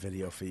there wasn't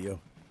video for you.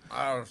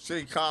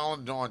 See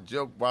Colin doing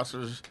Joke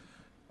Busters.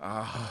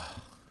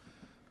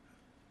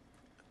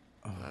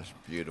 That's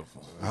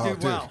beautiful. Oh,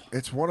 dude,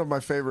 it's one of my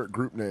favorite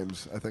group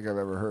names I think I've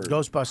ever heard.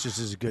 Ghostbusters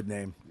is a good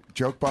name.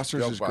 Joke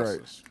Busters is great.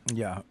 Busters.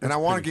 Yeah. And I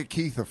want to get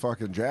Keith a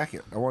fucking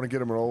jacket. I want to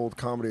get him an old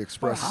Comedy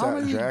Express How satin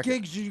many jacket.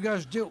 gigs did you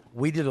guys do?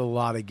 We did a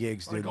lot of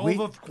gigs, dude. Like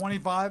over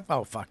 25?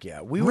 Oh, fuck yeah.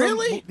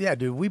 Really? Yeah,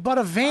 dude. We bought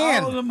a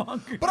van. Oh, the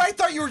monkey. But I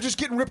thought you were just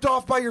getting ripped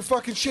off by your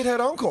fucking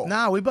shithead uncle.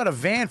 Nah, we bought a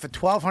van for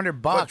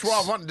 $1,200. But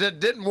 1,200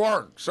 didn't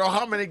work. So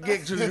how many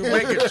gigs did you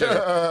make it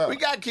to? We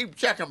got to keep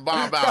checking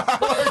Bob out.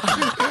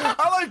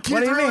 I like Keith What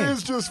do you really mean?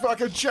 is just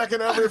fucking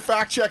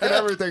fact checking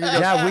everything. He goes,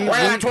 Yeah,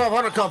 where did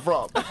 1,200 come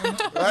from?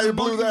 How you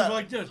blew monkey was that?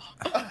 like this.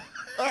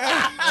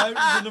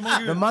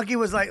 The monkey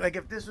was like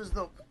if this was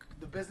the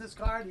business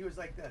card, he was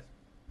like this.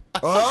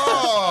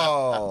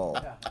 Oh.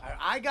 Yeah,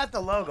 I got the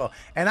logo,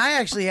 and I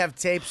actually have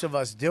tapes of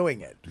us doing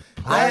it.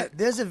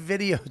 There's a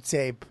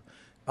videotape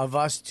of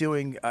us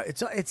doing.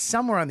 It's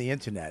somewhere on the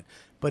internet,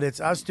 but it's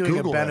us doing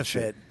Google a that benefit.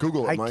 shit.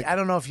 Google it, Mike. I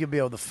don't know if you'll be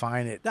able to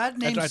find it. That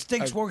name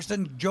stinks worse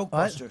than Joke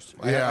Busters.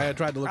 I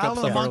tried to look up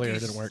stuff earlier. It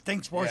didn't work.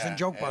 Stinks worse than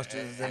Joke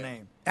Busters is the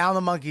name. Al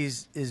the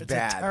Monkeys is It's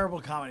bad. a terrible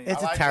comedy.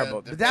 It's I a like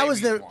terrible. the But that was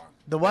babies the one.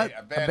 the what?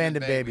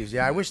 Abandoned Babies.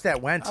 Yeah, I wish that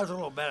went. That was a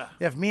little better.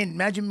 Yeah,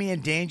 imagine me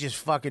and Dane just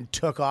fucking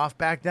took off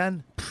back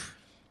then.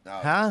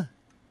 Huh?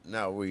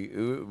 No, we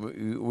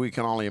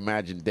can only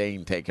imagine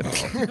Dane taking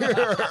off.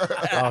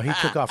 Oh, he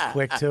took off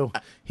quick too.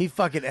 He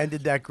fucking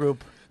ended that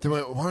group. Why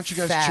don't you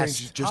guys fast.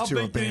 change it just How to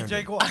big did he abandon?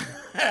 take off?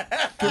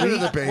 Get rid of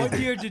the What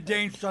baby. year did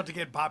Dane start to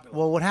get popular?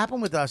 Well, what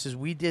happened with us is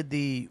we did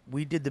the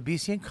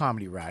BCN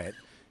Comedy Riot,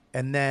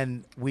 and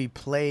then we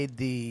played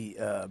the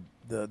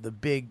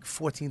big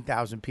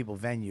 14,000 people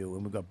venue,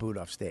 and we got booed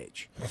off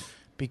stage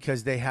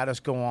because they had us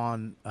go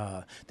on.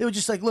 They were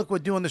just like, "Look, we're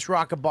doing this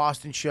Rock of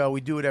Boston show.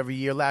 We do it every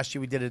year. Last year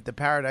we did it at the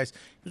Paradise.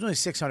 It was only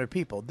 600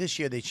 people. This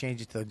year they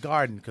changed it to the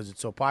Garden because it's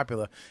so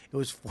popular. It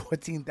was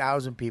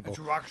 14,000 people. It's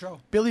a rock show?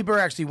 Billy Burr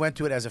actually went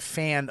to it as a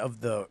fan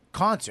of the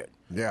concert.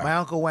 Yeah. My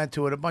uncle went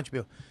to it, a bunch of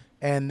people.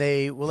 And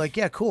they were like,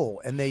 yeah,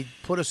 cool. And they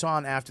put us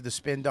on after the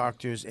Spin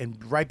Doctors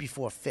and right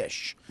before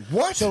Fish.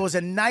 What? So it was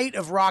a night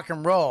of rock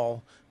and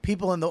roll.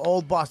 People in the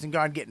old Boston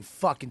Garden getting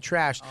fucking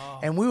trashed.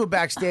 And we were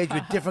backstage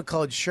with different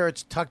colored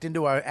shirts tucked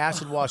into our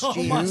acid wash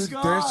jeans. Dude,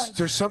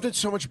 there's something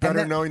so much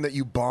better knowing that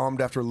you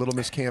bombed after Little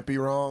Miss Can't Be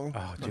Wrong.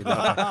 Oh, dude,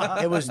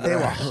 they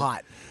were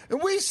hot.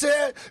 And we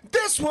said,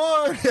 this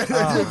one. You're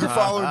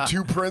following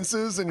two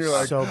princes, and you're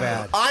like, So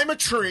bad. I'm a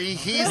tree,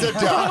 he's a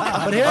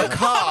duck. But here- a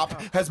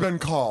cop has been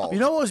called. You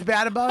know what was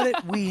bad about it?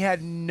 We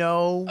had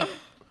no.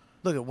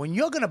 Look, when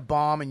you're gonna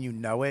bomb and you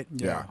know it,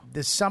 Yeah.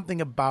 there's something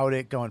about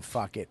it going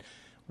fuck it.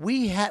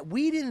 We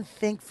didn't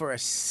think for a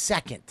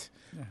second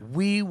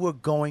we were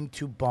going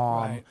to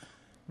bomb. Right.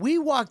 We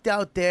walked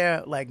out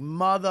there like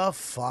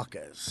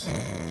motherfuckers.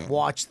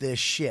 Watch this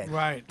shit.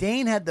 Right.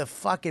 Dane had the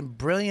fucking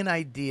brilliant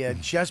idea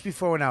just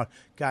before we went out,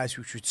 guys.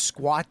 We should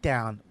squat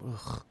down,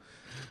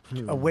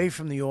 away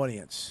from the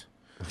audience.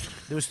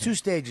 There was two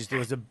stages. There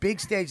was a big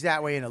stage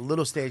that way and a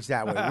little stage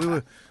that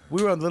way.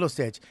 We were on the little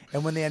stage,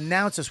 and when they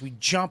announced us, we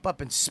jump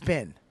up and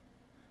spin,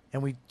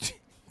 and we.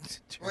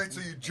 Wait,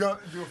 so you jump,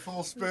 do a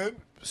full spin?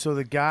 So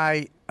the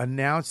guy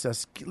announced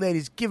us,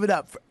 ladies, give it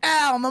up for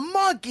Al and the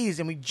Monkeys,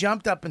 and we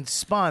jumped up and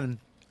spun.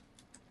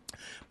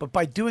 But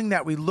by doing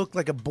that, we looked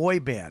like a boy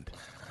band.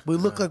 We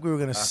looked like we were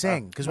going to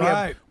sing because we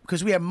Right.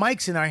 had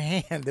mics in our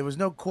hand. There was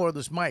no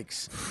cordless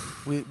mics.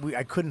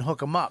 I couldn't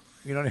hook them up.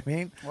 You know what I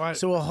mean? Right.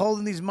 So we're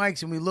holding these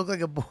mics and we looked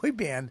like a boy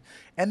band,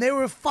 and they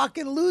were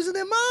fucking losing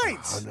their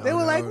minds. They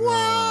were like,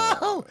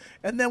 "Whoa!"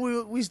 And then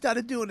we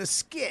started doing a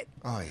skit.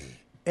 Aye.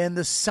 And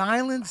the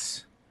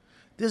silence,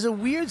 there's a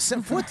weird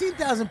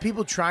 14,000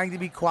 people trying to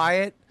be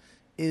quiet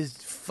is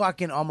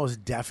fucking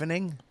almost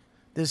deafening.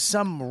 There's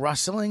some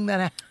rustling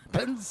that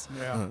happens.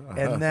 Yeah.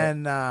 And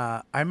then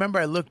I remember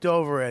I looked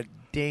over at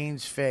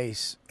Dane's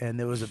face and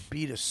there was a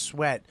bead of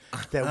sweat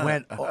that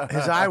went,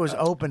 his eye was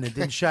open, it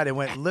didn't shut. It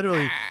went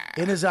literally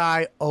in his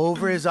eye,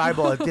 over his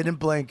eyeball. It didn't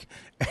blink.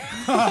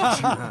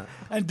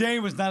 And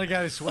Dane was not a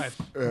guy to sweat.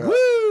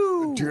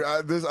 Woo! Dude,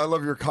 I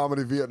love your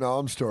comedy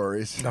Vietnam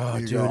stories. Oh,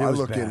 You dude, go, it I was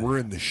look bad. in, we're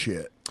in the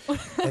shit.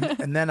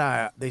 And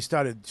then they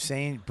started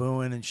saying,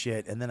 booing and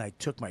shit. And then I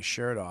took my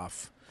shirt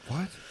off.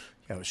 What?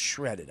 I was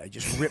shredded. I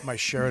just ripped my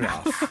shirt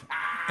off.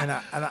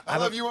 I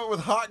love you went with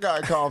hot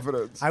guy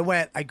confidence.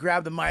 I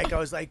grabbed the mic. I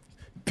was like,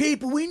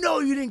 people, we know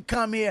you didn't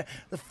come here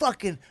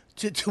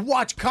to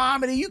watch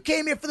comedy. You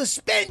came here for the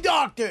Spin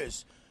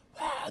Doctors.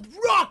 Wow,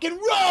 rock and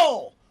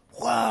roll.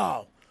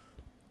 Wow.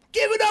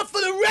 Give it up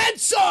for the Red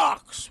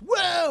Sox.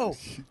 Whoa.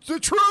 The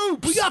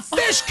troops. We got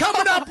Fish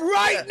coming up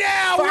right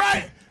now,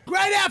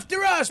 right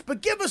after us.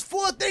 But give us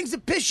 4 things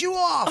that piss you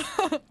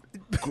off.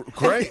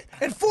 Great.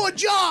 And 4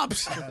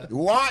 jobs.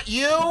 What?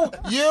 You,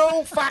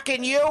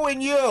 fucking you,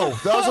 and you.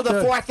 Those are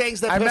the 4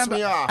 things that piss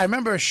me off. I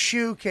remember a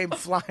shoe came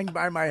flying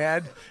by my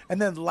head,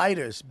 and then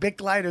lighters,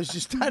 Bic lighters,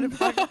 just started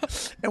fucking,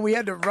 and we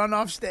had to run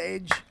off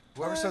stage.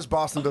 Whoever says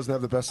Boston doesn't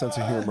have the best sense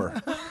of humor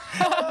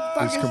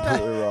is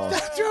completely wrong.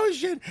 Throw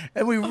shit.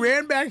 And we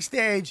ran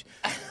backstage,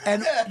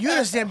 and you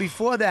understand,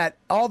 before that,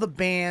 all the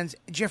bands,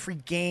 Jeffrey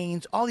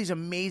Gaines, all these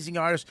amazing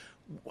artists,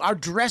 our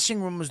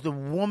dressing room was the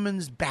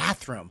woman's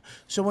bathroom.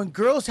 So when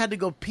girls had to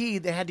go pee,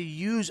 they had to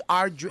use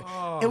our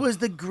It was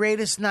the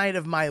greatest night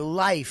of my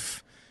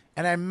life.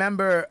 And I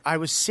remember I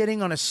was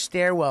sitting on a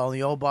stairwell in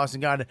the old Boston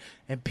Garden,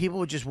 and people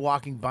were just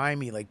walking by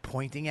me, like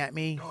pointing at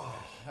me.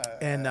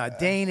 And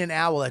Dane and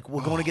Al were like,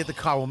 we're going to get the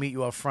car. We'll meet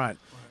you out front.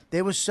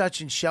 They were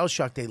such in shell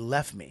shock, they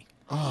left me.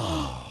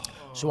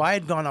 So I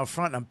had gone out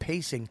front, and I'm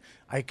pacing.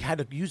 I had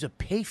to use a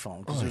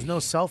payphone because there's no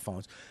cell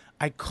phones.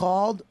 I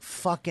called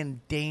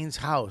fucking Dane's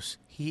house.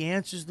 He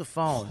answers the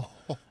phone.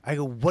 I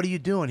go, what are you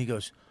doing? He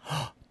goes,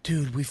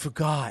 dude, we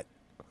forgot.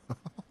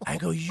 I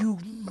go, you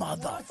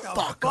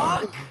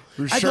motherfucker.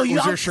 Was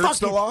your shirt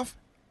still off?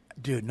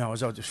 Dude, no, I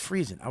was out just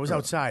freezing. I was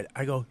outside.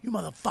 I go, you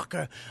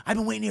motherfucker. I've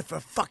been waiting here for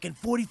fucking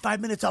 45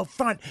 minutes out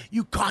front,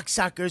 you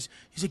cocksuckers.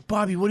 He's like,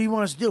 Bobby, what do you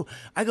want us to do?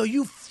 I go,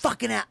 you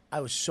fucking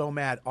I was so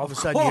mad. All of a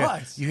sudden,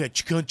 you hear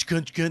chkun,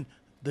 chkun, chkun.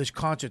 This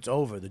concert's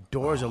over. The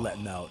doors are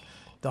letting out.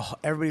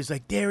 Everybody's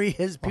like, there he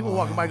is. People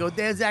walking by go,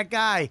 there's that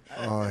guy.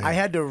 I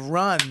had to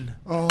run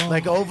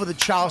like over the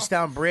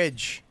Charlestown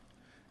Bridge.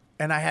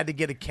 And I had to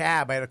get a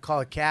cab. I had to call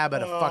a cab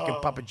at a fucking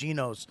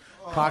Papagino's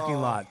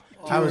parking lot.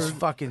 I was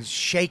fucking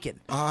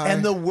shaking.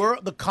 And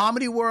the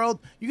comedy world,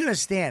 you can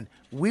understand,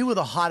 we were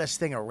the hottest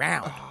thing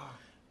around.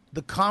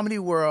 The comedy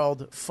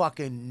world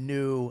fucking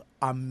knew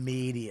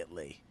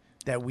immediately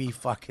that we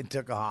fucking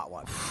took a hot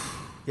one.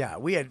 Yeah,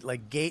 we had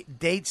like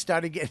dates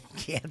started getting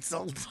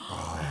canceled.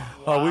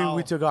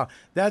 We took off.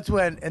 That's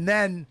when, and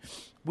then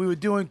we were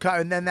doing,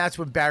 and then that's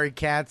when Barry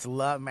Katz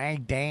loved me. Hey,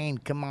 Dane,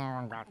 come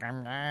on.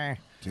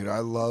 Dude, I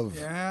love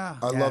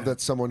that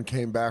someone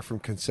came back from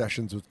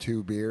concessions with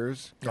 2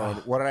 beers. Going,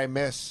 what did I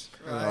miss?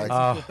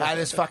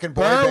 This fucking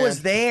boy Burr band.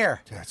 was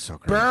there. That's so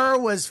great. Burr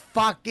was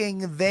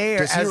fucking there.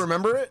 Does he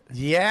remember it?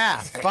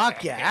 Yeah,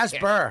 fuck yeah. Ask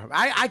Burr.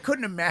 I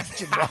couldn't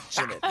imagine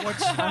watching it.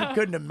 I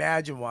couldn't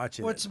imagine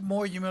watching What's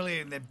more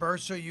humiliating, that Burr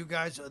saw you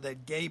guys, or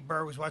that Gay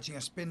Burr was watching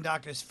a Spin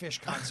Doctors Fish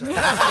concert?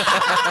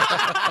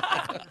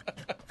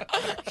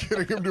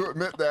 Getting him to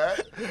admit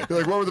that. You're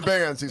like, what were the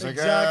bands? He's like,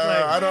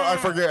 Exactly. I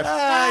forget.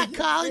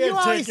 Colin, you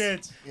always...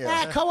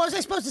 what was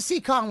I supposed to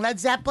see, Colin? Led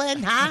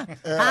Zeppelin, huh?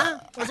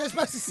 What was I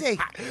supposed to see?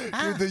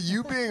 Dude, the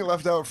you being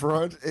left out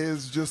front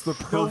is just the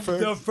perfect.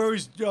 The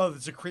first,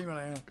 it's a cream in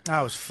my hand.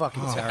 That was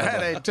fucking terrible.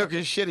 They took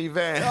his shitty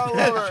van. I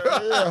love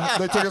it. Yeah.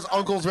 They took his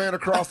uncle's van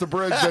across the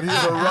bridge that he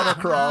had to run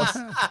across.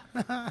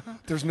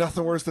 There's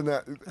nothing worse than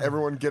that.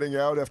 Everyone getting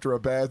out after a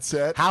bad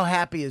set. How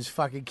happy is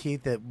fucking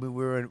Keith that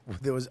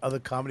there was other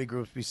comedy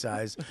groups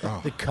besides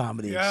the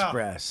Comedy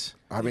Express?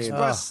 I mean, I'm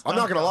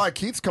not gonna lie.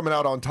 Keith's coming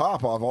out on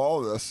top of all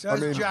of this.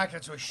 Those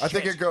jackets were shit. I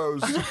think it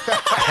goes.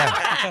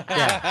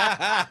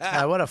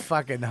 What a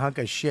fucking hunk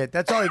of shit.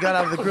 That's all he got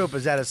out of the group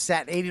is that a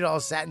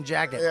 $80 satin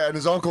jacket. Yeah, and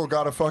his uncle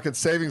got a fucking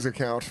savings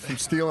account from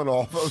stealing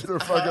all of their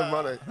fucking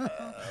money.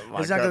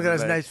 His uncle got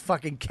his nice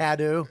fucking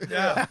Caddo.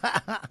 Yeah.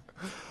 A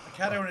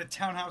Caddo in a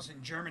townhouse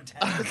in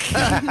Germantown.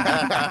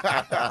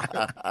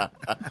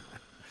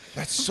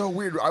 That's so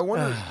weird. I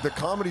wonder the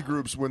comedy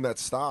groups when that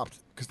stopped,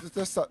 because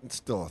that's not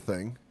still a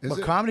thing. Is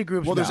it? Comedy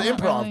groups. Well, there's no.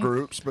 improv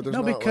groups, but there's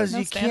no, not because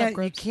like,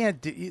 you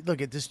can't. Look,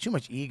 there's too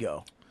much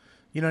ego.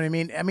 You know what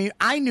I mean?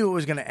 I knew it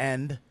was going to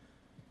end.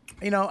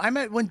 You know,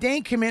 when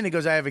Dane came in, he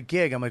goes, "I have a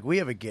gig." I'm like, "We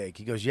have a gig."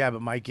 He goes, "Yeah,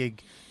 but my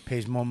gig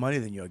pays more money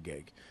than your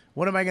gig."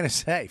 What am I going to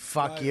say?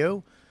 Fuck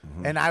you.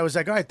 Mm-hmm. And I was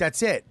like, "All right,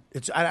 that's it."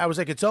 I was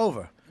like, "It's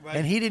over." Right.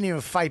 And he didn't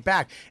even fight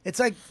back. It's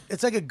like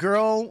a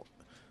girl,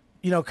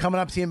 coming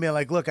up to you and being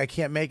like, "Look, I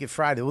can't make it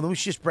Friday." Well, then we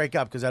should just break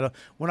up because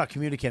we're not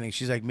communicating.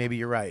 She's like, "Maybe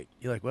you're right."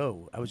 You're like,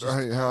 "Whoa, I was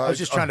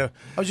just trying to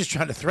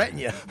threaten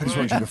you." I just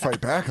want you to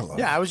fight back a little.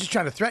 Yeah, I was just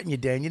trying to threaten you,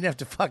 Dan. You didn't have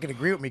to fucking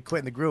agree with me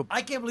quitting the group.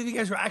 I can't believe you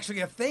guys were actually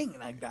a thing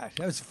like that.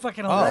 That was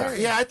fucking hilarious.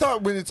 Yeah, I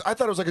thought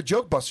it was like a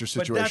joke buster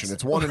situation.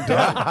 It's one and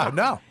done.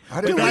 No.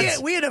 Dude,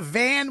 we had a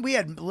van. We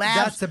had labs.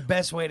 That's the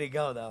best way to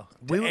go, though.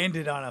 To end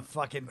it on a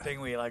fucking thing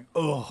where you're like,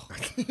 oh.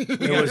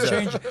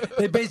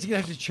 They basically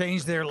have to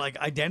change their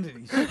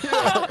identities.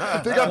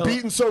 Yeah. They got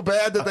beaten so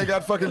bad that they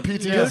got fucking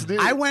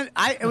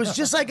PTSD. It was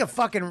just like a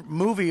fucking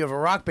movie of a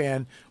rock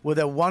band where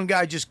that one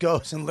guy just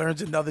goes and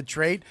learns another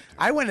trait.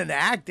 I went into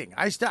acting.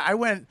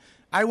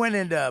 I went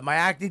into my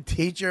acting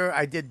teacher.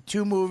 I did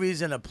 2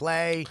 movies and a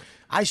play.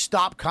 I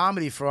stopped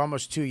comedy for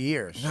almost 2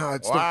 years. No,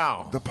 it's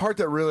the part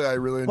that I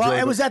really enjoyed. Well,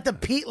 it was at the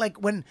peak, like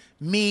when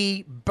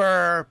me,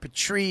 Burr,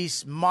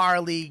 Patrice,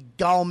 Marley,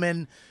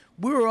 Gulman,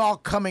 we were all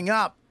coming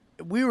up.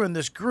 We were in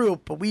this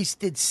group, but we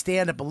did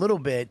stand up a little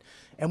bit,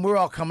 and we were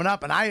all coming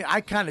up. And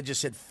I kind of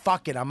just said,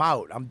 fuck it, I'm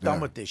out. I'm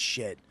done with this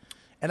shit.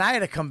 And I had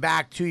to come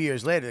back 2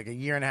 years later, like a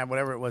year and a half,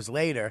 whatever it was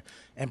later.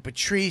 And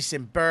Patrice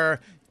and Burr,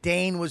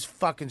 Dane was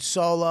fucking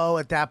solo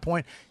at that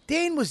point.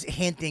 Dane was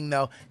hinting,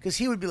 though, because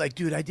he would be like,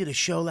 dude, I did a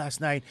show last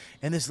night,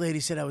 and this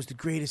lady said I was the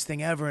greatest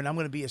thing ever, and I'm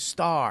going to be a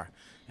star.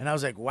 And I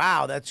was like,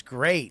 wow, that's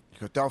great.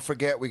 Don't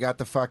forget, we got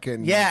the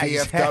fucking Yeah,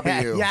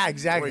 VFW. yeah,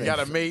 exactly. We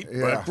got to meet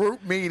a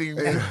group meeting.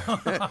 We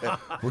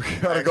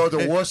got to go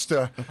to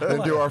Worcester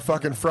and do our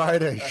fucking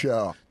Friday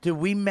show. Dude,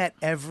 we met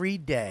every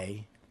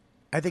day,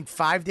 I think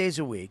 5 days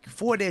a week,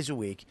 4 days a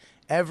week,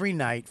 every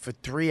night for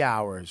 3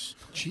 hours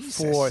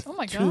for Oh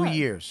my 2 God.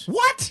 years.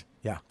 What?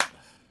 Yeah.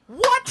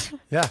 What?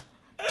 Yeah.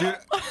 Dude.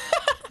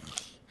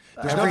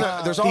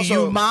 There's the also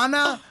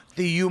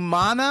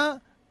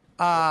Humana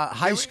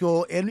High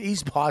School in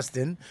East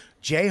Boston.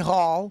 Jay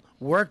Hall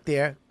worked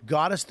there,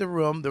 got us the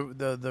room,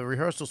 the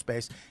rehearsal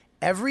space,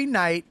 every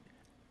night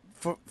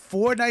for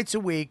 4 nights a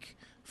week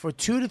for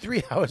 2 to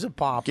 3 hours a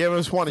pop. Give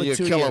us one of for your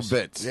 2 killer years.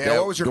 bits. Yeah,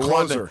 what was your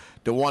closer?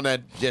 The one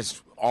that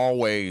just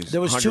always.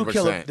 There was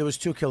 100%. There was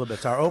 2 killer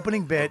bits. Our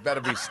opening bit.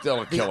 Better be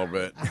still a killer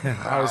bit.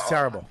 I was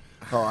terrible.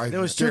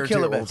 There was 2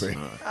 killer bits.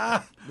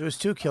 There was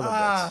 2 killer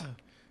bits.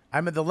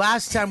 I mean, the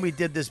last time we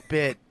did this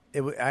bit,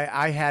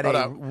 I had Hold a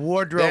up.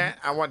 wardrobe. Dan,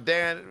 I want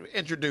Dan to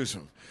introduce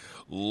him.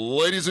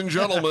 Ladies and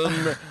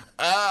gentlemen,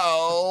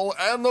 Al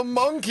and the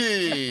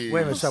Monkey.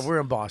 Wait a minute, son, we're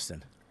in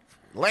Boston.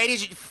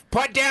 Ladies,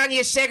 put down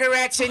your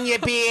cigarettes and your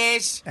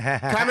beers.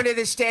 Coming to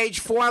the stage,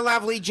 4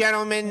 lovely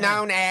gentlemen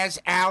known as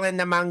Al and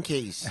the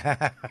Monkeys.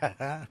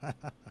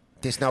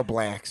 There's no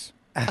blacks.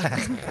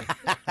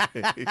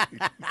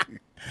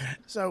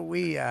 So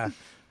we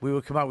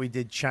would come out. We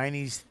did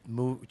Chinese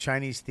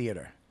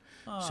theater.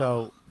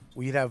 So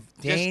we'd have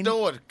Dane. Just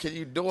do it. Can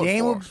you do it Dane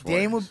for would, us?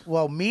 Dane would.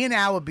 Well, me and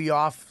Al would be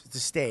off the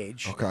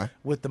stage.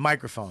 With the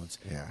microphones.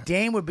 Yeah.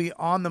 Dane would be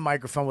on the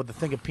microphone with a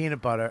thing of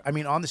peanut butter. I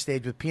mean, on the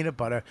stage with peanut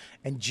butter,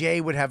 and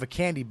Jay would have a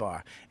candy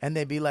bar, and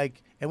they'd be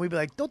like, and we'd be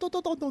like, don, don,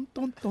 don, don, don,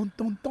 don, don,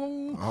 don,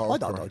 don. Oh,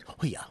 Don, don,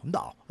 oh, yeah,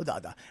 no, da,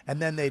 da. And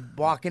then they'd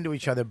walk into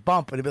each other,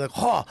 bump, and they'd be like,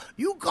 oh,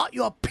 you got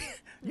your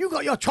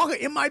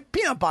chocolate in my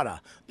peanut butter.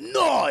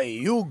 No,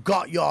 you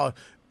got your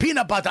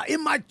peanut butter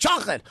in my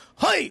chocolate.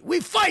 Hey, we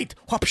fight.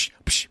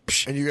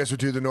 And you guys would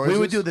do the noises? We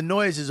would do the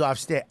noises off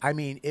stage. I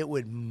mean, it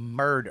would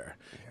murder.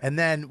 And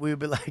then we would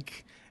be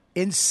like,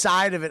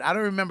 inside of it, I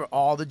don't remember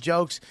all the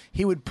jokes.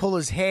 He would pull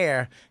his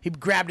hair. He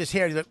grabbed his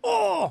hair. He's like,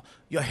 oh,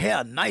 your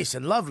hair, nice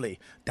and lovely.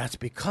 That's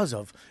because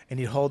of. And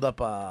he'd hold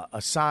up a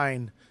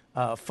sign,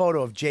 a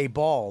photo of Jay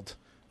bald.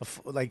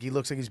 Like he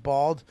looks like he's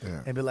bald.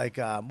 Yeah. And be like,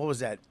 what was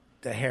that?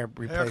 The hair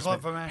replacement.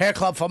 Club for Men. Hair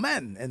Club for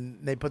Men. And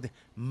they put the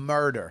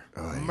murder.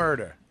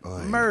 Murder.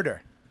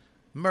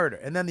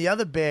 And then the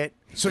other bit.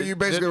 So you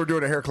basically were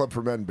doing a Hair Club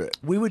for Men bit.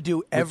 We would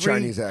do every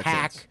Chinese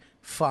accents. hack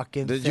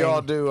fucking Did thing.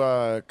 y'all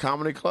do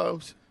comedy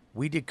clubs?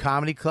 We did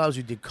comedy clubs.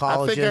 We did I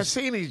colleges. think I've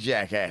seen these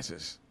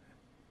jackasses.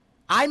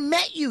 I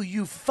met you,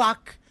 you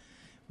fuck.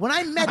 When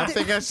I met, I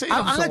think I've seen I'm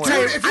them gonna somewhere.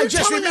 tell you. Dude, if I you're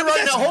just telling me remember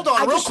right this. now, hold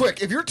on, I real just-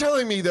 quick. If you're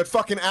telling me that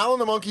fucking Al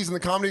and the Monkeys and the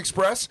Comedy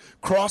Express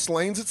cross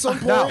lanes at some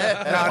point, No.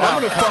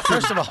 I'm gonna fucking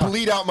First of all-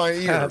 bleed out my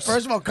ears.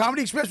 First of all,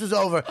 Comedy Express was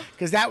over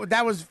because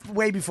that was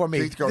way before me.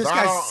 Keith goes, This "I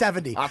guy's don't-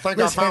 70. I think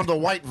Listen. I found the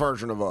white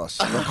version of us.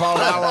 They're called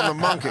Al and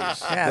the Monkeys.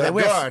 Yeah, They're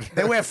they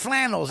good. wear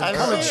flannels and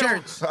colored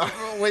shirts.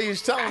 When he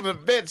was telling the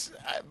bits,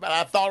 but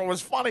I thought it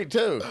was funny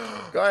too.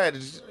 Go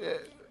ahead.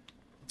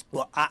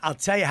 Well, I'll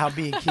tell you how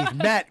me and Keith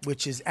met,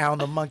 which is Al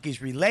and the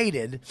Monkeys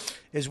related,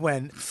 is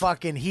when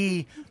fucking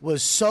he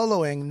was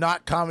soloing,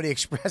 not Comedy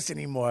Express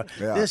anymore.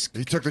 Yeah.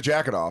 He took the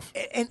jacket off.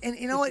 And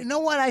you know what? You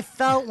know what I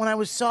felt when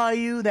I saw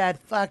you? That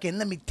fucking.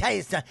 Let me tell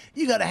you something.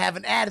 You got to have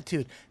an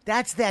attitude.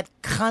 That's that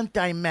cunt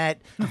I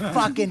met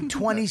fucking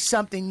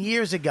 20-something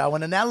years ago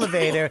in an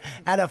elevator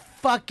at a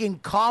fucking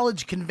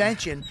college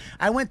convention.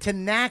 I went to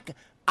NAC.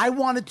 I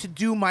wanted to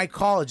do my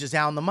college as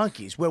Al and the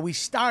Monkeys, where we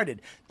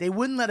started. They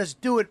wouldn't let us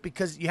do it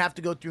because you have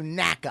to go through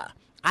NACA.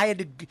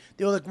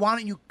 They were like, why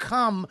don't you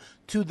come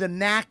to the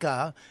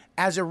NACA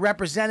as a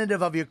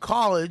representative of your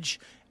college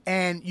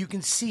and you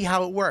can see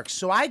how it works.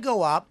 So I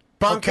go up.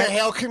 Bunker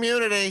Hill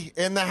community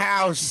in the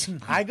house.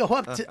 I go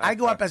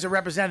up as a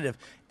representative.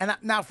 And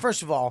now,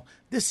 first of all,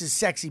 this is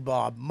Sexy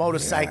Bob,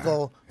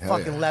 motorcycle, Hell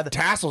fucking yeah. leather.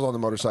 Tassels on the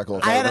motorcycle,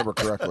 if I remember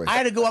correctly. I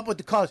had to go up with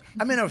the college.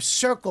 I'm in a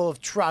circle of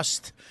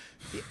trust.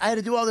 I had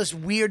to do all this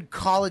weird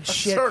college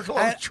shit. Circle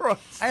of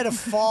trust. I had to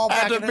fall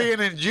back. After being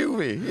in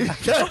juvie.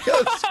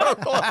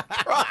 Circle of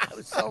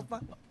trust.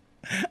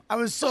 I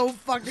was so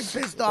fucking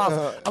pissed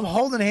off. I'm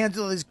holding hands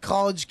with all these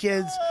college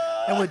kids,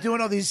 and we're doing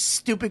all these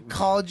stupid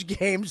college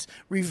games,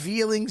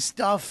 revealing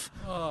stuff,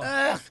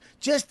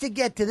 just to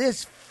get to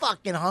this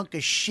fucking hunk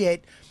of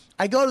shit.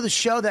 I go to the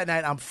show that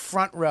night. I'm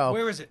front row.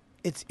 Where is it?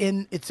 It's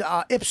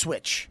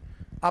Ipswich,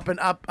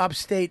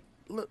 upstate,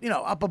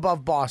 up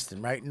above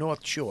Boston, right?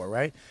 North Shore,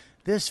 right?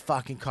 This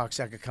fucking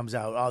cocksucker comes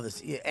out, all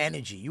this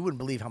energy. You wouldn't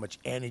believe how much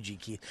energy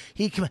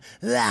he come.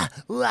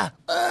 That's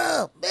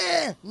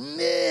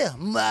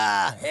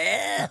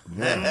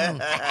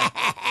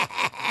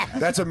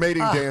a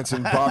mating dance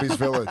in Bobby's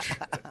Village.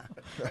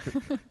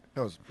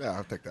 I'll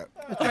take that.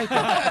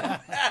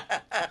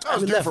 I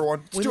was due for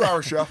one. It's a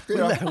 2-hour show.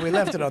 We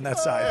left it on that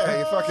side. Yeah,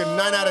 you fucking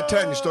 9 out of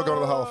 10. You still go to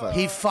the Hall of Fame.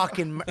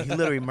 He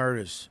literally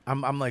murders.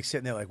 I'm like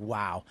sitting there like,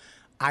 wow.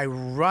 I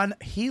run.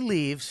 He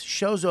leaves.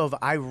 Show's over.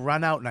 I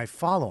run out and I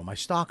follow him. I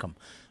stalk him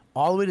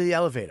all the way to the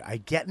elevator. I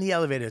get in the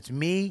elevator. It's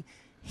me,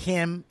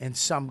 him, and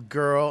some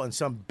girl and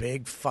some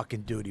big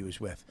fucking dude he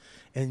was with.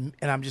 And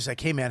I'm just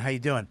like, hey man, how you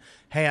doing?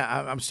 Hey,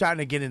 I'm starting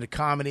to get into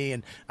comedy,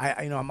 and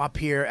I'm up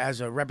here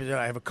as a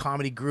representative. I have a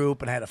comedy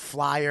group, and I had a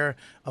flyer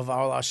of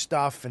all our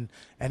stuff. And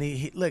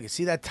he look,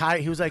 see that tie?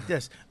 He was like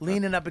this,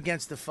 leaning up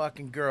against the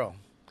fucking girl.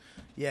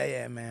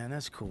 Yeah, man,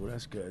 that's cool.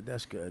 That's good.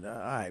 All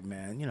right,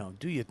 man.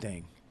 Do your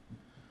thing.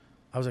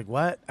 I was like,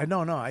 what?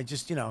 No, I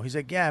just, he's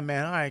like, yeah,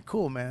 man. All right,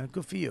 cool, man.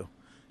 Good for you.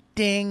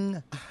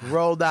 Ding.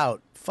 Rolled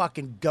out.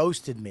 Fucking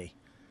ghosted me.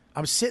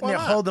 I'm sitting there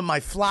holding my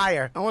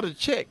flyer. I want a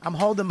chick. I'm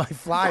holding my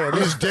flyer.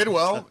 You just did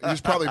well. You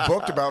just probably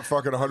booked about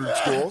fucking 100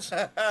 schools.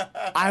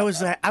 I was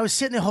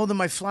sitting there holding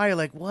my flyer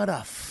like, what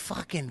a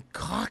fucking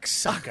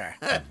cocksucker.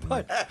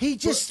 He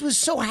just was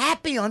so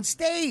happy on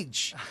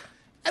stage.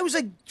 I was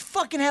like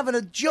fucking having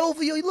a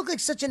jovial. He looked like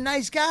such a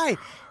nice guy.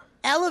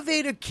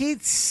 Elevator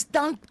Keith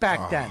stunk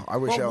back then. I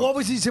wish. What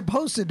was he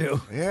supposed to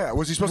do? Yeah,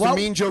 was he supposed to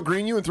Mean Joe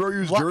Green you and throw you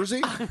his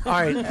jersey? All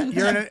right,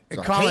 you're in a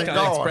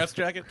Express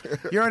jacket.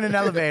 You're in an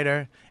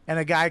elevator,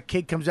 and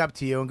kid comes up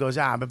to you and goes,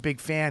 I'm a big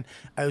fan.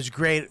 It was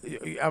great.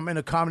 I'm in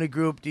a comedy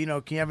group. Can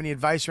you have any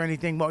advice or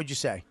anything? What would you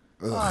say?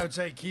 Oh, I would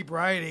say keep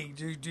writing.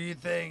 Do your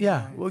thing.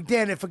 Yeah. Well,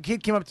 Dan, if a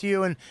kid came up to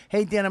you and,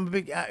 hey, Dan, I'm a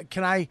big.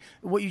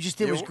 What you just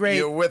did was great.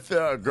 You're with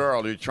a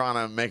girl. You're trying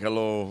to make a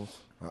little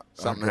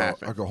something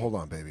happen. I go, hold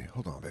on, baby.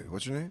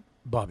 What's your name?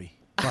 Bobby.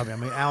 I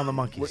mean, Al and the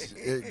Monkeys.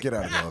 Get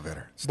out of the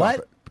elevator. Stop What?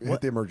 it.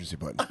 Hit the emergency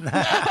button.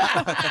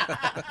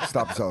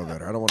 Stop this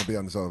elevator. I don't want to be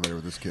on this elevator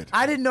with this kid.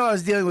 I didn't know I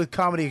was dealing with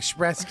Comedy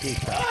Express,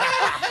 Keith.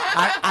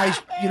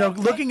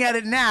 Looking at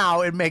it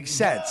now, it makes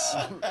sense.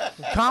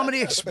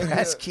 Comedy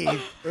Express,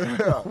 Keith,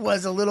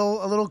 was a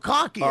little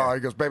cockier. Oh, he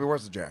goes, baby,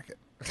 where's the jacket?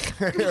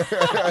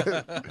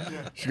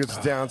 She gets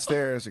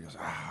downstairs. He goes,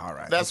 all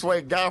right. That's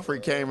why Godfrey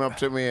came up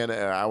to me, and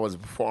I was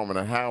performing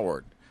at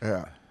Howard.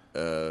 Yeah.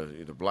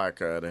 The black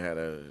they had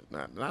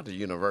not the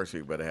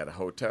university, but they had a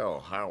hotel,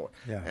 Howard.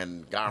 Yeah.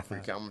 And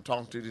Godfrey come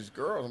talking to these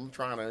girls. I'm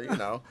trying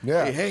to,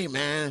 Yeah. hey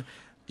man,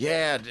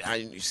 yeah,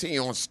 I see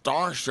you on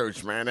Star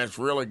Search, man. That's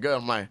really good.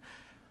 I'm like,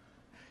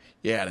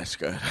 yeah, that's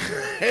good.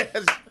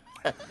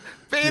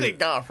 Feed it,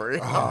 Godfrey.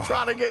 I'm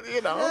trying to get,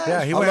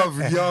 Yeah, I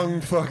love young,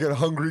 fucking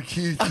hungry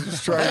Keith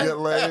just trying to get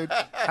laid.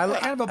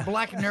 What kind of a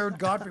black nerd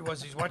Godfrey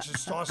was? He's watching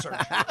Star Search.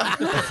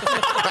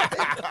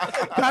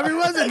 Godfrey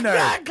was a nerd.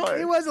 Exactly.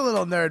 He was a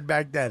little nerd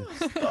back then.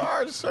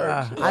 Star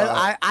Search.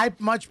 I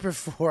much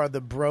prefer the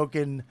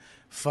broken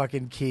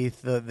fucking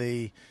Keith.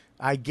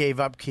 I gave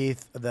up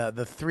Keith.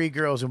 The 3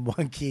 girls and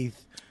 1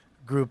 Keith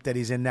group that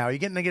he's in now. Are you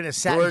getting to get a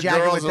satin 3 jacket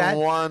girls with that?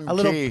 and 1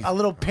 Keith. A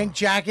little pink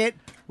jacket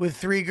with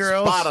 3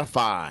 girls.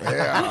 Spotify.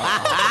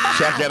 Yeah.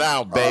 Check it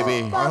out,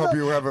 baby. I hope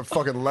you have a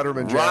fucking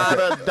Letterman jacket.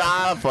 Ride or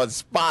die for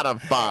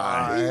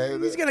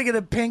Spotify. He's gonna get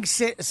a pink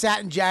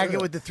satin jacket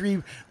with the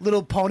 3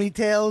 little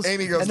ponytails.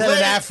 Amy goes, and then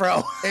an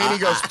afro. Amy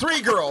goes,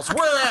 3 girls,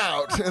 we're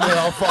out. And they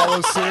all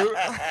follow suit.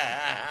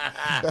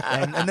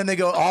 and then they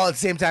go all at the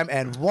same time.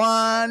 And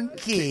 1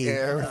 Keith.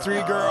 Yeah,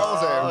 3 girls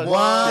and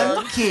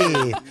 1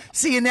 Keith.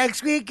 See you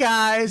next week,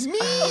 guys.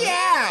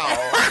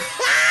 Meow.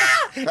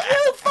 You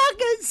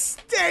fucking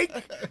stink.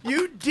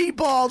 You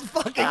deballed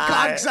fucking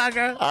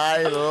cocksucker.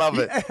 I love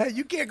it.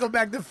 You can't go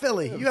back to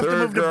Philly. You have 3 to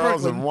move to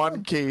girls Brooklyn. and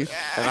 1 Keith,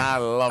 and I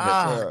love it.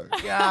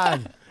 Oh,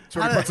 God. That's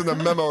what he puts in the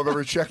memo of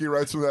every check he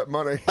writes for that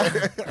money.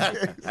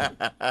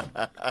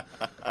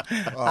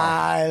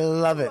 I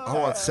love it. I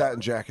want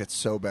satin jackets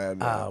so bad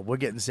now. We're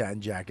getting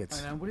satin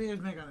jackets. What do you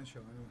guys make on the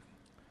show?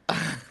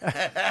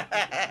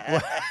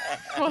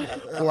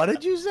 What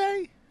did you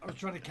say? I was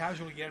trying to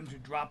casually get him to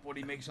drop what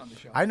he makes on the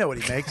show. I know what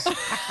he makes.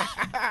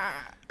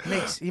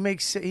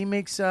 He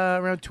makes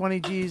around 20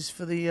 G's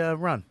for the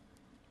run.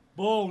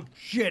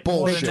 Bullshit.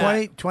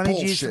 Bullshit.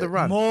 20 G's for the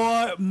run.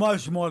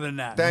 Much more than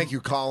that. Thank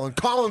you, Colin.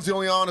 Colin's the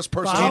only honest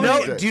person.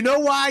 Do you know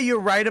why you're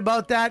right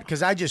about that?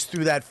 Because I just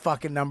threw that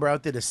fucking number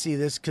out there to see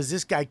this. Because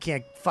this guy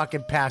can't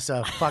fucking pass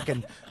a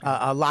fucking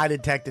a lie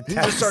detector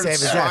test. just started to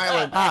save his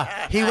smiling.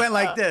 ass. He went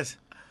like this.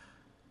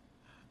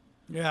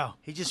 Yeah.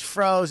 He just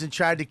froze and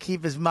tried to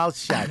keep his mouth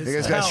shut. You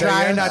guys gotta say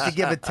Trying yes? not to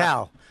give a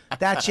tell.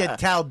 That's your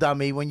tell,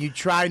 dummy. When you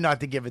try not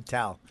to give a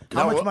tell.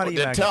 How much money you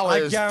The making? tell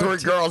is 3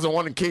 girls and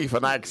 1 Keith,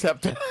 and I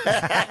accept it.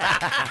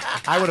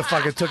 I would have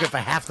fucking took it for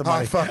half the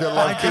money. I fucking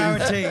love I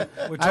guarantee.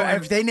 We're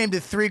If they named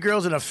it 3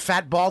 girls and a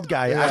fat bald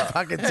guy, I'd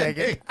fucking take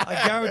it. I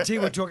guarantee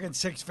we're talking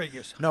 6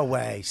 figures. No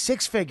way.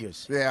 6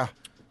 figures. Yeah.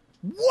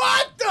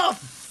 What the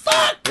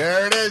fuck?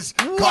 There it is.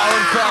 Wow. Colin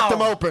cracked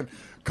them open.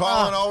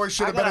 Colin always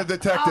should have been a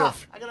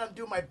detective. I gotta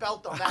undo my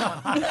belt on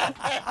that one.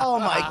 Oh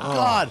my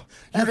God!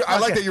 I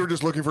like that you were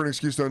just looking for an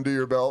excuse to undo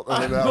your belt,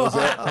 and then that was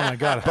it. Oh my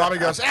God! Bobby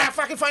goes,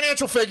 fucking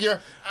financial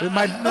figure.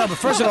 But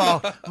first of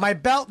all, my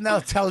belt now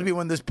tells me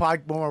when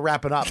when we're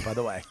wrapping up. By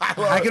the way,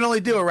 I can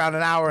only do around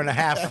an hour and a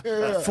half,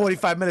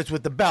 45 minutes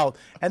with the belt,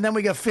 and then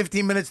we got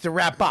 15 minutes to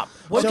wrap up.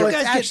 What so did you it's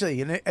guys get-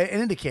 actually an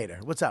indicator.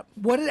 What's up?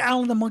 What did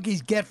Alan the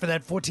Monkeys get for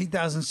that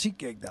 14,000 seat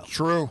gig, though?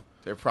 True.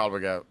 They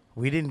probably got.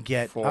 We didn't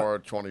get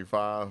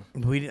 425.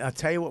 I'll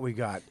tell you what we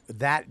got.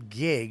 That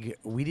gig,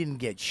 we didn't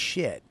get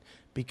shit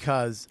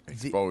because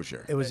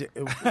exposure. It was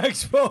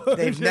exposure.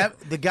 They've never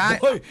the guy.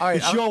 Boy, all right,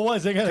 it sure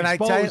was. They got can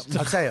exposed.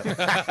 I'll tell you.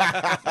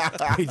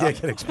 We did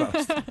get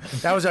exposed.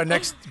 That was our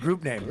next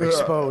group name.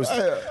 Exposed.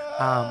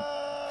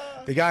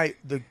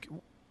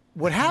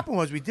 What happened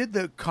was we did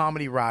the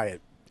Comedy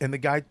Riot, and the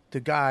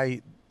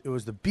guy. It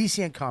was the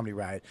BCN Comedy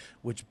Riot,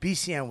 which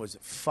BCN was a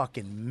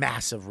fucking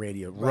massive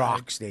radio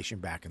rock station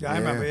back in the day. I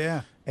remember,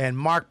 yeah. And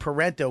Mark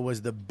Parento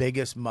was the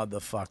biggest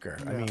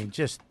motherfucker. I mean,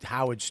 just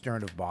Howard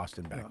Stern of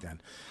Boston back then.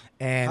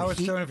 And Howard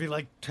Stern, if he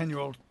liked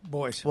 10-year-old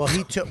boys. Well,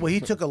 he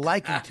took a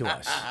liking to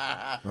us.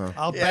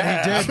 I'll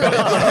bet he did.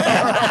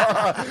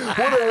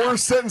 What a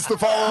worse sentence to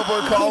follow up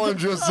what Colin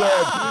just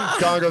said.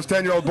 Colin goes,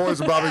 10-year-old boys,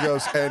 and Bobby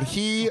goes, and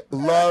he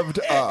loved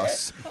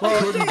us.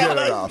 Couldn't get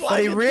enough.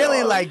 But he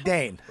really liked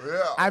Dane.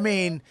 Yeah. I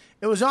mean,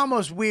 it was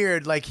almost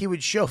weird. Like, he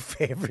would show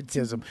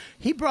favoritism.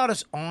 He brought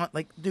us on,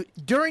 like,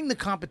 during the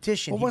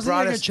competition. Well, he wasn't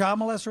brought he like us, a child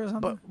molester or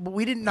something? But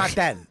we didn't. Not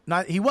then.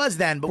 He was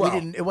then, but we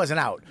didn't. It wasn't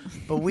out.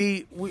 But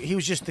he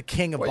was just the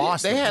king of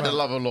Boston. They had to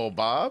love a little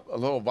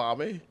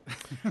Bobby.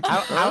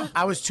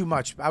 I was too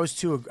much. I was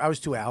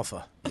too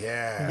alpha.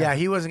 Yeah. Yeah.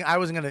 He wasn't. I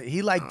wasn't gonna.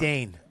 He liked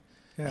Dane.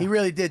 Yeah. He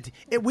really did.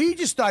 We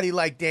just thought he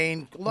liked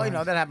Dane. Well, you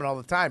know, that happened all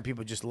the time.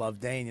 People just love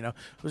Dane, you know.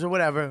 It was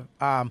whatever.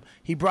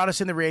 He brought us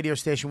in the radio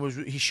station, which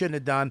he shouldn't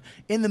have done,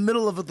 in the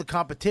middle of the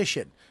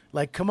competition.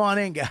 Like, come on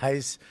in,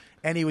 guys.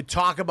 And he would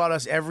talk about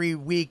us every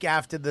week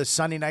after the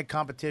Sunday night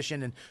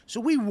competition. And so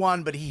we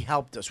won, but he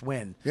helped us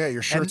win. Yeah,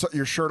 your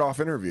shirt off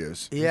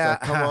interviews. He's Yeah.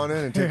 like, come on in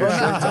and take your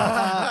shirts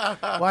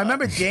off. Well, I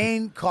remember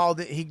Dane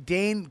called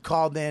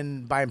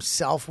in by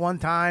himself one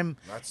time,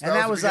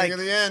 That was the beginning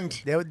of the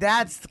end.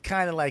 That's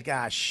kind of like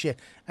shit.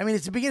 I mean,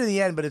 it's the beginning of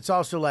the end, but it's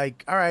also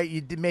like, all right,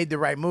 you made the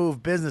right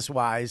move business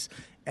wise,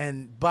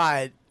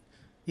 but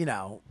you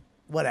know,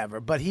 whatever.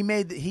 But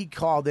he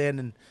called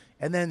in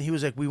and then he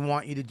was like, we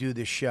want you to do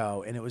this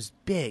show, and it was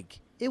big.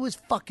 It was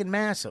fucking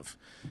massive.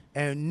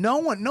 And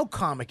no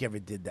comic ever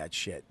did that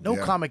shit. No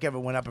comic ever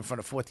went up in front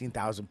of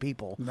 14,000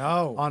 people.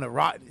 No. On a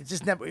rock. It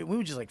just never. We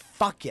were just like,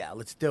 fuck yeah,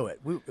 let's do it.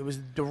 It was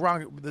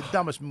the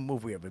dumbest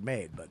move we ever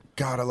made. But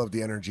God, I love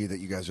the energy that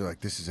you guys are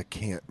like, this is a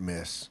can't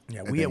miss.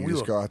 Yeah, And we then you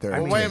just were- go out there.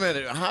 Well, and wait a take-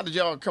 minute. How did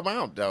y'all come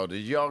out, though?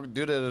 Did y'all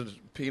do the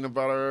peanut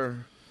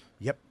butter?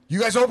 Yep. You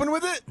guys opened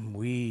with it?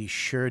 We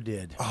sure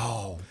did.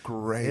 Oh,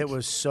 great. It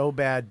was so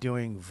bad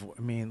doing.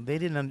 I mean, they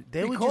didn't.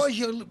 They because were just.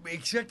 you're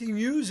accepting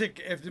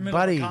music after the middle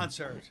Buddy, of a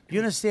concert. you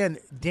understand?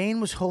 Dane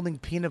was holding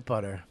peanut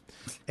butter,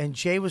 and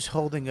Jay was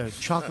holding a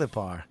chocolate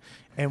bar,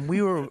 and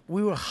we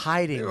were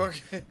hiding.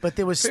 But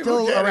there was People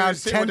still can't around even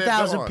see what they're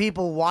 10,000 doing.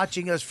 people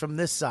watching us from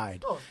this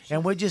side,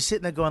 and we're just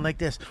sitting there going like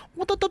this.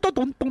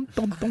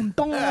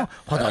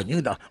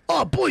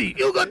 Oh boy,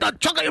 you got the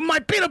chocolate in my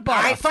peanut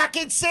butter. I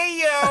fucking see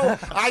you.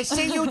 I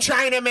see you,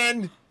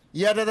 Chinaman.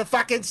 You're to the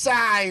fucking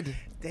side.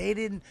 They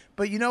didn't.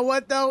 But you know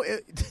what, though?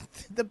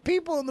 The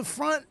people in the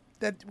front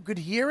that could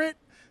hear it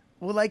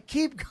were like,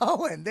 keep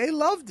going. They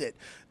loved it.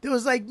 There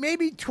was like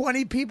maybe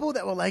 20 people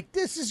that were like,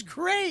 this is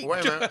great.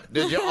 Wait a minute.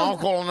 Did your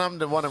uncle and them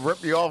that want to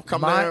rip you off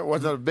come there?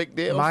 Was it a big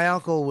deal? My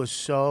uncle was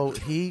so.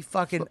 He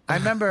fucking. I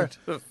remember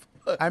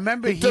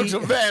he took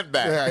some van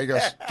back. Yeah, he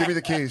goes, give me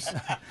the keys.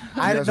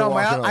 I guys no, are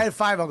walking I up. had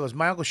 5 uncles.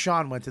 My uncle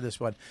Sean went to this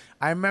one.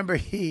 I remember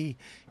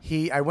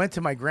I went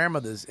to my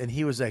grandmother's and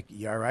he was like,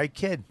 "You all right,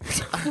 kid?"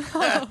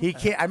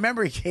 I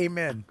remember he came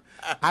in.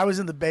 I was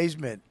in the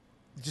basement,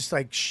 just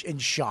like in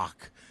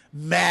shock,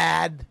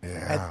 mad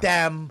at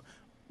them.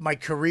 My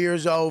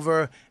career's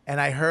over, and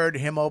I heard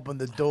him open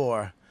the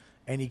door.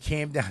 And he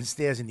came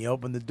downstairs and he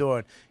opened the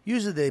door.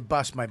 Usually they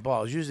bust my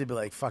balls. Usually they'd be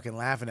like fucking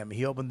laughing at me.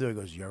 He opened the door. He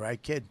goes, "You all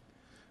right, kid?"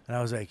 And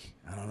I was like,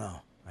 I don't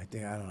know. I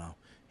don't know.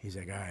 He's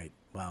like, all right,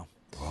 well,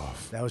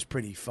 that was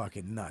pretty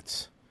fucking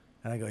nuts.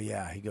 And I go,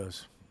 yeah. He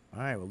goes, all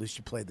right, well, at least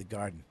you played the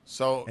garden.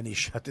 So, and he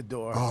shut the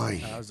door.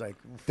 Oy. I was like,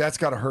 That's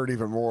got to hurt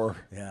even more.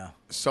 yeah.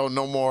 So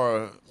no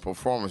more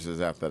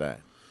performances after that.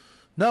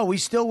 No, we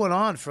still went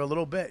on for a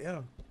little bit.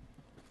 Yeah.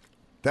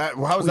 How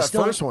was We that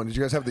still- first one? Did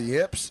you guys have the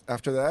yips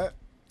after that?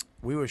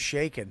 We were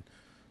shaking.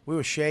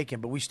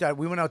 But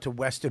we went out to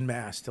Western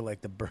Mass to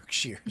like the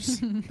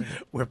Berkshires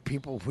where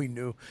people we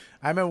knew.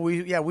 I remember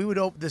we would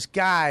open this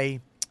guy,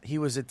 he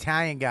was an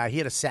Italian guy. He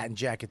had a satin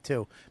jacket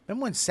too.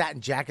 Remember when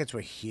satin jackets were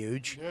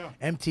huge? Yeah.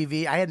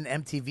 MTV. I had an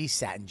MTV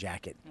satin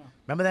jacket.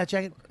 Remember that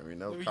jacket? I mean,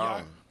 no Yeah,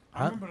 comment.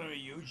 I remember they were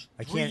huge.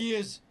 I 3 can't-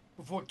 years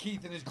before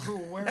Keith and his crew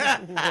were wearing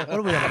it. What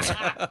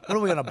are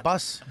we on a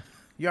bus?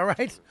 You all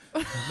right?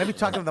 Maybe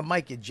talking to the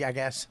mic, you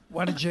jackass.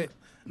 Why did you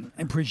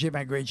appreciate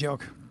my great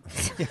joke?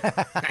 You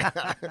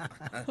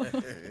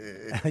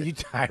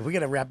tired? We got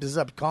to wrap this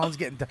up. Colin's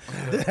getting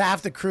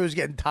half the crew's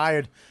getting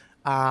tired.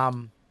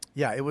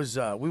 Yeah, it was.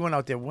 We went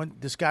out there.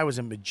 This guy was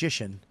a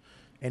magician,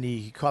 and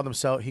he called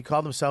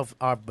himself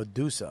our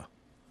Badusa.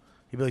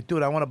 He'd be like,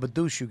 "Dude, I want to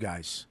Badoosh you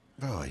guys."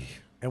 Really?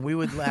 And we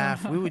would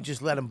laugh. We would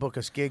just let him book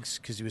us gigs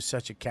because he was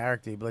such a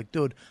character. He'd be like,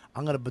 "Dude,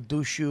 I'm gonna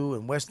Badoosh you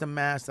in Western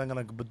Mass. I'm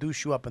gonna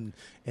Badoosh you up in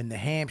New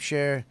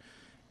Hampshire."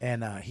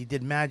 And he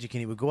did magic, and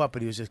he would go up,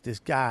 and he was just this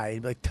guy.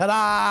 He'd be like,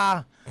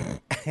 "Ta-da!"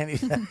 And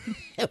it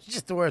was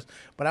just the worst.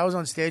 But I was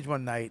on stage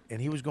one night,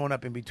 and he was going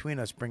up in between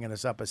us, bringing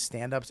us up as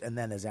stand-ups and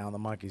then as Alan the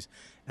Monkeys.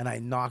 And I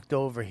knocked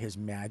over his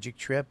magic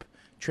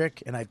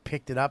trick, and I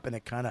picked it up, and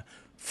it kind of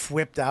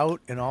flipped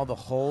out in all the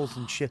holes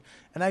and shit.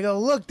 And I go,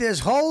 "Look, there's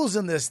holes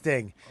in this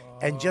thing."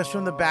 And just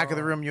from the back of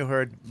the room, you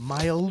heard,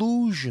 "My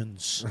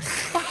illusions."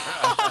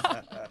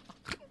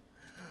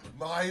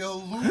 My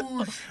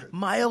illusions.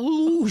 My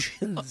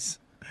illusions.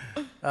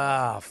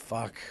 Ah,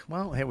 fuck.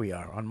 Well, here we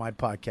are on my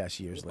podcast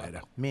years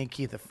later. Me and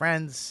Keith are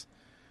friends,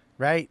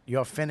 right?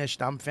 You're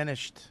finished. I'm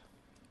finished.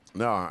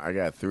 No, I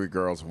got 3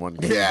 girls and 1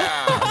 kid.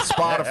 Yeah,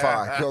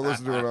 Spotify. Go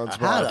listen to it on How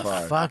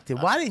Spotify. the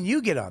fuck why didn't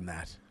you get on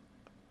that?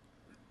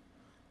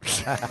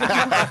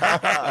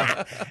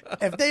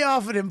 If they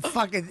offered him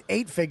fucking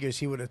 8 figures,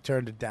 he would have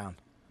turned it down.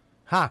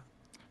 Huh?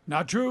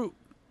 Not true.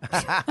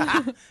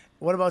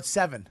 What about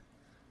 7?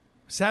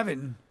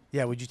 7?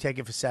 Yeah, would you take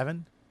it for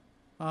 7?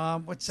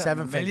 What's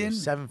 7 million?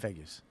 figures. 7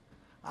 figures.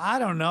 I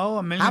don't know.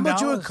 $1 million. How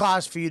much it would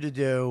cost for you to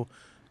do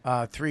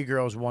 3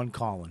 girls, 1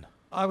 Colin?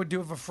 I would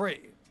do it for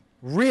free.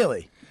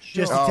 Really?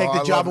 Sure. Just to take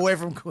the I job love away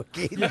from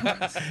Keith?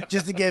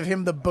 Just to give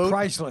him the boot?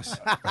 Priceless.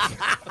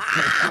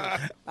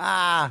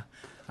 All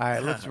right,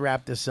 let's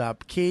wrap this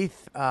up.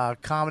 Keith,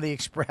 Comedy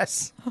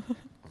Express.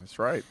 That's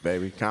right,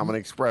 baby. Comedy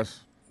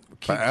Express.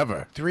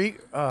 Forever. 3.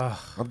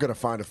 I'm gonna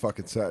find a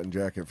fucking satin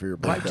jacket for your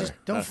birthday. Just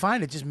don't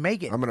find it. Just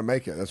make it. I'm gonna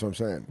make it. That's what I'm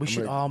saying. We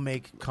should all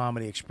make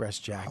Comedy Express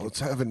jackets. Let's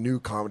have a new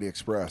Comedy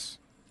Express.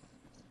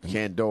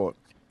 Can't do it.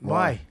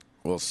 Why?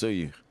 We'll sue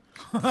you.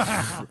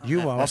 You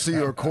won't. I'll see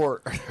you in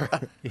court.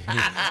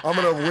 I'm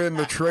gonna win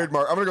the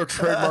trademark. I'm gonna go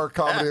trademark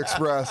Comedy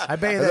Express. I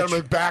bet you and then that I'm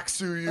gonna back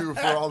sue you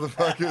for all the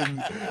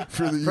fucking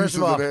for the First use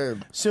of of all, the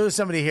name. as soon as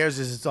somebody hears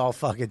this, it's all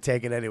fucking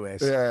taken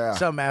anyways. Yeah.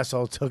 Some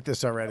asshole took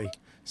this already.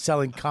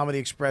 Selling Comedy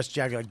Express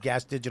jacket on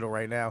Gas Digital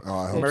right now. Oh,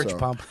 I hope Merch so.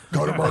 Pump.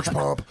 Go to Merch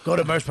Pump. Go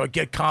to Merch Pump.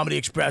 Get Comedy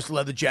Express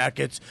leather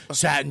jackets,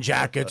 satin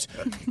jackets,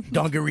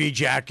 dungaree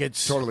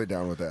jackets. Totally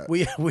down with that.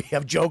 We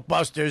have Joke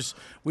Busters.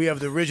 We have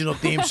the original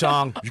theme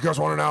song. You guys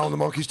want an Owl and the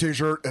Monkeys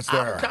T-shirt? It's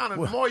there.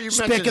 The more you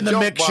Spick mention in the Joke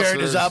Mix shirt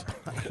is Busters,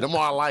 up. The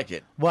more I like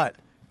it. What?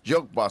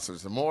 Joke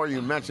Busters. The more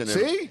you mention it,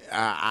 See?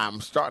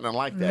 I'm starting to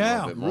like that a Yeah,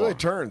 little bit it more. really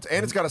turns,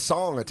 and it's got a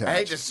song attached. I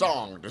hate the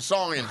song. The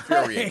song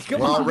infuriates me.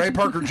 Well, Ray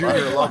Parker Jr.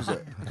 loves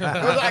it.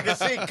 Because I can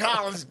see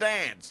Collins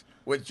dance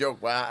with Joke.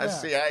 Well, I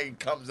see how he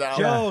comes out.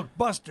 Joke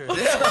Busters.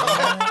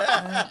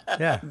 Yeah.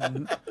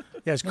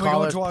 Yes, Can we go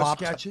collars into our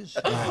popped. sketches?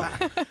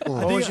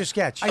 What was your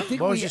sketch? I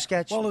think What was we- your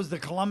sketch? Well, it was the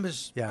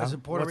Columbus. Yeah. As a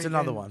Puerto What's Rican.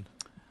 another one?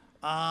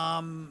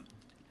 I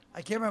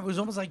can't remember. It was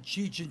almost like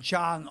Cheech and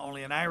Chong,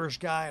 only an Irish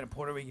guy and a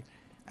Puerto Rican.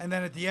 And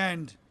then at the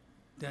end,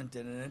 dun,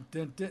 dun, dun,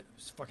 dun, dun, it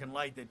was fucking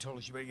light. They told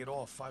us you better get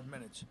off 5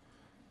 minutes.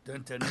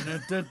 Dun, dun,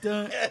 dun, dun,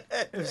 dun.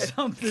 If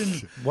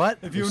something. What?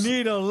 If you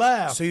need a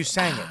laugh. So you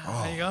sang it.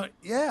 And you go,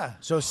 yeah.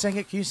 So sing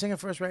it. Can you sing it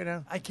for us right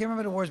now? I can't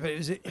remember the words, but it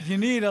was, if you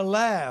need a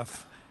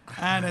laugh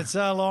and it's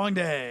a long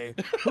day,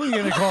 who are you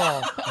going to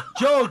call?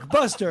 Joke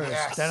Busters.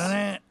 Yes.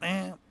 Dun-dun-dun,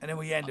 dun. And then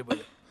we ended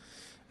with it.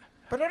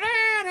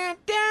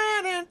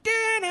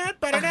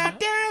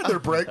 Their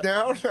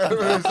breakdown. Is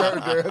that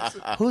a dance?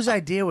 Whose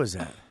idea was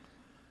that?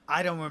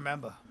 I don't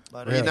remember.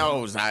 But He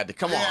knows.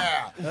 Come on.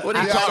 Yeah. What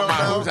are you I talking don't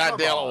about? know. Whose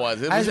idea it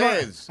was? It I was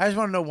just his.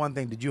 want to know one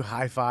thing. Did you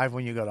high five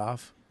when you got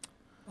off?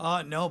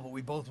 No, but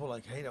we both were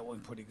like, hey, that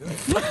went pretty good.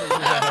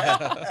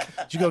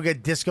 Did you go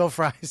get disco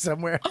fries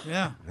somewhere?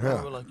 Yeah. We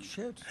were like,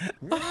 shit.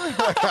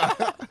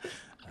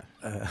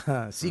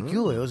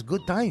 CQ, it was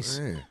good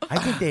times. I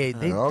think they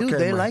Okay, do.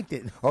 They man. liked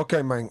it.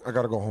 Okay, man. I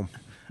gotta go home.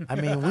 I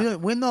mean,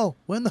 we're no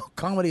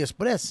Comedy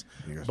Express,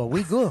 but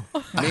we good.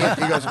 He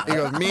goes,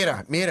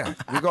 mira.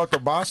 We go to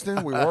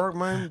Boston. We work,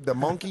 man. The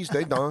monkeys,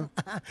 they done.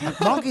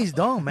 Monkeys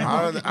don't, man.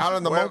 Out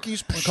of the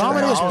monkeys.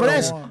 Comedy I don't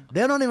Express, know.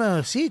 they don't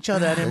even see each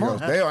other He anymore.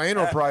 goes, they are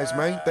enterprise,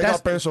 man. They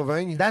got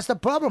Pennsylvania. That's the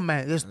problem,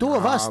 man. There's 2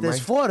 of us. Nah, There's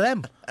man. 4 of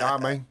them. Ah,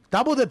 man.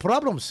 Double the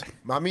problems.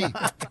 Mami.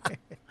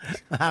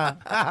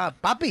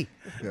 Papi.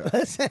 Yeah.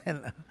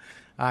 Listen.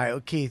 All right, well,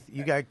 Keith.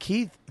 You got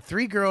Keith,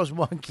 3 girls,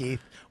 1 Keith.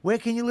 Where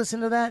can you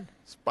listen to that?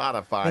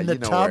 Spotify. In the You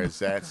know tub? where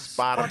it's at.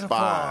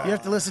 Spotify. You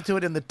have to listen to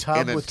it in the tub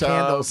In the with tub.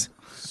 candles.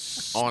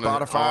 On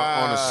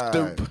a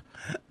stoop.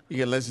 You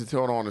can listen to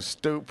it on a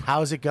stoop.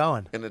 How's it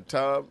going? In the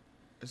tub.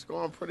 It's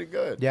going pretty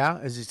good. Yeah,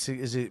 is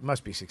it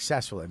must be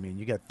successful. I mean,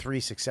 you got 3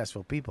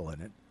 successful people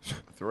in it.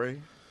 3?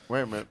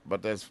 Wait a minute,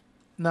 but that's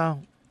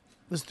No,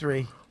 there's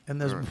 3,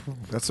 and there's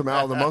That's some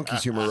Al the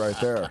Monkeys humor right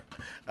there.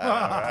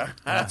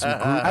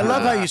 I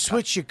love how you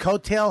switch your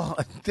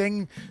coattail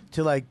thing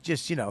to like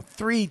just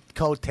 3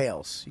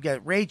 coattails. You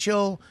got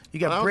Rachel, you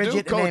got I don't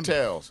Bridget, do and then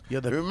coattails.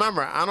 you're the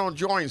Remember, I don't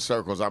join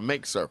circles. I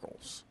make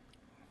circles.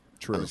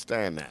 True.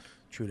 Understand that.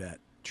 True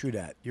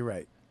that. You're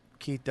right.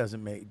 Keith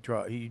doesn't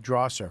draw. You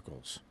draw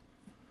circles.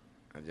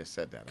 I just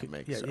said that. I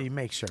make Yeah, circles. you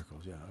make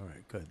circles. Yeah, all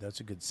right, good. That's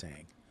a good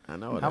saying. I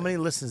know it How is. many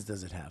listens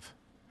does it have?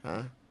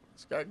 Huh?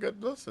 It's got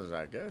good listeners,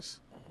 I guess.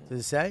 Does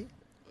it say?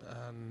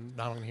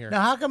 Not on here.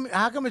 Now,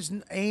 how come it's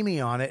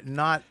Amy on it and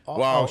not?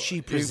 Well, she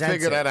you presents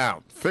figure it? that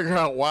out. Figure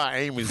out why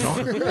Amy's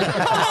on it.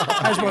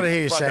 I just want to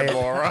hear you say it.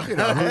 Laura.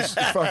 Who's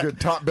fucking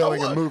top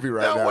billing a movie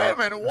right now? Wait a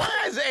minute. Why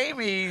is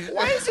Amy?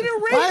 Why isn't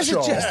it Rachel? Why is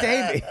it just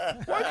Amy?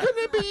 Why couldn't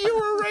it be you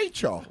or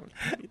Rachel?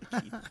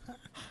 All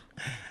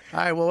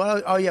right.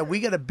 Well, oh yeah, we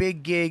got a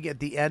big gig at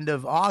the end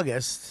of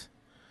August.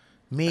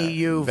 Me,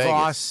 you, Vegas.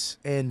 Voss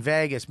in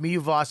Vegas. Me,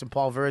 you, Voss, and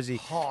Paul Verzi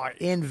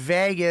in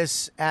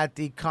Vegas at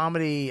the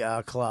Comedy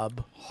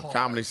Club.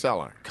 Comedy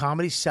Cellar.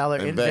 Comedy Cellar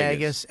in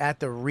Vegas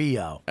at the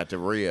Rio. At the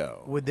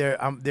Rio. With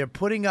they're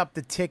putting up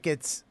the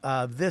tickets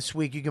this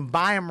week. You can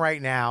buy them right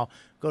now.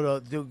 Go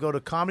to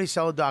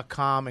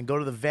comedycellar.com and go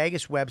to the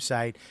Vegas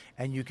website,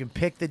 and you can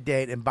pick the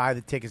date and buy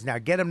the tickets. Now,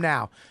 get them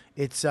now.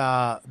 It's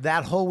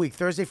that whole week,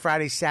 Thursday,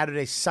 Friday,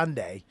 Saturday,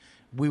 Sunday.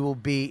 We will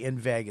be in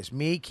Vegas.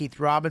 Me, Keith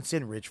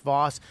Robinson, Rich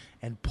Voss,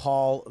 and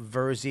Paul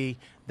Verzi.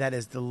 That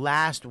is the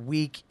last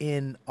week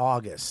in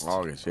August.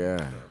 August,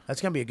 yeah. That's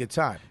going to be a good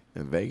time.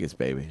 In Vegas,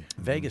 baby.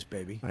 Vegas,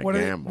 baby. I What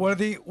gamble. are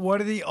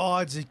the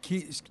odds that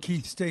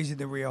Keith stays in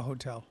the Rio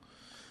Hotel?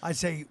 I'd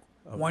say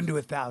 1 to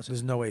 1,000.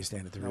 There's no way he's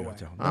staying at the Rio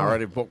Hotel. I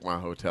already booked my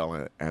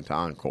hotel at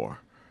Encore.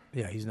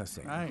 Yeah, he's not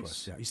staying. Nice. Of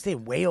course. Yeah. You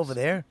staying way over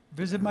there?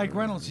 Visit Mike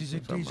Reynolds. He's a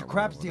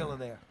crap dealer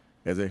there.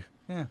 Is he?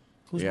 Yeah.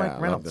 Who's Yeah, Mike I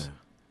love Reynolds? the-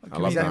 I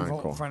love the Comedian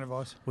Encore. friend of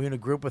ours. Were you in a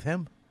group with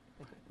him?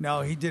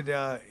 No, he did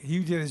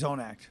his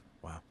own act.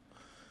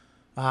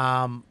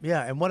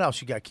 Yeah, and what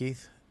else you got,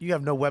 Keith? You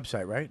have no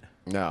website, right?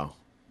 No.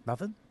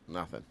 Nothing?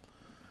 Nothing.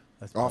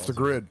 That's Off the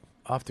grid.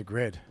 Off the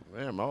grid.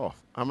 Yeah, I'm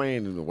off. I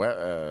mean,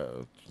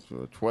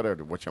 Twitter,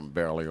 which I'm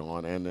barely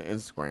on, and the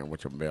Instagram,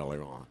 which I'm barely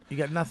on. You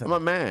got nothing. I'm a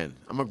man.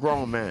 I'm a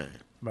grown man.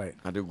 Right.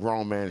 I do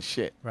grown man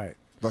shit. Right.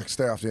 Like,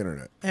 stay off the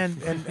internet. And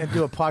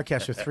do a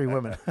podcast with 3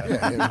 women.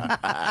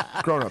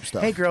 Grown up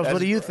stuff. Hey, girls, what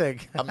do you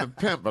think? I'm the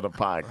pimp of the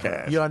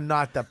podcast. You're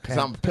not the pimp.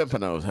 I'm pimping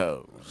those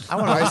hoes. I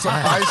wanna-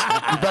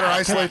 You better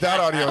isolate that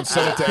audio and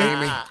send it to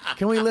Amy.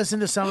 Can we listen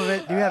to some of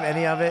it? Do you have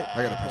any of it?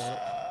 I gotta piss.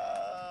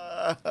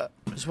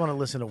 I just want to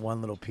listen to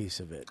one little piece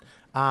of it.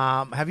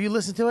 Have you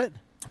listened to it?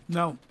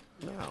 No.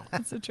 No.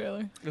 It's a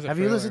trailer. Have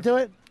you listened to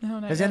it? No,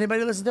 not Has yet.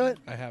 anybody listened to it?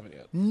 I haven't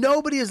yet.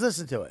 Nobody has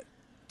listened to it.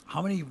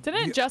 How many?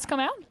 Didn't it just come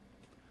out?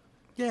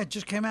 Yeah, it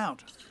just came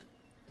out.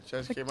 It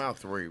just came out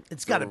 3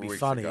 It's got to be weeks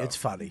funny. ago. It's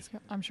funny.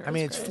 I'm sure. I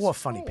mean, it's great. 4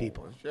 funny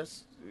people. It's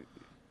just,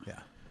 Yeah.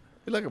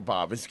 look at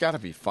Bob. It's got to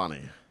be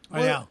funny.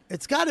 I know.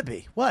 It's got to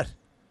be. What?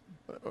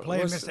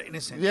 Playing What's- Mr.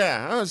 Innocent.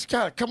 Yeah, it's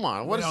got. Come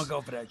on. We What don't is?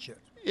 go for that shit.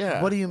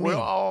 Yeah. What do you We're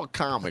mean? all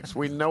comics.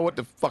 We know what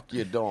the fuck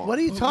you're doing. What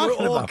are you talking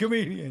We're all about?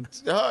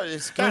 comedians. Oh,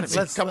 it's got to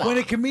be. Come on. When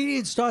a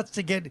comedian starts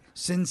to get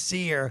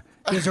sincere,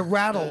 there's a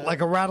rattle, like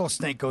a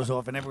rattlesnake goes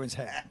off in everyone's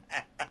head.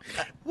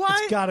 Why?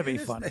 It's got to be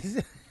funny.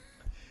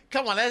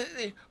 Come on.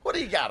 What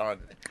do you got on?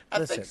 I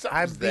Listen, think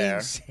I'm something's being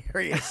there.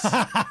 serious.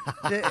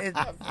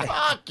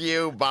 Fuck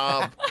you,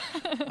 Bob.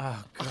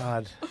 Oh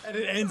God. And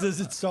it ends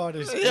as it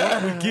started.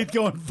 Yeah. We keep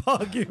going,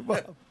 fuck you,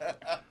 Bob.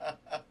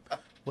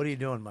 What are you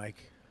doing, Mike?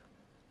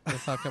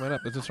 It's not coming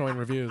up. It's just showing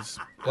reviews.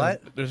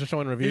 What? They're just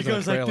showing reviews. He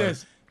goes of the like trailer.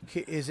 this.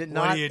 Is it What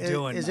not? are you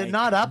doing, Is it Mike?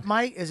 not up,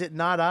 Mike? Is it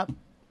not up?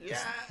 Yeah.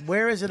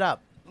 Where is it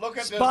up? Look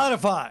at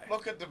Spotify.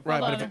 Look at the.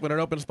 Right, Hold but on. when it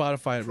opens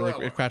Spotify,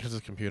 Trailer. it crashes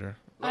his computer.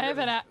 I have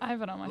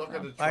it on my Look at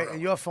phone. the trailer.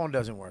 Your phone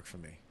doesn't work for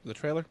me. The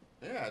trailer?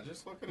 Yeah,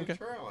 just look at the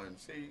trailer and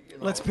see. You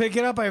know. Let's pick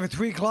it up. I have a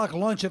 3 o'clock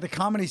lunch at the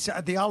comedy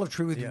at the Olive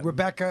Tree with Yeah.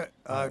 Rebecca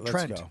All right,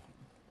 Trent. Let's go.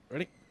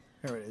 Ready?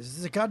 Here it is. This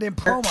is a goddamn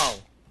promo.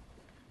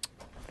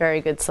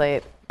 Very good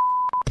slate.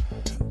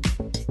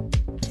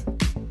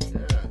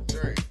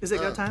 Is it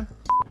go time?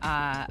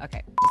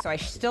 Okay. So I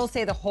still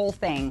say the whole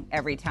thing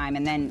every time,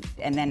 and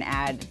then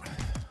add.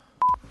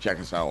 Check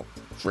us out.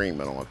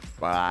 Streaming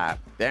on.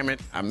 Damn it!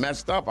 I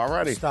messed up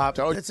already. Stop.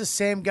 Told you. It's the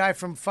same guy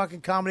from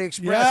fucking Comedy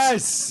Express.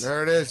 Yes.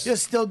 There it is. You're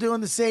still doing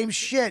the same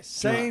shit.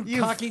 Same You-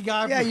 cocky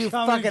guy Yeah, from you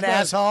Comedy fucking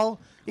Express. asshole.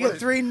 You got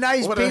 3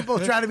 nice what a- people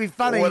trying to be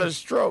funny. What a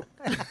stroke.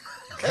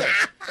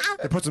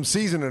 They put some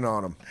seasoning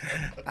on them.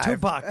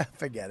 Tupac.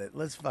 Forget it.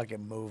 Let's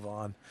fucking move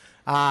on.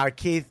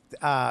 Keith,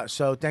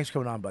 so thanks for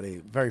coming on,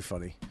 buddy. Very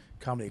funny.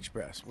 Comedy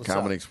Express. What's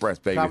Comedy up? Express,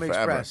 baby, Comedy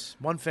forever. Express.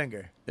 1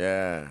 finger.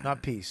 Yeah.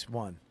 Not piece.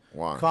 1.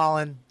 One.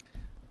 Colin.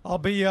 I'll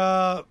be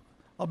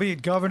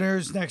at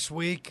Governor's next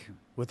week.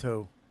 With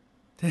who?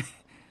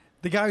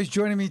 The guy who's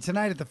joining me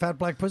tonight at the Fat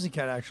Black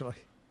Pussycat, actually.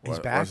 He's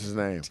back? What's his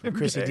name?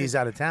 Chrissy D's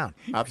out of town.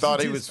 I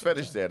thought he was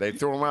finished there. They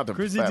threw him out to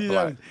Chrissy Fat D.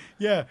 Black.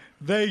 Yeah,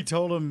 they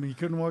told him he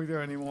couldn't work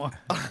there anymore.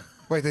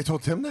 Wait, they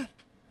told Tim that?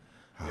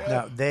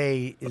 No,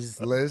 they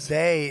is Liz?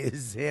 They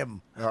is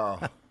him. Oh.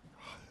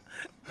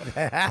 Look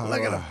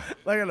at him.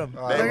 Look at him.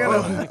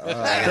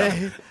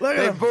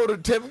 They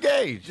booted Tim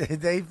Gage.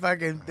 They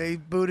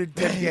booted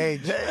Tim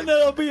Gage. And then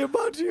I'll be a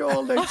bunch of you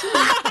all next week.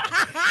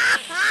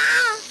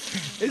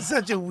 It's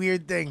such a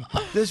weird thing.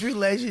 This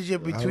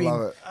relationship between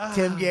love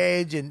Tim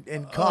Gage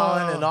and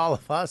Colin and all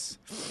of us.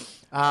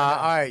 All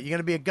right, you're going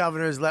to be a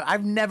governor's.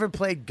 I've never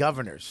played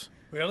governors.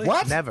 Really?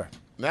 What? Never.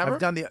 Never? I've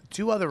done the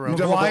two other rooms.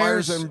 You've done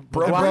McGuire's and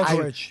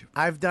Brokerage.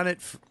 I've done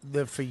it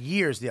for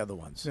years, the other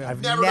ones. Yeah.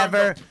 I've Never never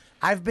done that.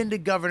 I've been to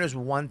governors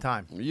one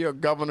time. You're a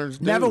governor's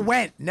dude. Never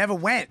went.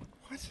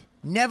 What?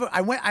 Never.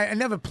 I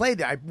never played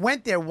there. I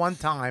went there one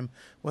time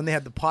when they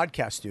had the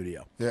podcast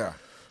studio. Yeah.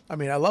 I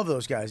mean, I love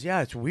those guys.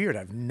 Yeah, it's weird.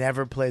 I've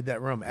never played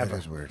that room ever. That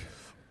is weird.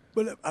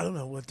 But I don't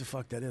know what the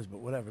fuck that is, but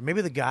whatever.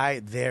 Maybe the guy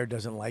there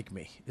doesn't like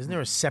me. Isn't there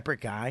a separate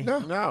guy?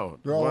 No.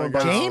 They're all owned One by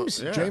guy- James?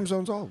 Yeah. James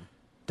owns all of them.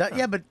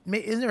 Yeah, but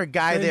isn't there a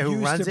guy there who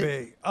used runs to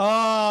it? be.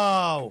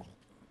 Oh.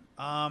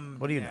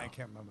 What do you know? I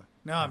can't remember.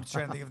 No, I'm just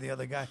trying to think of the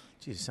other guy.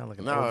 Jeez, you sound like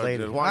an No, old lady.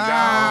 there's one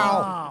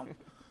guy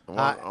Oh.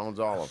 One owns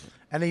all of them.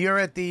 And then you're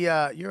at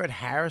you're at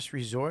Harris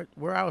Resort.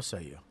 Where else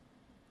are you?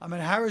 I'm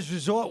at Harris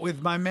Resort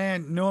with my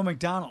man Noah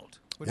McDonald.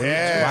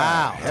 Yeah.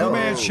 Wow.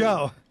 Two-man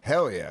show.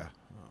 Hell yeah.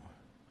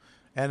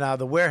 And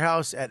the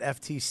warehouse at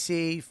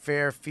FTC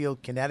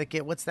Fairfield,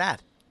 Connecticut. What's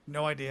that?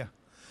 No idea.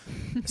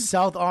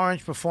 South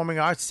Orange Performing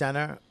Arts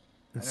Center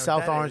in what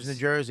South that Orange, is. New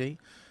Jersey.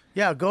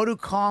 Yeah, go to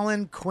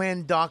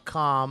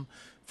colinquinn.com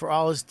for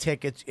all his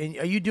tickets. And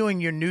are you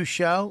doing your new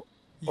show?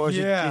 Or is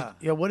Yeah.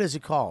 It, what is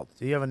it called?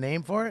 Do you have a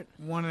name for it?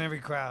 One in every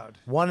crowd.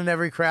 One in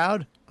every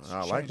crowd?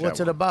 I like that What's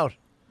it one. about?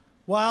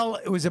 Well,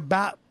 it was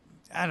about.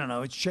 I don't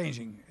know. It's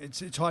changing.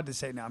 It's hard to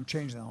say now. I'm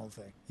changing the whole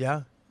thing.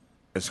 Yeah?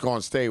 It's going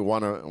to stay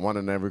one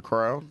in every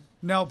crowd.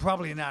 No,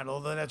 probably not.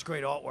 Although that's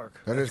great artwork.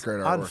 That is great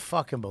artwork.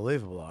 Unfucking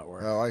believable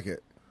artwork. I like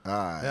it.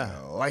 I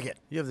like it.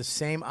 You have the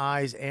same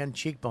eyes and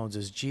cheekbones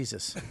as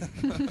Jesus.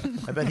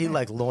 I bet he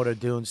liked Lord of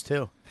Dunes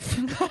too.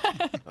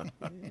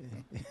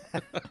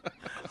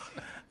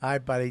 All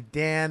right, buddy.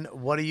 Dan,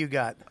 what do you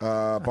got?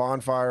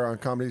 Bonfire on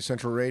Comedy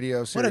Central Radio.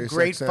 What a Sirius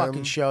great XM.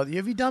 fucking show.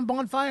 Have you done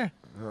Bonfire?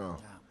 Oh.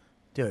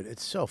 Dude,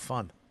 it's so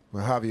fun.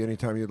 We'll have you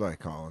anytime you'd like,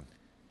 Colin.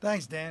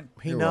 Thanks, Dan.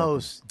 He You're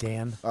knows,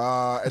 Dan.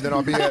 And then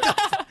I'll be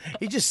at...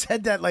 He just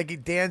said that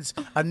like Dan's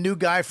a new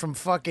guy from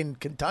fucking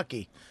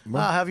Kentucky.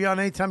 I'll have you on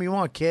anytime you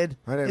want, kid.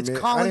 It's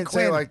Colin I didn't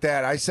say it Quinn. like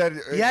that. I said...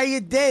 Yeah, you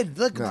did.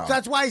 Look, No.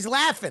 that's why he's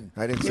laughing.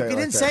 I didn't If say it you like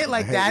didn't that. say it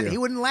like I hate that, you. he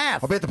wouldn't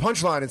laugh. I'll be at the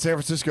Punchline in San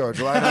Francisco,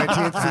 July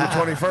 19th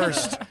through the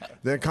 21st.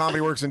 Then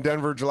Comedy Works in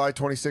Denver, July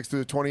 26th through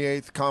the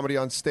 28th. Comedy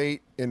on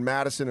State in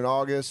Madison in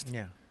August.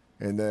 Yeah.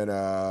 And then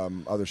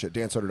other shit,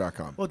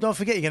 dansoder.com. Well, don't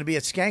forget, you're going to be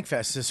at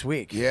Skankfest this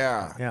week.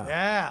 Yeah.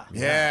 Yeah.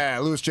 Yeah,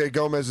 Louis J.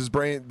 Gomez's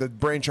the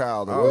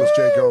brainchild of Louis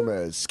J.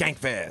 Gomez.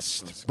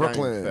 Skankfest,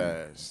 Brooklyn.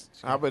 Skankfest.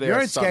 I'll be there You're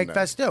at Sunday.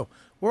 Skankfest too.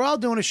 We're all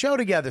doing a show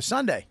together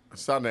Sunday.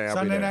 Sunday, I'll be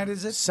Sunday there. night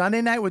is it?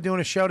 Sunday night, we're doing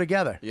a show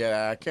together.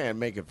 Yeah, I can't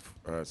make it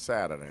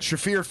Saturday.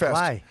 Shafir Fest.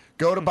 Why?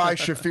 Go to buy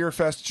Shafir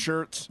Fest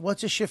shirts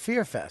What's a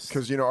Shafir Fest?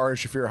 because Ari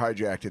Shafir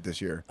hijacked it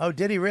this year. Oh,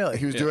 did he really?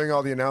 He was doing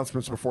all the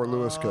announcements before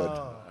Louis could.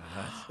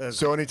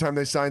 So anytime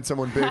they signed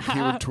someone big,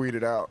 he would tweet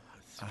it out.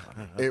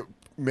 It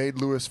made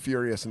Louis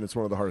furious, and it's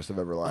one of the hardest I've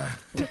ever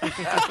laughed.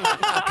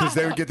 Because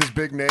they would get this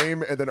big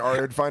name, and then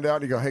Ari would find out,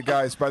 and he'd go, "Hey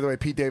guys, by the way,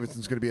 Pete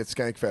Davidson's going to be at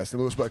Skankfest,"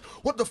 and Louis would be like,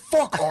 "What the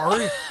fuck,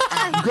 Ari? You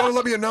got to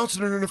let me announce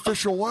it in an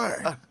official way."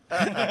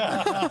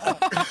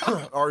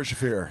 Ari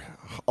Shafir,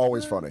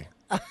 always funny.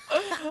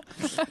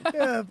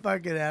 Yeah,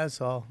 fucking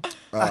asshole.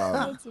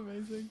 That's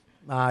amazing.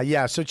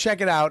 Yeah, so check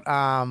it out.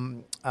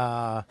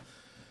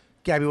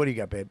 Gabby, what do you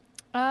got, babe?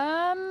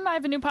 I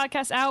have a new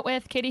podcast out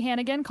with Katie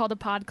Hannigan called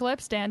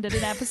Apodclips. Dan did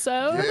an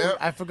episode.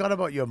 I forgot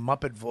about your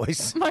Muppet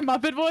voice. My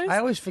Muppet voice? I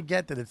always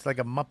forget that it's like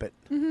a Muppet.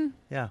 Mm-hmm.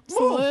 Yeah. It's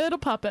a little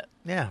puppet.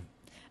 Yeah.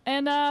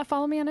 And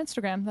follow me on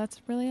Instagram.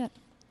 That's really it.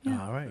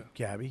 Yeah. All right,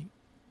 Gabby.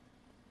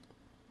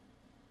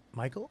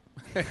 Michael?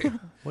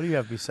 What do you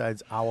have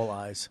besides owl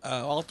eyes?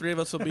 All three of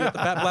us will be at the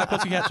Fat Black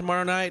Pussycat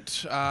tomorrow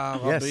night. I'll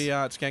Yes. be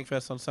at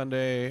Skankfest on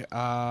Sunday.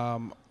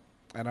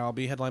 And I'll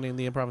be headlining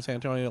the Improv in San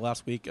Antonio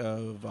last week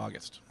of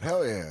August.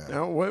 Hell yeah.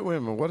 Now, wait a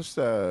minute. What is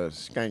the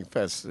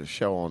Skankfest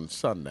show on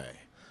Sunday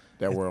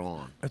that we're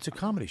on? It's a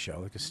comedy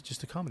show. Like it's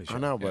just a comedy show. I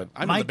know, but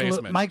I'm Mike, in the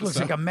basement. Mike looks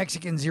like a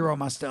Mexican Zero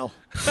Mostel.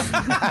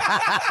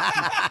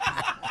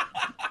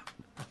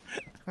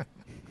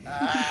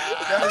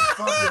 That is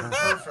fucking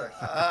perfect.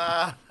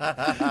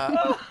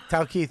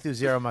 Tell Keith who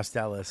Zero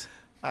Mostel is.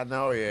 I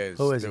know he is.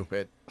 Who is he?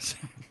 stupid.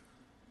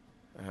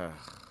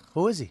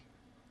 Who is he?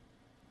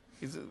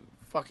 He's a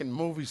fucking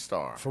movie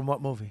star. From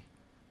what movie?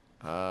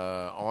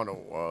 On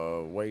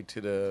the way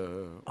to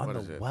the On what the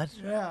is it? what?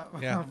 Yeah.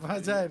 Yeah.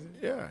 What's that?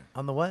 Yeah,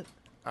 On the what?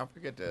 I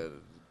forget the.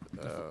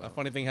 A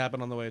funny thing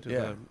happened on the way to Yeah.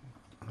 the All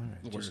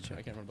right, word. just I checking.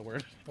 can't remember the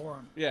word.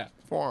 Forum. Yeah.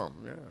 Forum.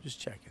 Yeah, Just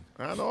checking.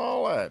 I know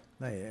all that.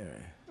 No, yeah,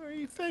 right. What do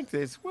you think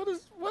this? What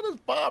is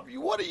Bob?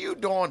 What are you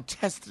doing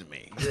testing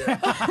me?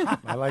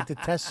 I like to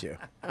test you.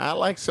 I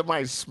like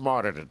somebody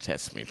smarter to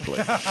test me,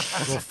 please.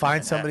 We'll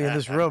find somebody in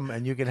this room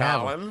and you can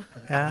have Colin. them.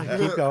 Yeah,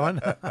 keep going.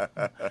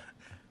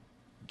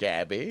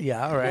 Gabby.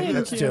 Yeah, all right.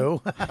 That's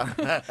two.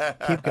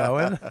 Keep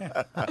going.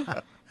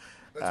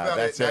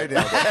 That's it.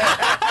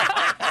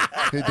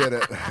 He did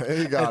it.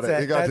 He got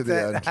it. He got to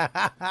the end.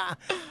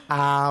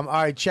 All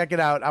right, check it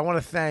out. I want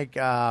to thank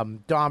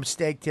Dom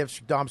Steak Tips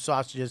from Dom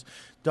Sausages,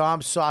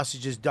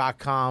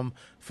 domsausages.com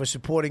for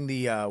supporting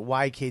the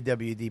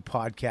YKWD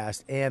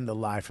podcast and the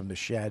Live from the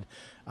Shed.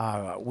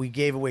 We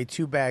gave away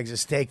 2 bags of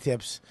steak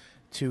tips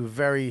to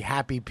very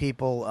happy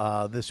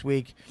people this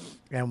week,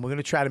 and we're going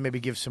to try to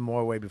maybe give some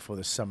more away before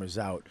the summer's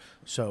out.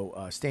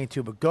 So stay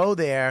tuned. But go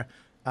there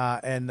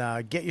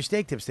and get your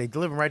steak tips. They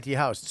deliver them right to your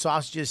house.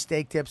 Sausages,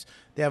 steak tips.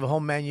 They have a whole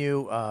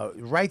menu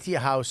right to your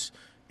house.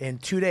 In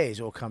 2 days,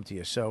 it will come to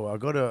you. So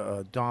go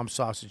to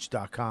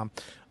domsausage.com.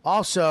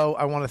 Also,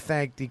 I want to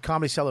thank the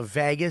Comedy Cellar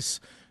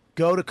Vegas.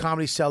 Go to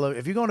Comedy Cellar.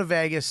 If you're going to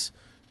Vegas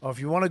or if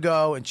you want to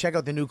go and check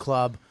out the new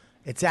club,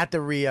 it's at the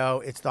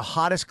Rio. It's the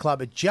hottest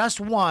club. It just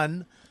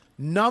won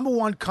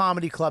 #1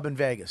 comedy club in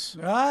Vegas.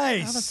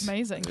 Nice. Oh, that's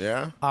amazing.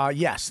 Yeah?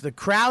 Yes. The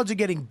crowds are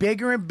getting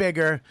bigger and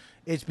bigger.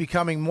 It's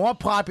becoming more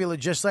popular,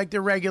 just like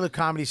the regular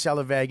Comedy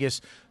Cellar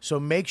Vegas. So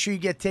make sure you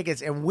get tickets.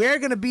 And we're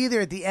going to be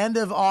there at the end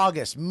of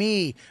August.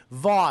 Me,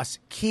 Voss,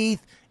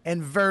 Keith,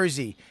 and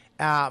Verzi.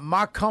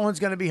 Mark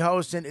Cohen's going to be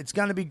hosting. It's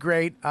going to be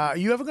great. Are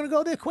you ever going to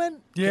go there, Quinn?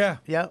 Yeah.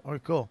 Yeah? All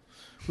right, cool.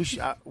 We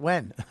should,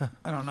 when?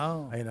 I don't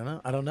know. I don't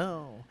know. I don't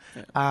know.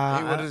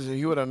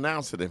 He would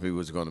announce it if he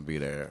was going to be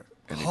there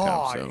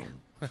anytime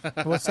soon.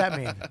 What's that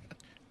mean?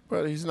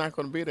 But he's not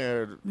going to be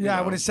there. Yeah,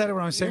 I would have said it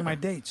when I was saying my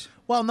dates.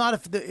 Well, not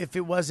if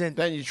it wasn't.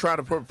 Then you try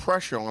to put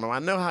pressure on him. I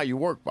know how you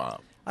work,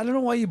 Bob. I don't know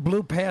why you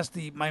blew past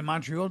my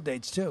Montreal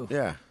dates, too.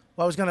 Yeah.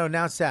 Well, I was going to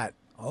announce that.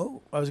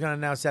 Oh. I was going to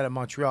announce that at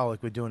Montreal,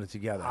 like we're doing it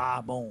together.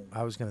 Boom.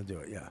 I was going to do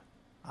it, yeah.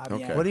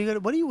 Okay. What are you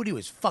going to do?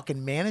 His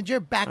fucking manager?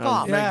 Back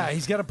off. Yeah,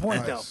 he's got a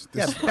point, though.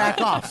 Yeah,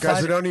 back off.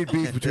 Guys, we don't need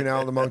beef between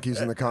Al and the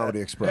Monkeys and the Comedy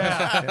Express.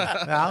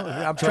 Well,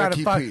 I'm Try trying to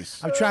to keep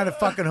peace. I'm trying to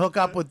fucking hook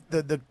up with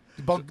the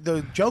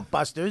joke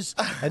busters,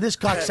 and this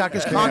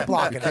cocksucker's cock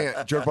blocking You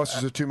can't. Joke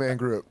Busters are a 2-man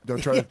group.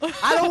 Don't try to.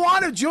 I don't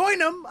want to join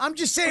them. I'm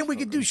just saying we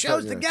could do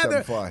shows Yeah,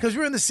 together fly. because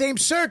we're in the same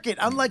circuit,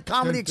 unlike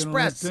Comedy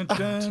Express. Joke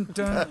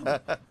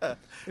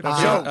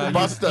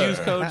Buster. Use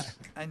code.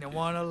 And you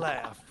want to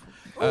laugh.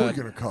 Who are we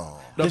going to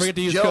call? Don't forget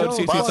to use Joe code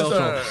CC Buster.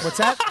 Social. What's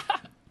that?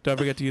 Don't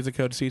forget to use the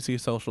code CC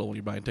Social when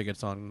you're buying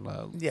tickets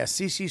on. Yeah,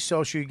 CC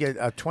Social. You get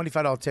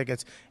 $25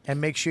 tickets, and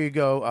make sure you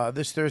go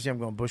this Thursday. I'm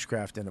going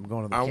bushcrafting. I'm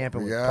going to the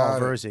camping with Paul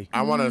Verzi.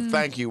 I want to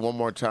thank you one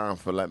more time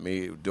for letting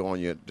me do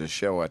on the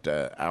show at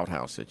the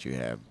outhouse that you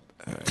have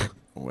in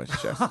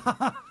Westchester.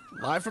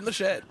 Live from the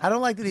Shed. I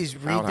don't like that he's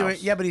redoing.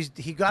 Outhouse. Yeah, but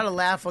he got a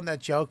laugh on that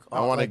joke.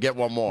 I want to get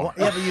one more.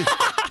 Yeah, but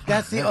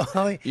that's the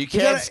only. You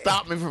can't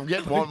stop me from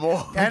getting one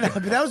more. And,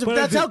 but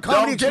that's how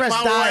Comedy Don't get Express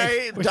my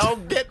died. way.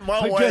 Don't get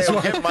my But way. guess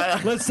what? Get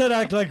my... Let's not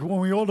act like when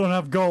we all don't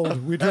have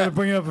gold. We try to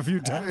bring it up a few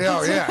times.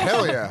 Oh, yeah.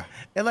 Hell yeah.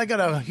 And like got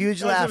a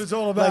huge That's laugh. what it's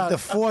all about. Like the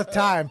 4th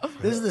time.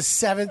 This is the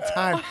 7th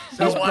time.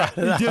 So he's what? brought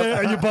it You up. did it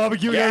at your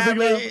barbecue.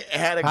 Gabby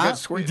had a Huh? good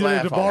sweet You did it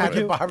at laugh. the on At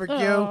the it. barbecue.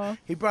 Aw.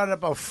 He brought it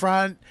up up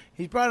front.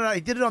 He brought it out.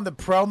 He did it on the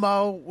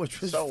promo,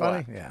 which was So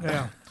funny. what?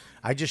 Yeah.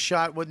 I just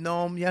shot with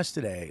Noam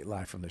yesterday,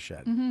 live from the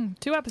Shed.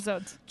 2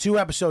 episodes. 2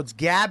 episodes.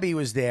 Gabby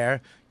was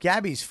there.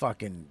 Gabby's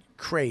fucking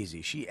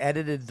crazy. She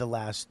edited the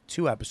last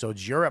 2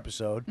 episodes. Your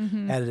episode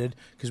edited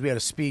because we had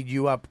to speed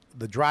you up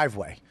the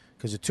driveway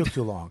because it took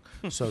too long.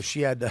 So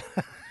she had to.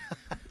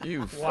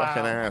 You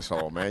fucking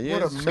asshole, man. What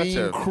You're a such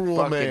mean, cruel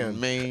fucking man.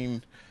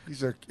 Mean.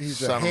 He's a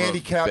Son of a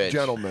handicapped bitch.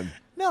 gentleman.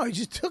 No, it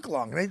just took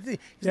long.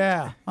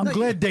 Yeah. I'm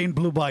glad Dane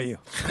blew by you.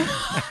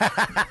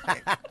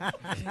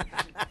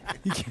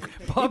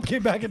 Bob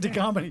came back into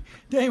comedy.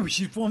 Dane, we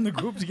should form the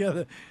group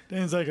together.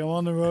 Dane's like, I'm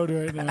on the road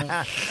right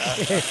now.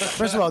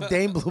 First of all,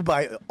 Dane blew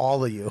by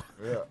all of you.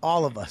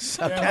 All of us.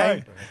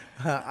 Okay?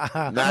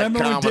 Not Remember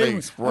when Comedy Dane-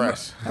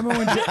 Express. I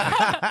remember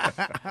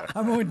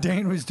when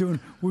Dane was we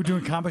were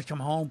doing Comics Come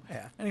Home,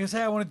 and he goes,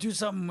 "Hey, I want to do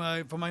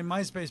something for my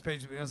MySpace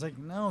page." I was like,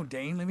 "No,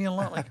 Dane, leave me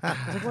alone." Like, I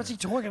was like, "What's he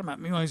talking about?"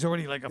 Meanwhile, he's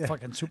already like a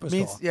fucking superstar.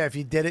 Means, yeah, if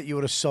you did it, you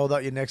would have sold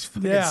out your next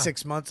fucking Yeah.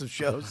 6 months of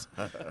shows.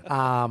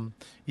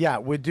 Yeah,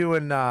 we're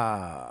doing.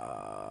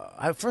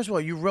 First of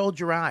all, you rolled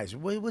your eyes.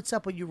 What's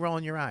up with you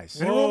rolling your eyes? I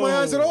didn't roll my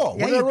eyes at all.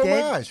 Yeah, When did I you roll did.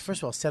 my eyes?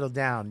 First of all, settle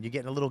down. You're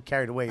getting a little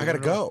carried away. I got to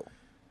go.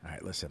 All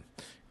right, listen.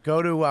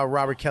 Go to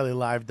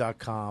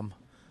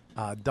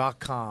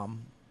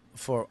robertkellylive.com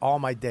for all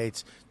my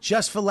dates.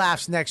 Just for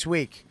laughs next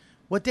week.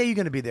 What day are you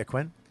going to be there,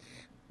 Quinn?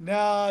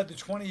 No, the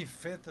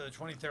 25th or the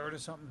 23rd or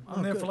something.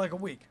 I'm there good. for like a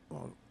week.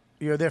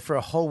 You're there for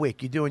a whole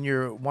week. You're doing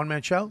your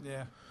one-man show?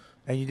 Yeah.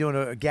 And you're doing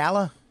a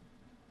gala?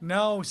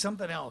 No,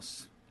 something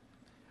else.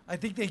 I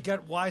think they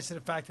got wise to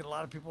the fact that a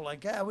lot of people are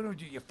like, we don't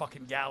do your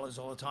fucking galas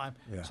all the time.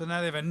 Yeah. So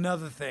now they have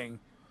another thing,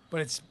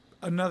 but it's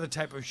another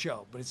type of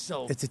show, but it's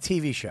still It's a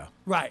TV show.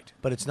 right,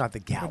 But it's not the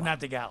gala. but not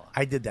the gala.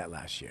 I did that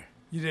last year.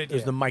 You did, It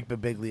was yeah. the Mike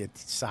Birbiglia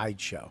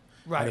side show.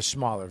 Right. At a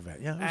smaller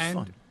event. Yeah, it was And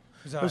fun. it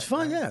was It all was right,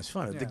 fun, right? yeah, it's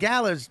fun. Yeah. The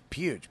gala is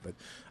huge, but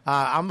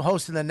I'm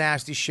hosting the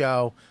Nasty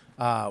Show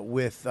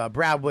with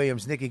Brad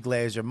Williams, Nikki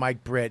Glazer,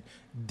 Mike Britt,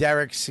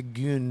 Derek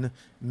Segun,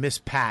 Miss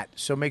Pat.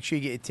 So make sure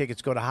you get your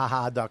tickets. Go to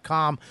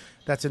haha.com.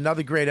 That's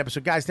another great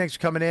episode. Guys, thanks for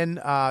coming in.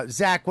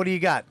 Zach, what do you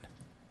got?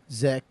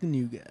 Zach, the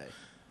new guy.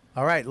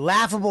 All right,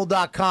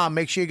 laughable.com.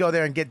 Make sure you go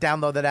there and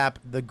download that app.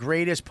 The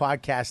greatest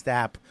podcast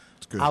app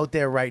out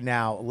there right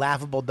now.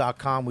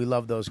 Laughable.com. We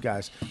love those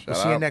guys. We'll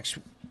see you next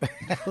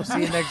we'll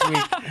see you next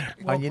week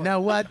on You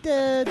Know What,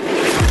 Dude.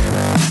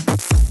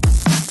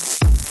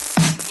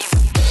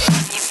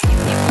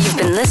 You've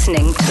been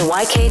listening to the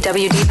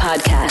YKWD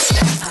podcast.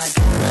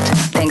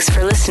 Thanks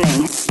for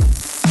listening.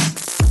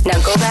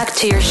 Now go back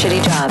to your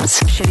shitty jobs.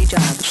 Shitty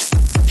jobs.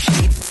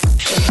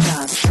 Shitty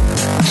jobs.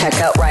 Check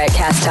out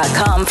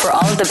riotcast.com for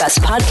all of the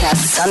best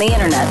podcasts on the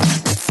internet.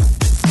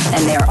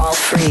 And they're all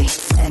free.